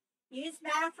bit, use the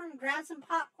bathroom, grab some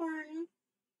popcorn,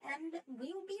 and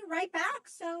we will be right back,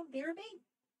 so BRB.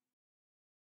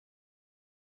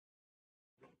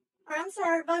 Alright, I'm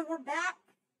sorry, everybody, we're back.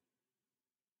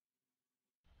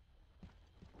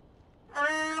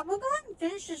 We'll go ahead and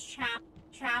finish this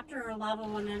chapter or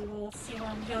level, and then we'll see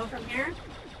where we go from here.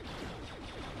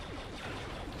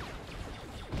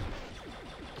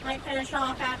 Might finish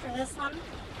off after this one.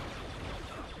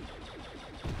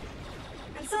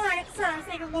 And sorry, I was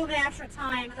taking a little bit extra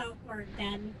time. Oh, we're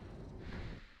dead.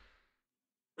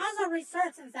 Might as well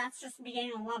restart since that's just the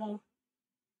beginning of the level.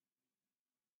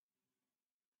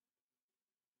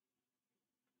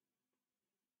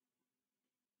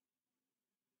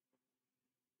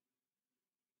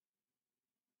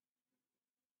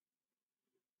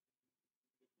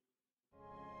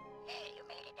 Hey, you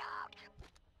made it out.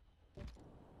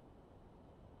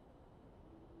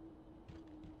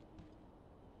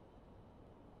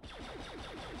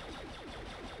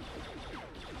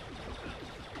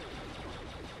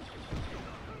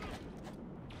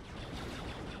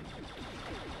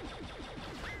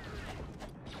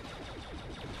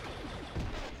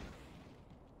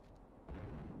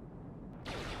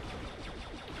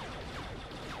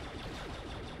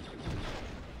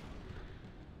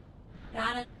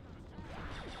 Got it.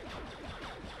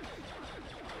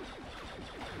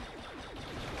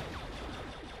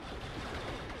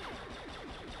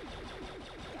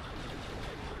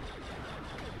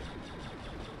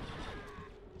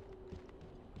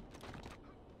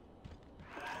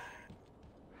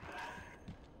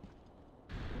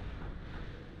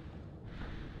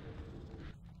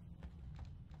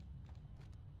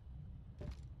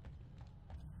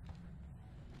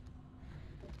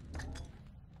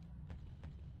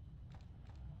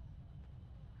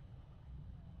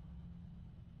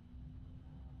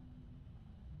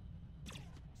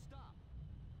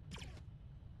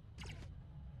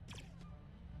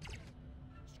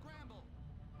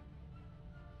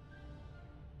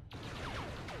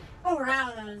 Oh, we're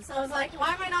out of those. So I was like,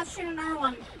 why am I not shooting another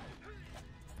one?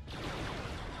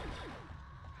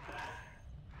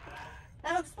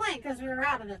 That'll explain, because we were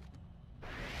out of it.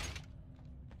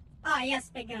 Ah, yes,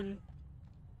 big gun.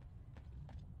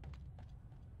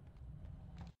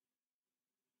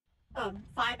 Oh,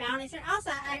 5 bounties here. Also,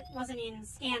 I wasn't even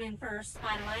scanning first,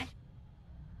 by the way.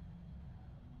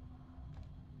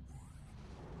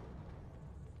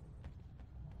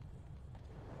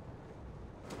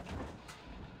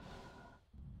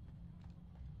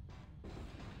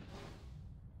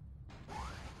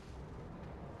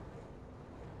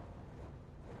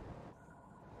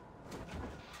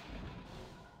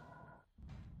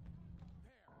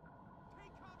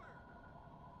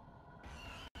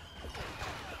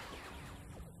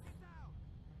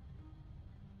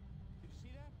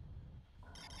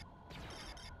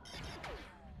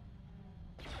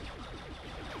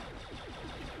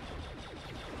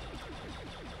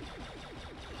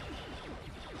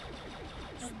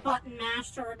 Button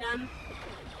mash till we're done.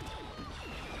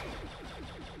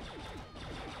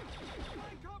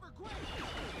 Cover,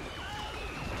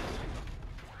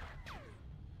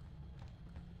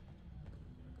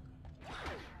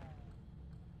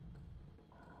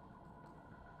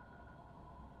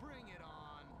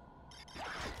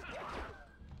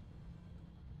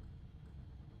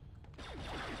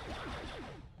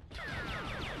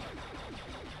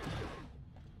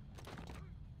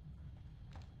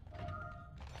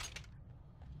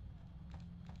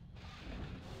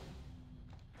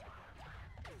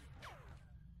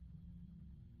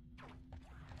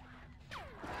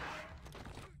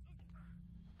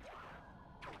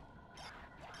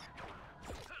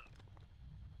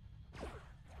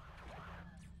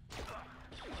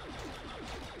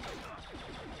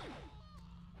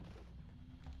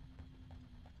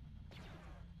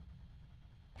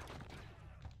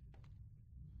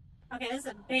 Okay, this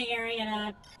is a big area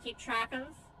to keep track of.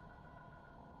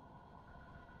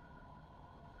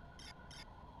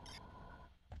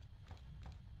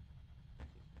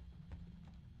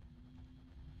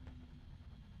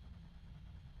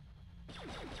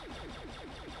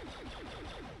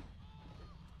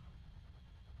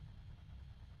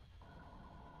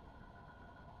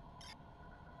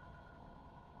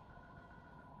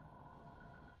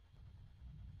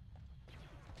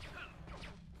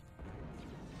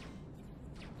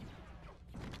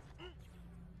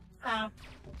 Oh.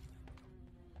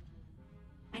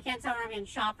 I can't tell where I'm getting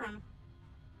shot from.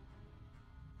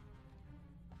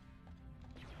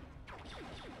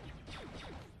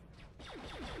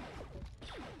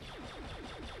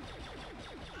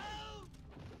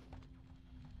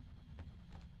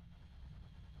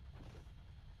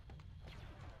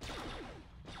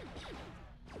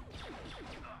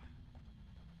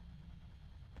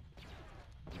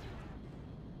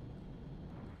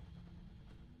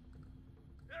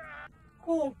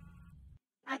 Cool.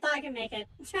 I thought I could make it.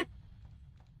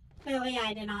 Clearly,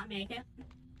 I did not make it.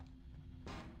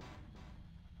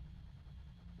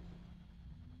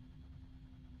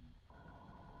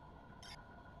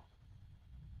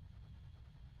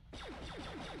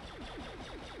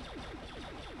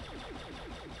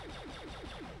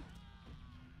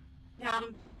 Got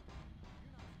him.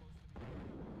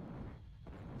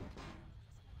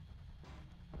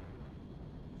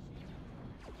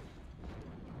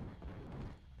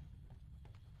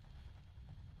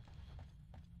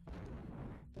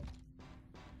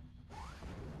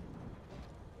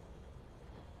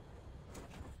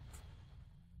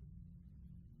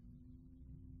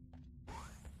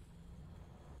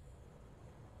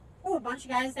 Ooh, a bunch of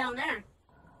guys down there.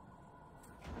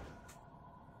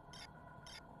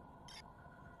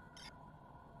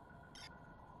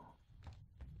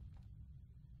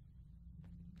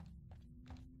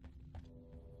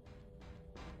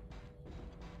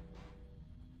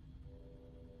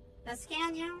 Did I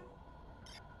scan you?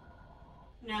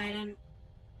 No, I didn't.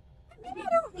 Maybe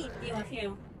I don't need to deal with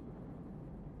you.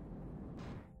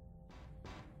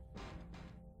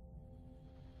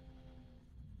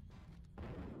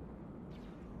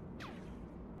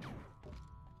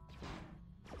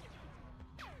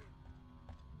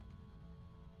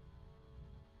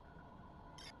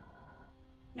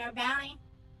 No bounty.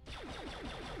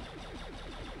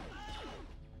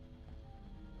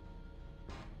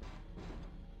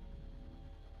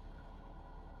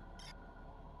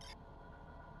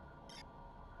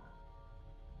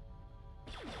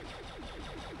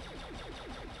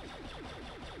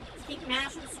 Just keep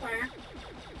mashing square.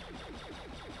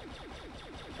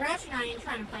 We're actually not even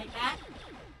trying to fight back.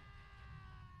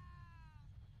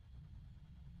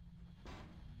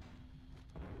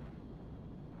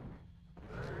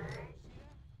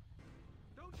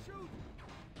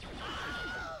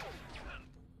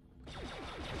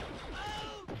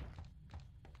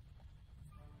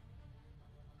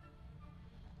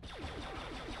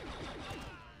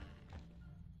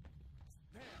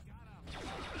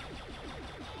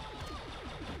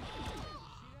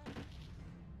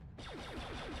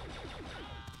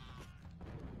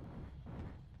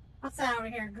 What's that over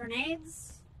here?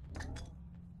 Grenades?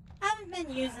 I haven't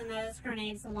been using those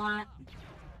grenades a lot.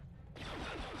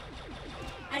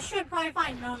 I should probably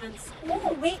find moments.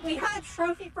 Oh, wait, we got a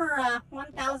trophy for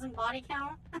 1,000 body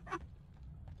count.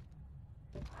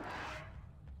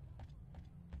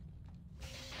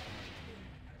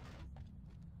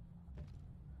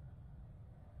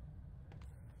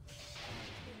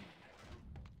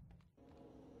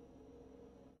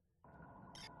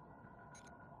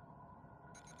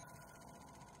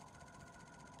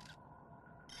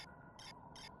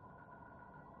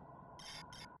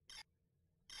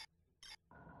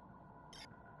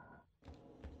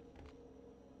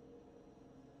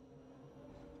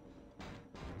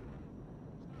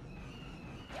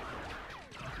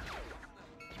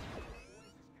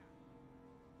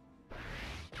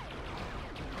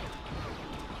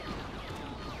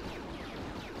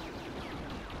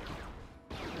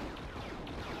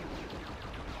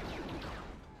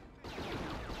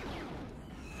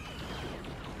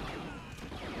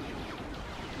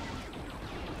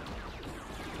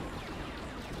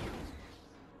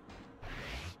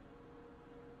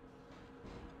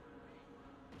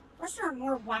 Wish there were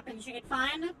more weapons you could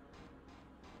find.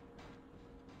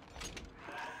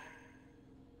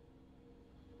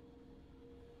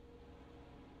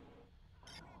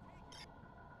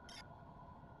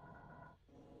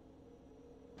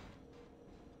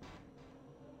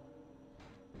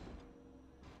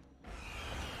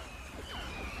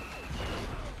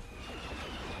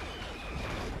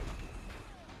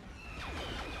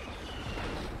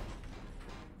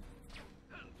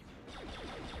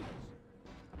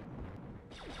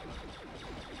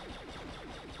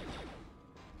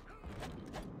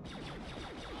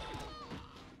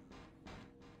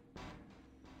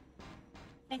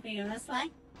 think we go this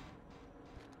way.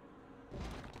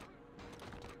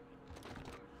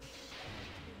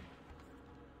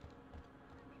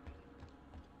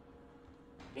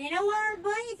 You know what,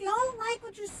 everybody? If y'all like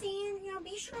what you're seeing, you know,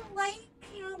 be sure to like,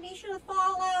 you know, be sure to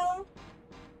follow.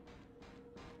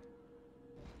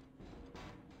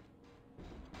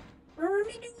 We're gonna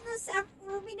be doing this.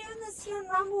 We'll be doing this here in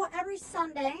Rumble every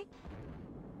Sunday.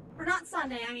 Or not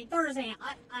Sunday. I mean Thursday.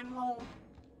 I'm a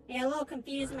little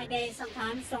confused in my days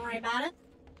sometimes. Don't worry about it.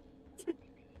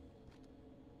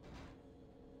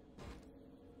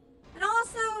 And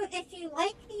also, if you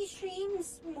like these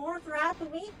streams more throughout the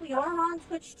week, we are on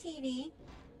Twitch TV.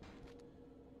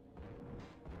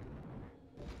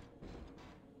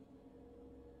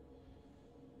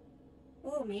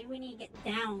 Oh, maybe we need to get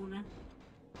down.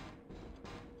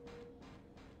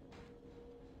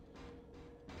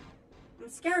 I'm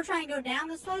scared of trying to go down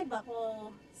this way, but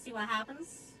we'll see what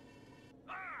happens.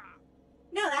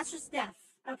 No, that's just death.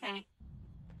 Okay.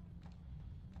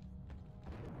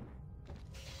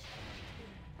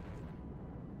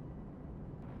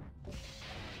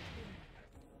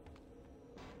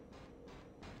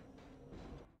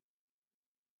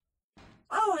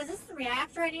 Oh, is this the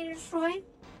reactor I need to destroy?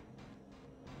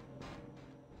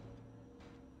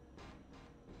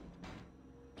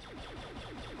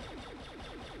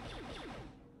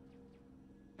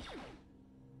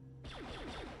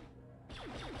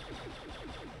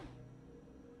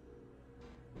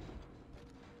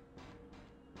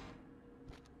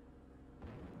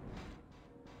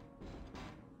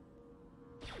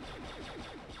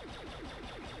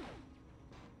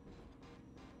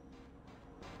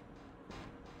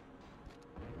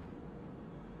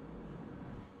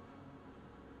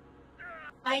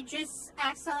 I just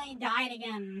accidentally died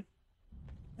again.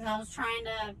 Because I was trying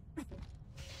to...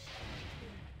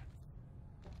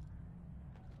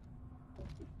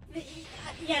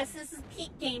 Yes, this is peak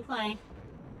gameplay.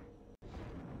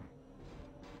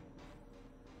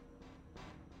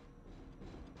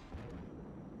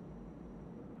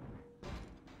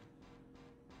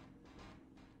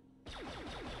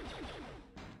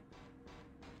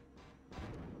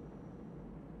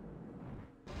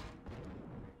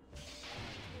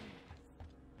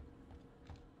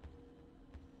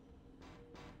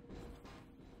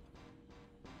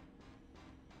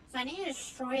 So I need to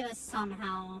destroy this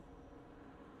somehow.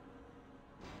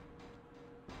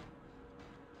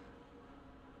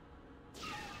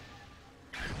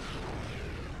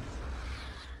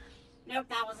 Nope,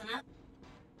 that wasn't it.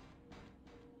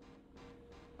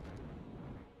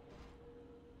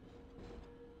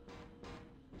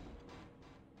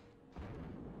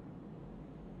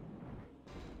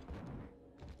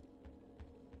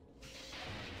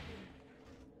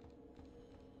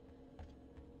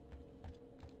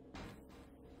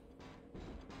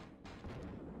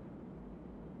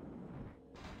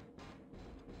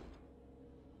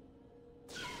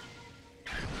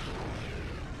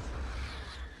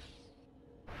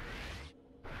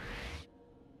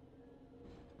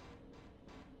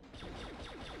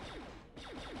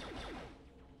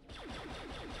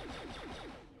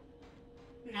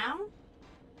 No?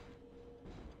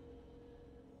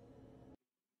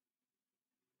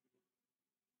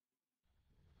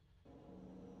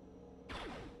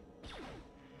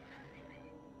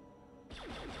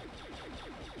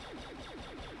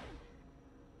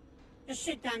 Just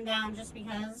shoot them down just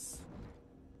because.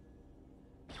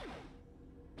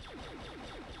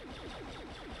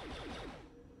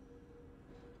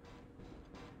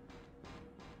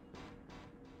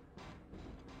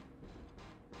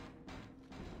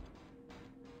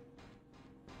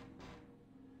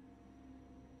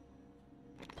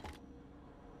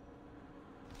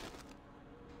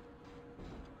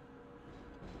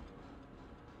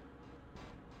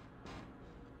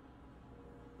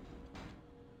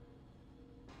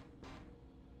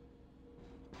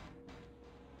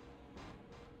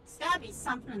 There's gotta be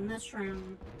something in this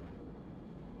room.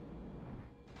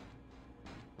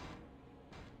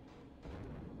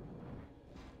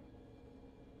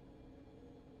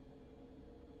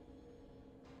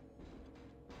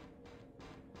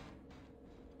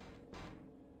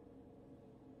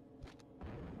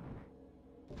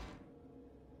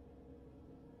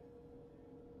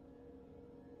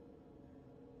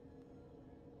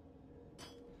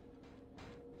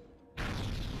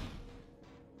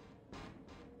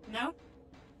 No?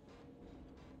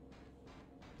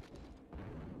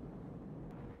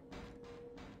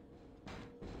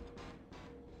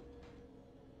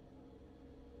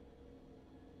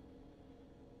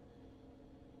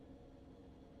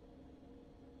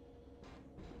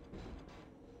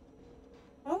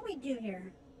 What do we do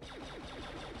here?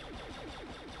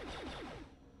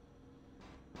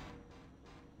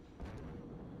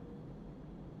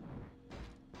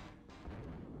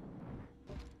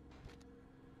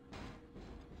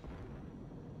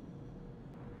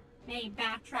 Maybe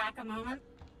backtrack a moment.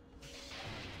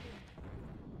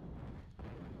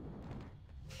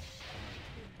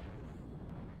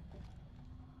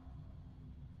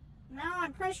 No,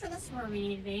 I'm pretty sure this is where we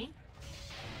need to be.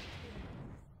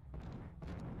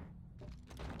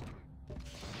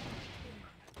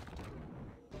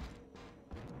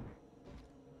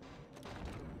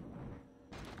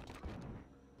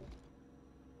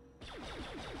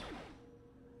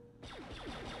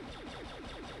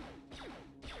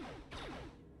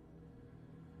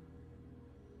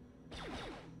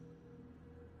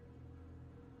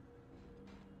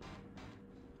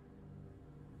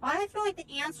 I feel like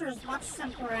the answer is much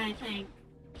simpler, I think.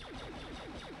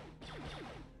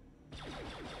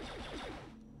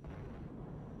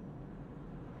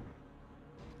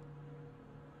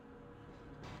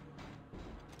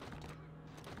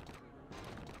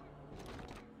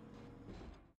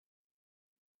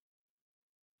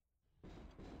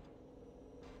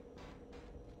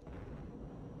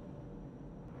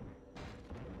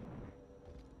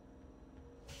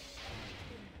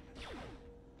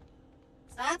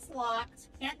 That's locked.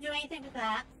 Can't do anything with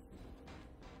that.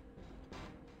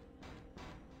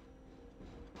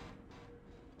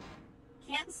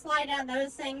 Can't slide down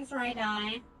those things or I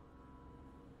die.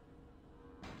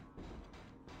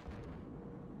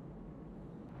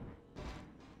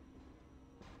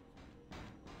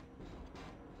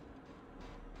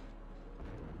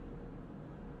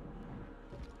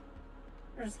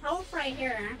 There's health right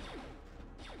here.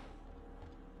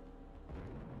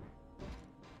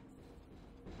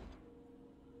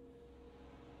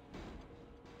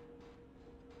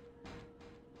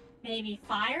 Maybe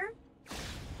fire?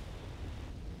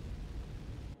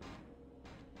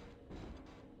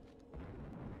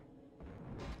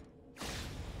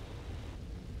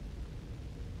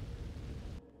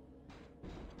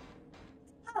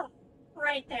 Oh,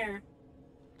 right there.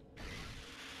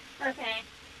 Okay.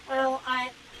 Well,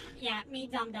 yeah, me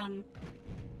dum-dum.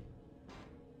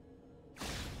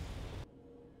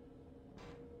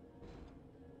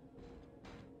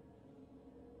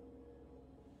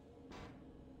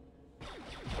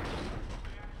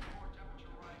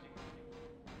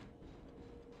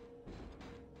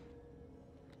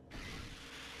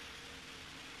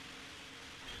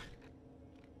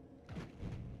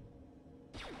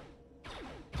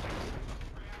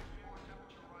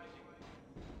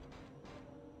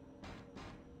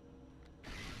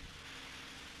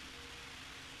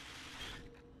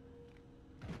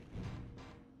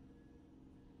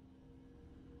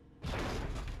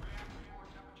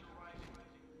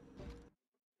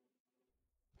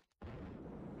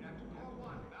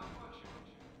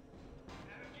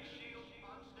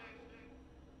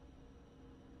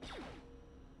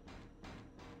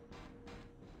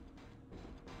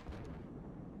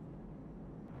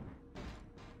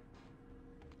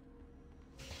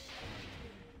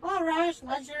 Hello, Rush,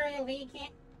 legendary elite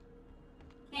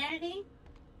candidate?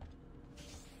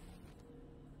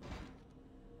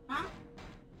 Huh?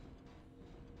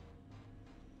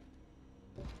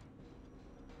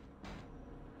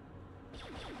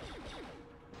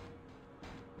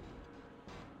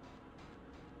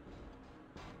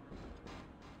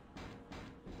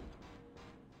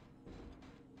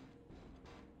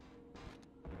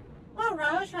 Hello,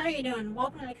 Rush, how are you doing?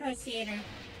 Welcome to the Coast Theater.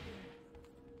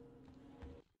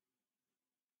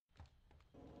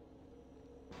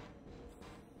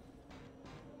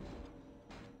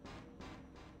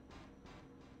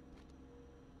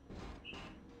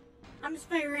 I'm just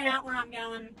figuring out where I'm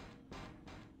going.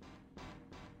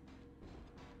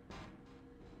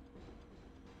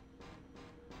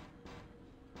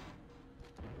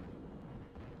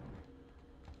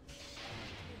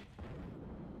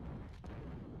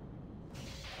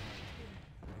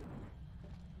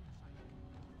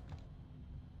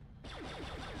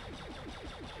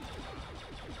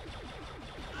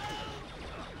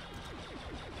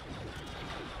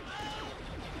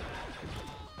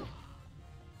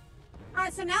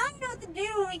 Alright, so now I know what to do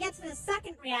when we get to the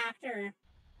second reactor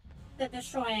to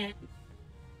destroy it.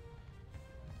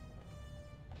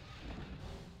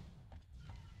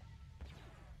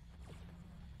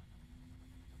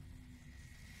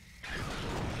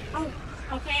 Oh,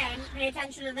 okay, I didn't pay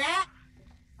attention to that.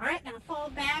 Alright, gonna fall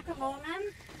back a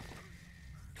moment.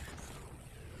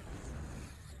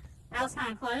 That was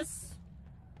kind of close.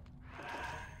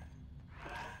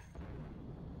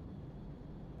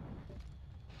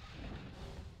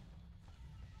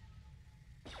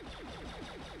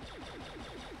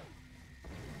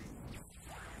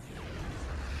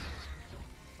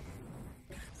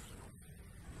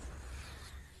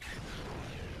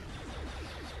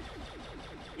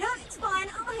 No, it's fine.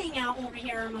 I'll hang hang out over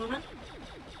here a moment.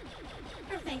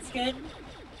 Everything's good.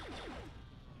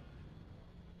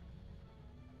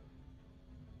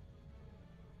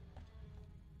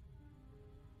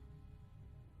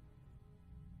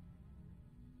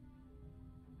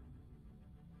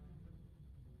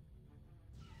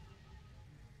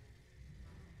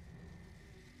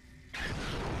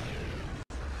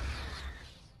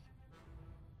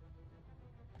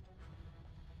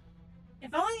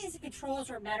 If only these controls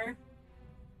were better.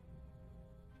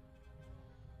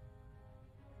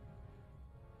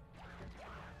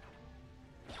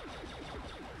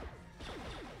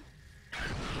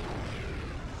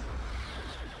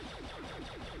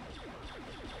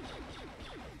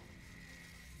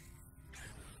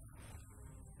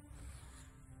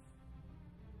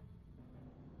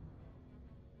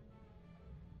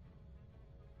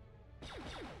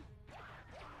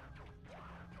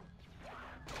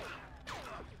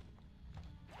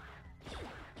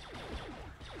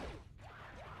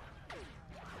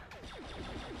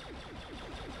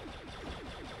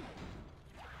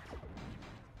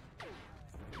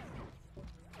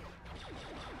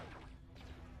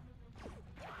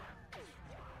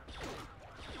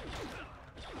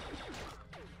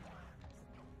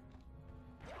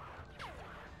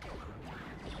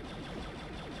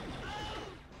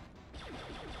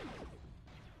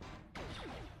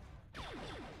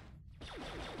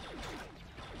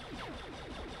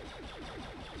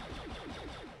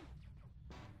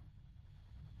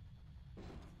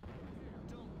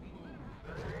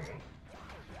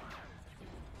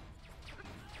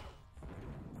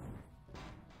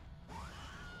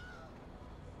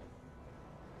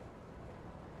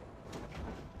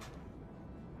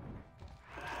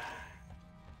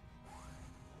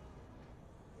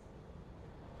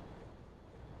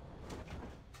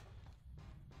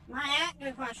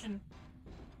 Good question.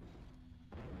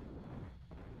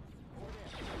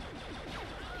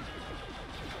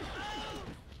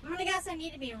 I'm gonna guess I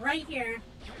need to be right here.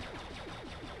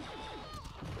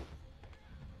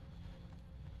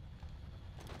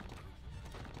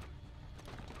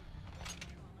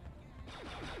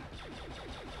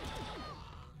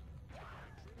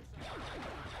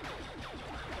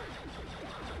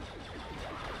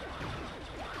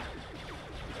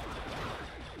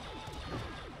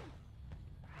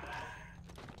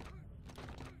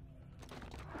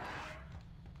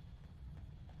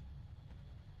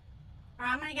 Or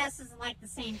I'm gonna guess this is like the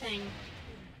same thing.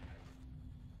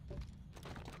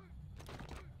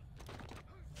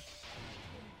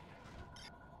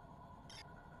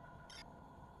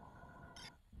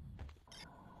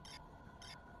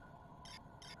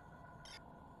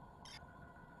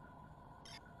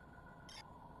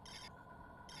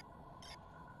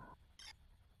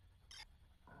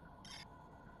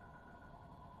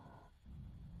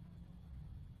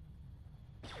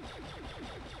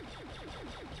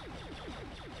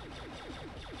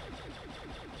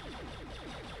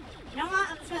 You know what?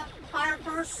 I'm just gonna fire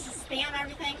first, just spam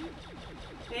everything.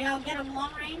 Maybe I'll get him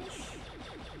long range.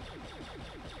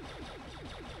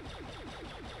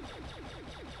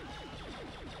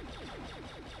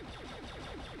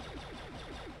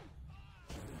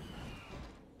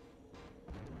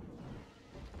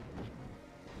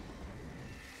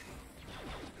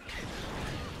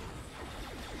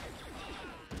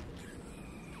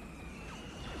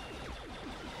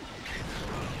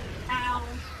 Ow.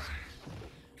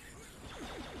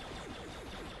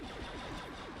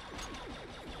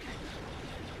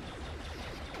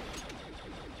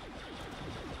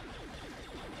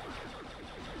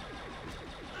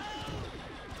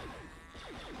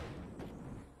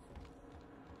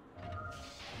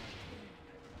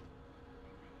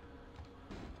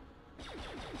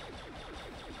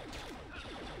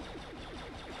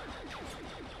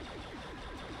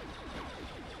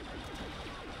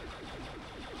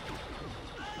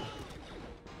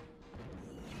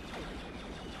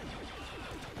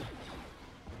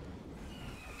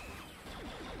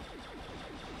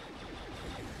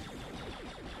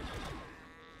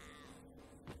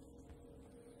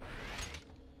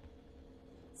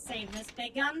 Save this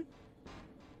big gun.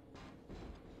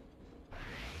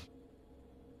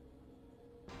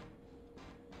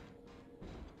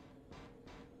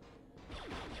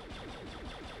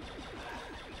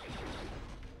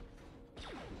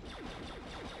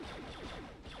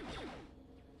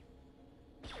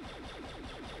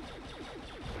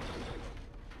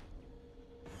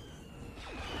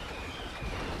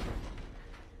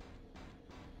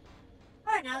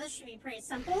 Alright, now this should be pretty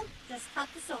simple. Just cut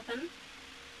this open.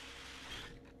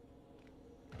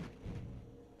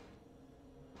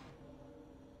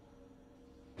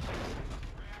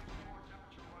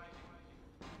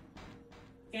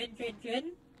 Good, good, good.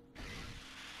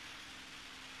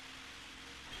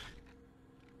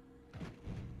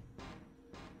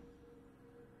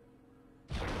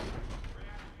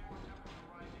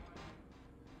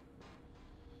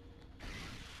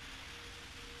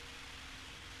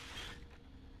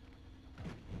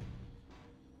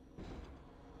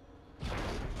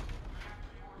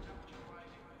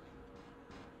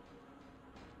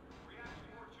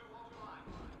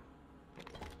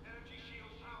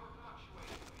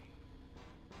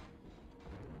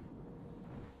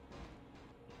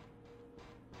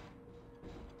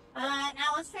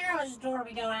 Now let's figure out which door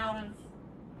we go out of.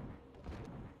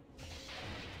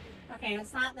 Okay,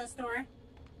 it's not this door.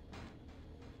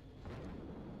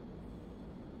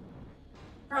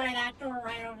 Probably that door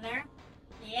right over there.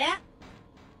 Yeah.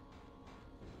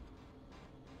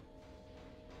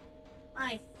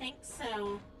 I think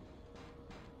so.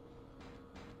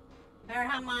 Better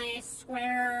have my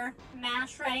square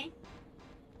mash ready.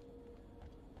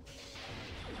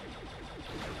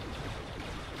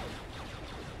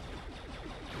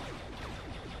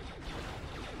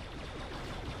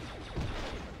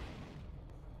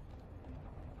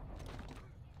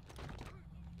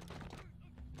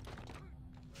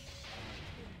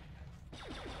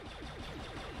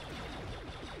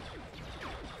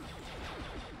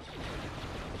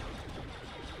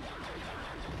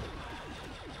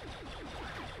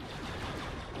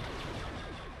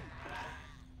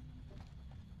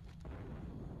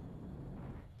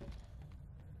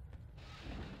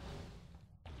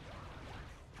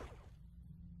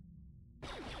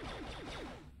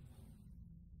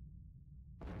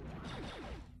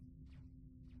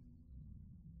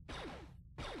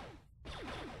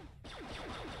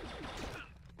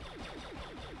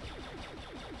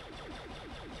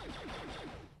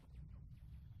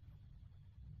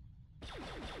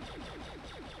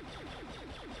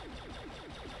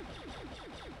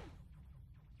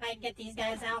 I get these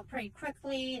guys out pretty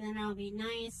quickly, then that'll be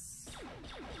nice.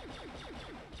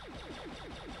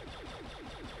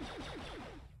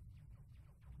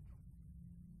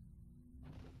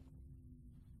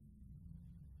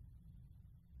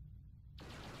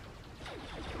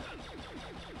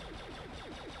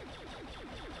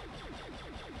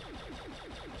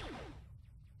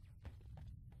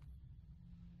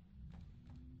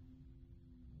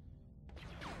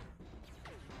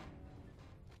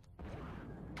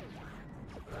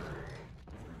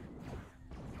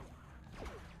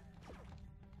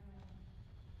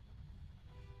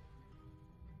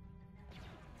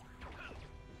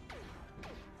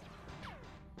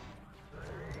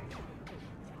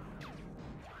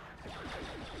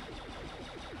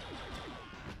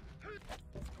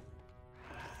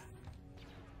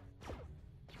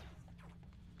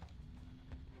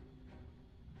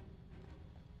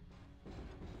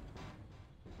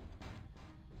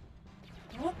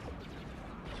 Whoop.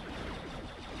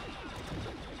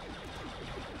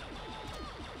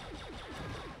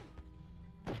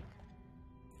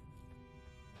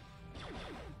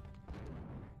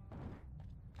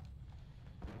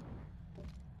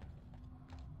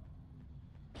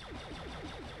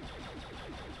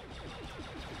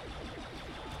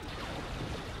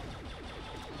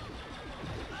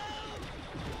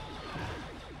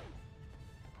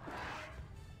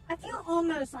 I feel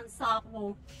almost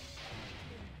unstoppable.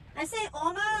 I say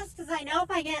almost because I know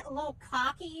if I get a little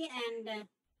cocky and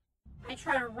I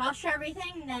try to rush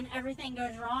everything, then everything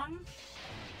goes wrong.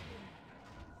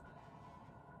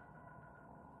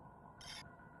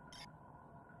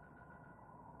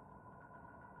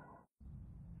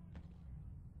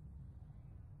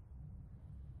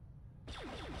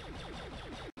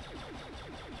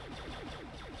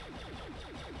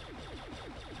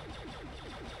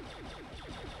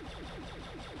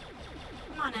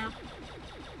 Come on now.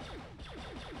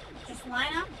 Just line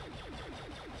up.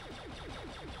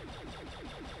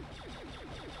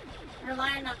 You're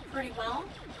lining up pretty well.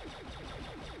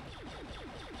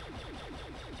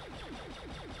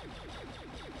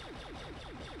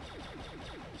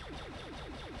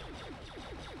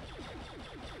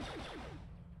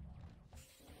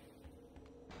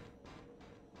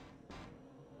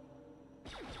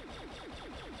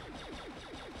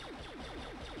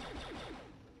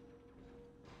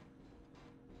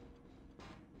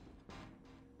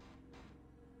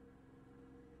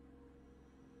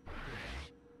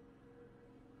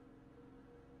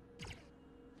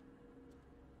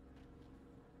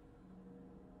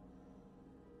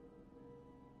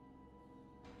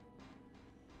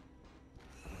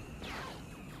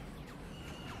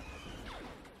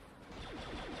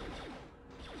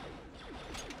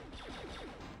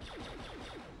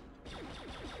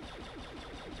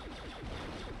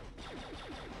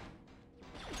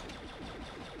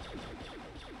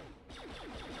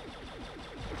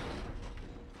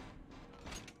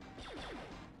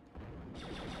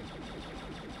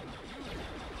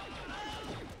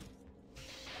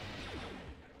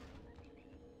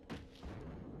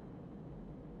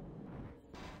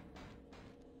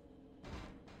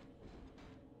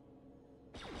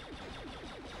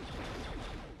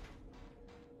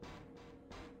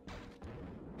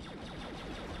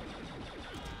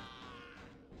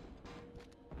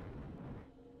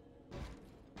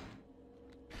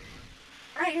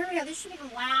 Alright, here we go. This should be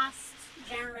the last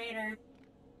generator.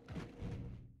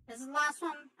 This is the last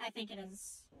one? I think it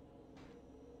is.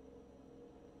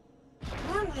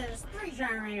 Normally there's 3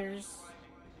 generators.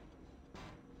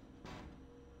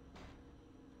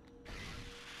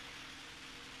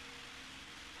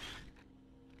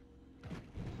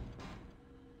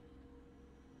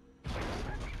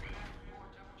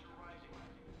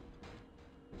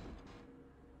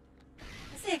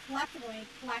 Let's see a collectible we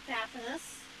collect after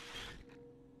this.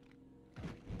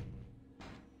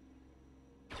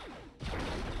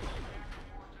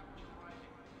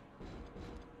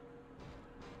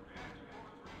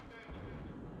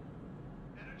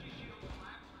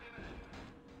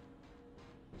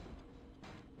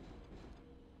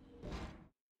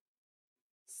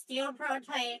 Steel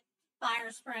prototype,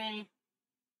 fire spray.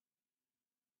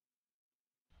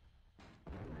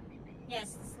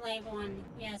 Yes, slave one,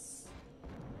 yes.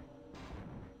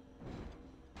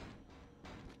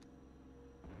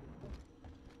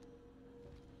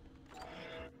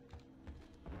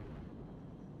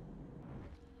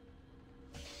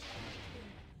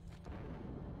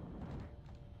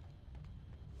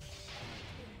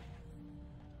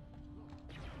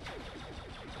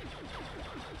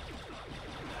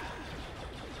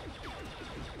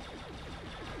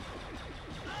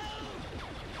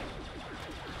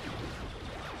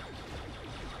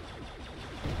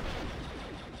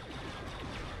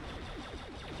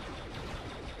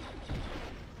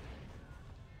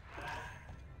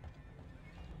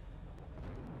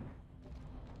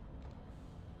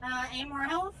 Any more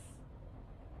health?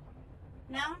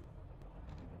 No?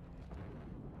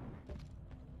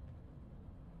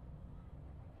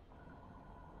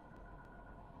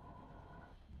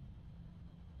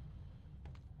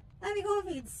 Let me go if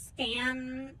we could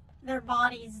scan their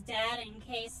bodies dead in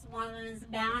case one of them is a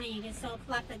bounty. You can still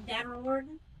collect the dead reward.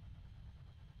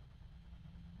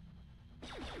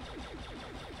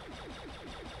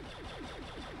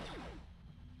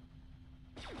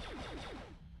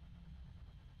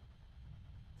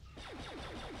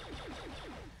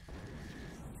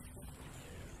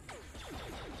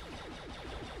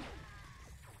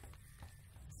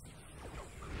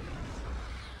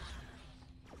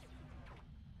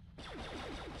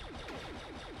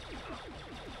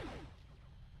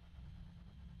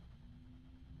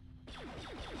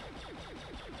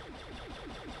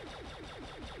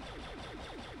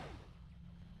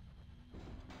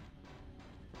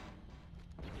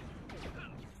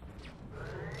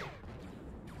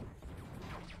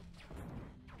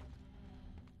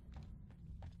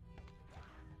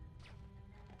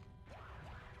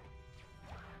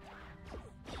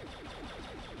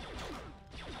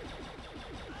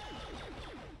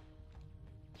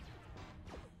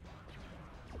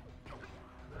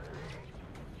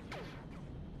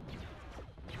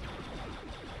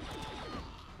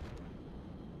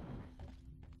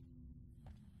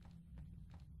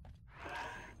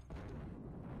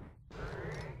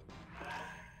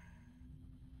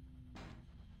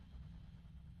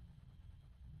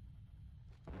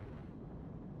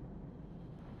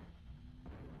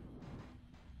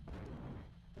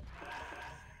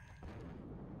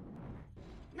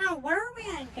 Now, where are we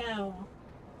gonna go?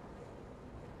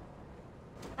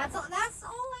 That's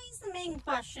always the main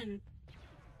question.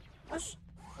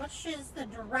 Which is the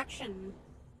direction?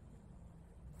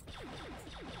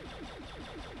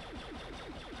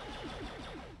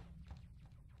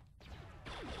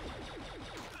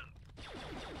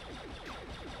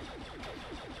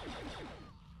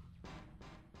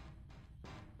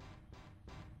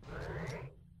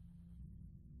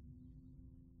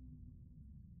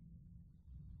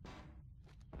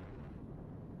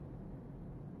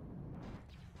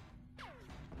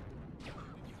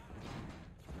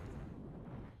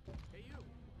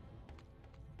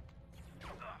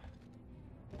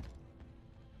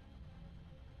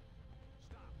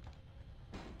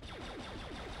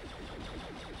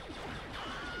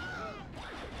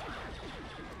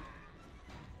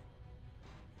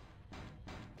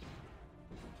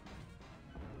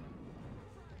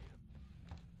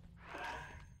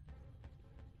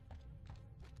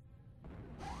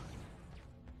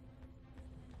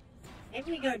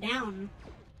 Maybe we go down.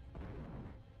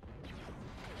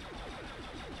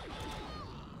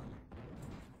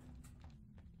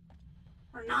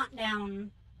 Or not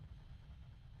down.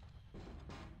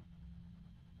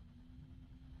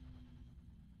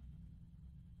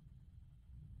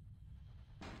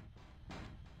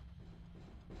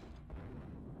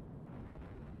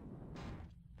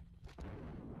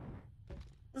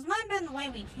 This might have been the way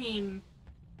we came.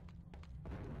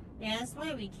 Yeah, this is the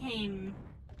way we came,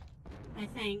 I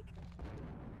think.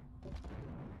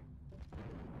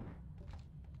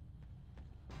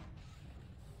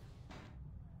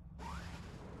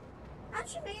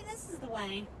 Actually, maybe this is the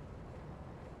way.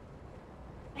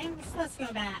 Maybe we're supposed to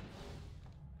go back.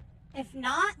 If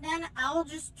not, then I'll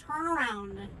just turn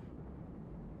around.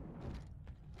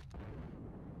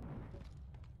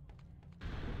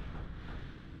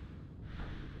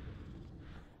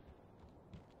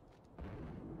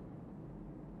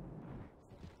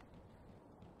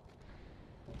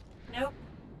 Nope.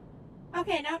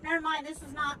 Okay, nope, never mind. This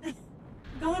is not...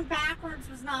 Going backwards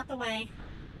was not the way.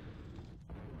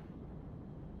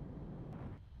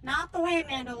 Not the way,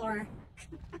 Mandalore.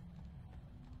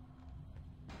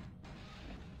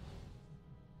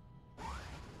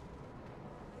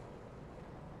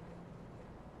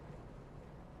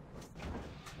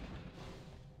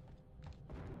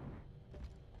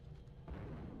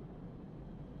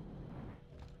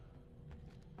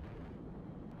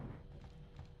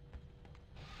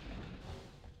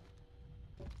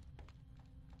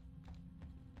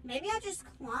 Maybe I just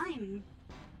climb.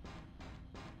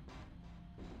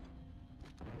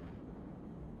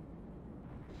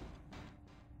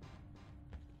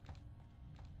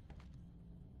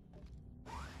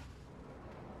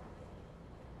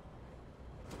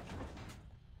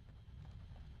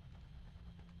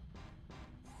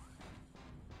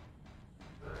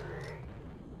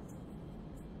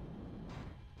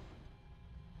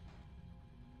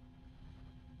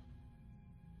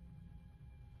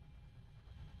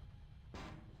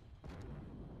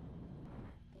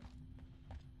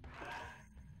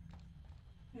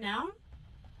 No?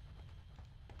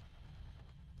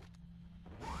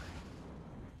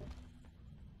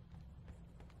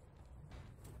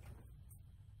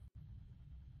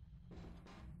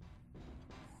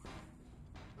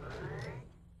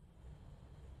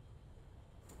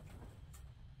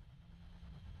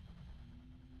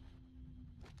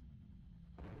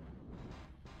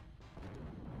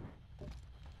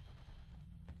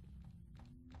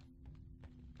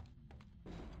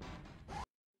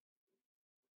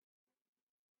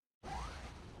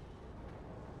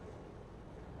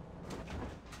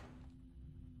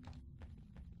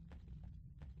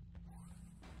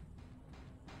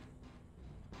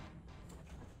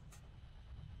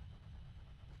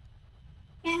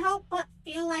 Can't help but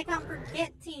feel like I'm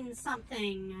forgetting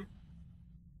something.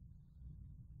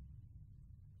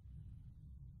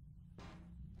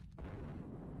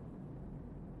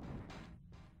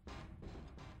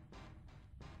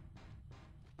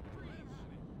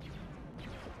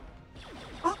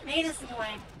 Oh, maybe this is the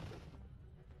way.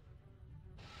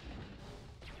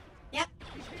 Yep.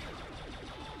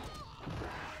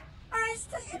 Alright,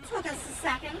 it took us a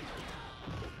second.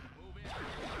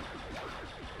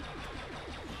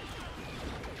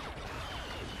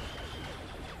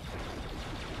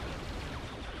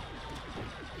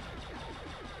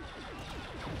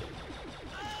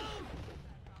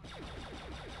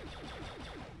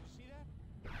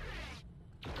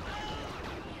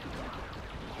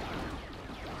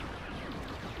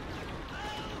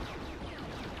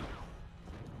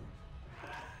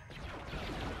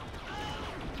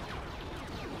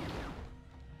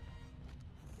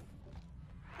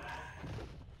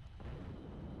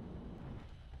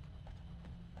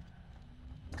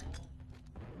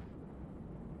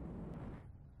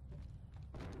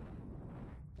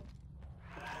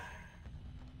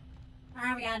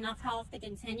 Alright, we got enough health to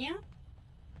continue.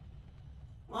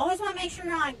 Always want to make sure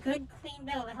you're on a good, clean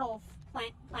bit of health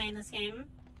playing this game.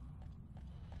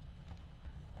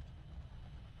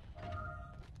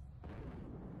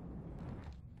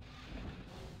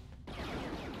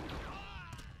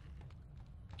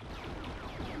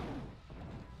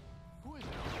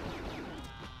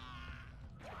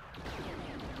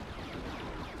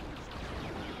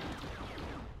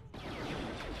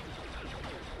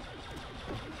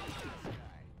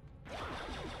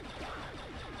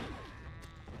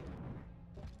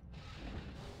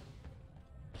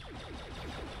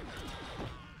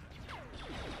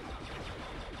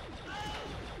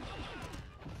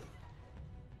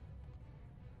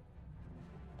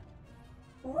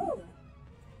 Ooh.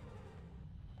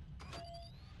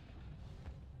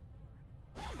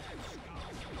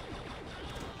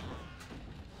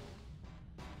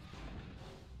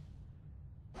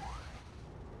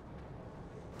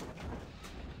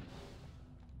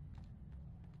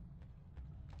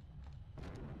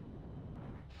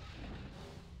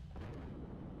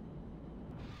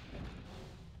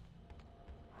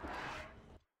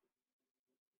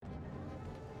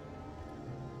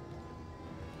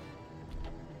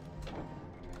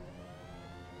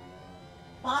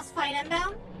 Boss fight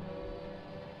inbound?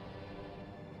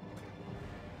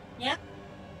 Yep.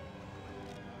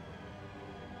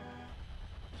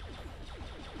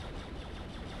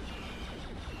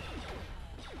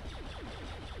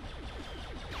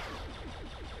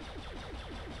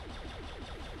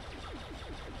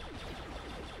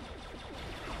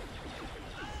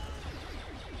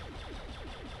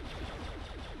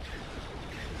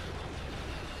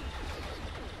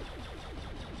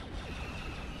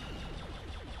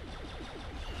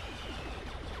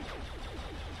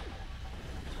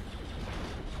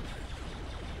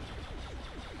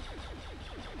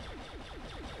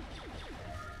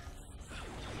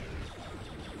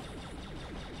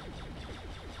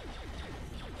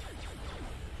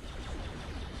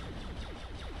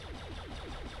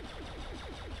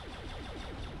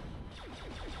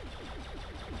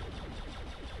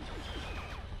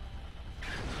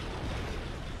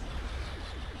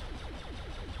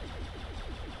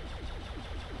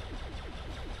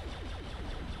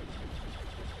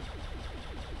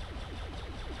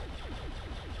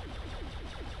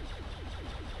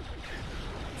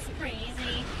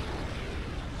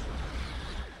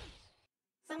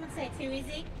 Someone say too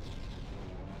easy.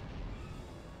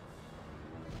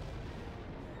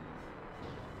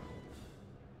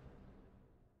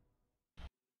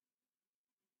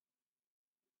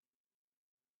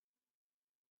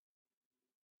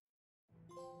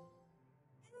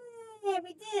 Hey,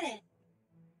 we did it.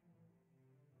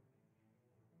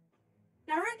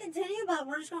 Now we're gonna continue, but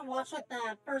we're just gonna watch like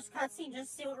the first cutscene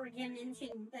just to see what we're getting into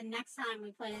the next time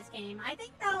we play this game. I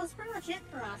think that was pretty much it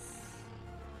for us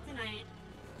tonight.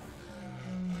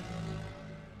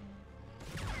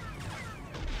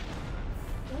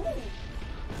 Ooh.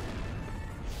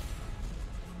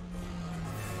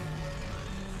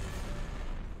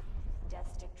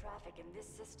 Death stick traffic in this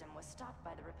system was stopped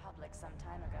by the Republic some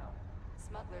time ago.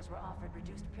 Smugglers were offered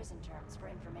reduced prison terms for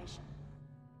information.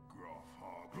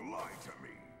 Grofhog, lie to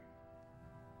me!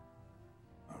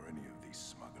 Are any of these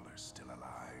smugglers still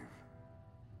alive?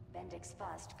 Bendix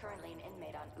Fust, currently an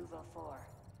inmate on Uvo 4.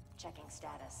 Checking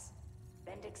status.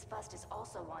 Bendix Fust is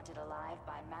also wanted alive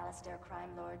by Malastare crime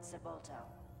lord Sebulto.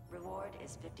 Reward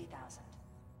is 50,000.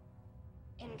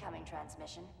 Incoming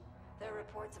transmission. There are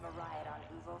reports of a riot on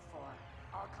Uvo 4.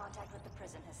 All contact with the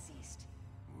prison has ceased.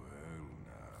 Well,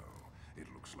 now, it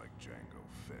looks like Jango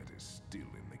Fett is still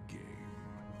in the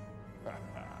game.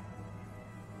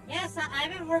 Yes,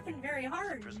 I've been working very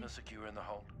hard. Is the prisoner secure in the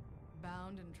hold?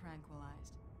 Bound and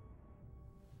tranquilized.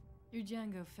 You're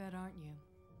Jango Fett, aren't you?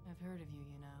 I've heard of you,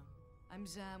 you know. I'm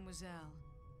Zam Wazell.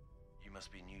 You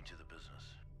must be new to the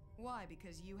business. Why,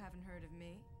 because you haven't heard of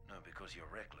me? No, because you're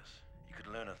reckless. You could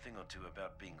learn a thing or two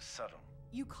about being subtle.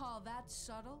 You call that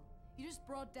subtle? You just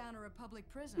brought down a Republic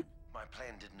prison. My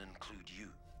plan didn't include you,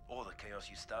 or the chaos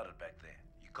you started back there.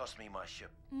 You cost me my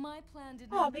ship. My plan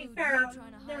didn't Oh, be include fair, you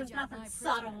trying to there was hijack nothing my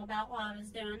subtle prisoner. about what I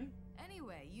was doing.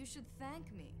 Anyway, you should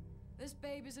thank me. This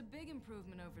babe is a big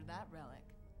improvement over that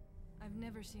relic. I've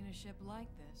never seen a ship like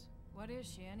this. What is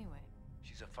she, anyway?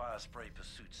 She's a fire spray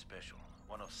pursuit special.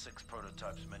 One of 6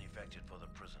 prototypes manufactured for the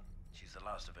prison. She's the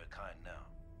last of her kind now.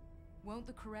 Won't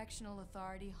the correctional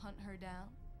authority hunt her down?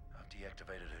 I've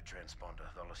deactivated her transponder.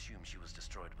 They'll assume she was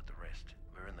destroyed with the rest.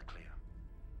 We're in the clear.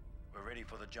 We're ready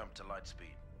for the jump to light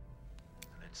speed.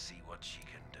 Let's see what she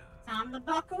can do. Time to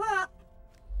buckle up.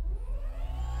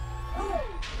 Ooh.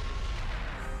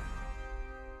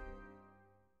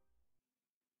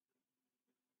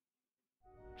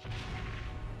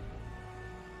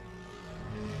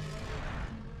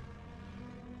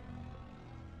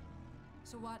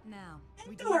 So what now?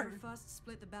 We Endor. deliver first,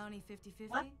 split the bounty 50-50?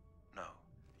 What? No,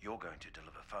 you're going to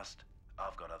deliver first.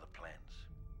 I've got other plans.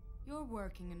 You're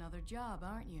working another job,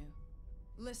 aren't you?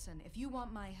 Listen, if you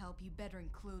want my help, you better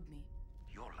include me.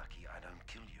 You're lucky I don't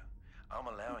kill you. I'm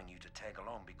allowing you to tag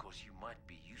along because you might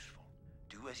be useful.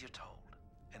 Do as you're told,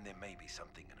 and there may be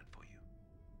something in it for you.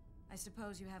 I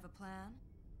suppose you have a plan?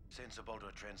 Send Sebulto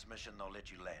a transmission, they'll let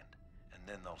you land, and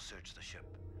then they'll search the ship.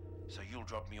 So you'll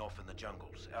drop me off in the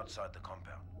jungles, outside the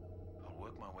compound. I'll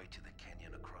work my way to the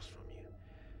canyon across from you.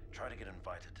 Try to get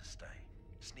invited to stay.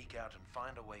 Sneak out and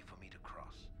find a way for me to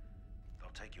cross.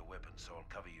 They'll take your weapons, so I'll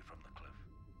cover you from the cliff.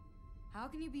 How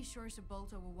can you be sure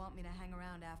Sebulto will want me to hang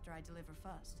around after I deliver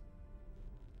first?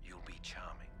 You'll be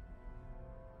charming.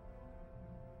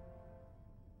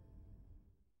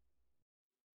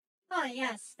 Oh,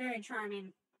 yes, very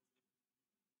charming.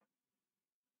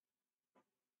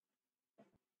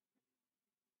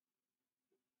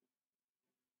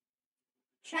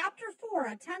 Chapter 4,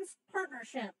 A Tense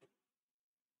Partnership.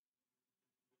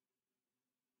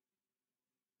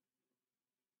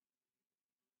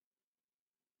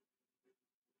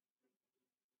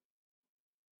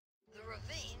 The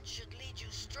ravine should lead you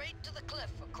straight to the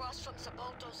cliff across from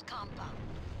Sebulto's compound.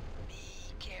 Be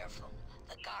careful.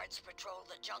 The guards patrol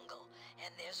the jungle,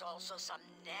 and there's also some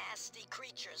nasty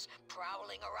creatures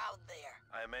prowling around there.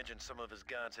 I imagine some of his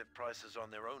guards have prices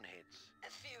on their own heads. A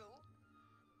few.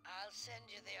 I'll send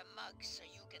you their mugs so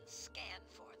you can scan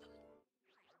for them.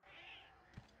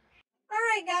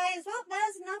 Alright, guys, well, that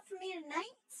is enough for me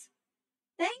tonight.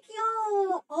 Thank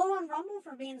y'all all on Rumble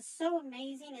for being so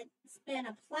amazing. It's been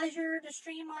a pleasure to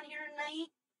stream on here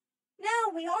tonight.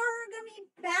 Now, we are going to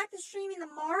be back to streaming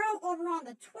tomorrow over on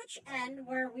the Twitch end,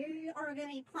 where we are going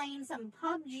to be playing some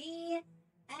PUBG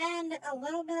and a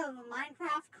little bit of a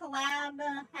Minecraft collab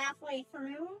halfway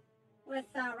through with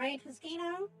Ray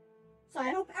Toscano. So I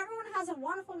hope everyone has a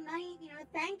wonderful night. You know,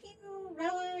 thank you,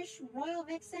 Relish, Royal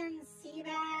Vixen,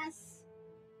 Seabass,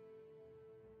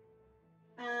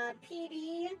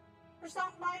 PD, for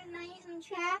stopping by tonight in the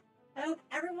chat. I hope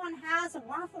everyone has a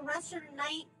wonderful rest of the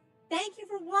night. Thank you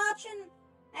for watching,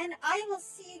 and I will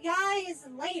see you guys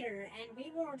later. And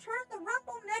we will return to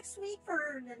Rumble next week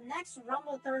for the next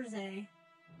Rumble Thursday.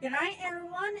 Good night,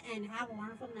 everyone, and have a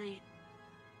wonderful night.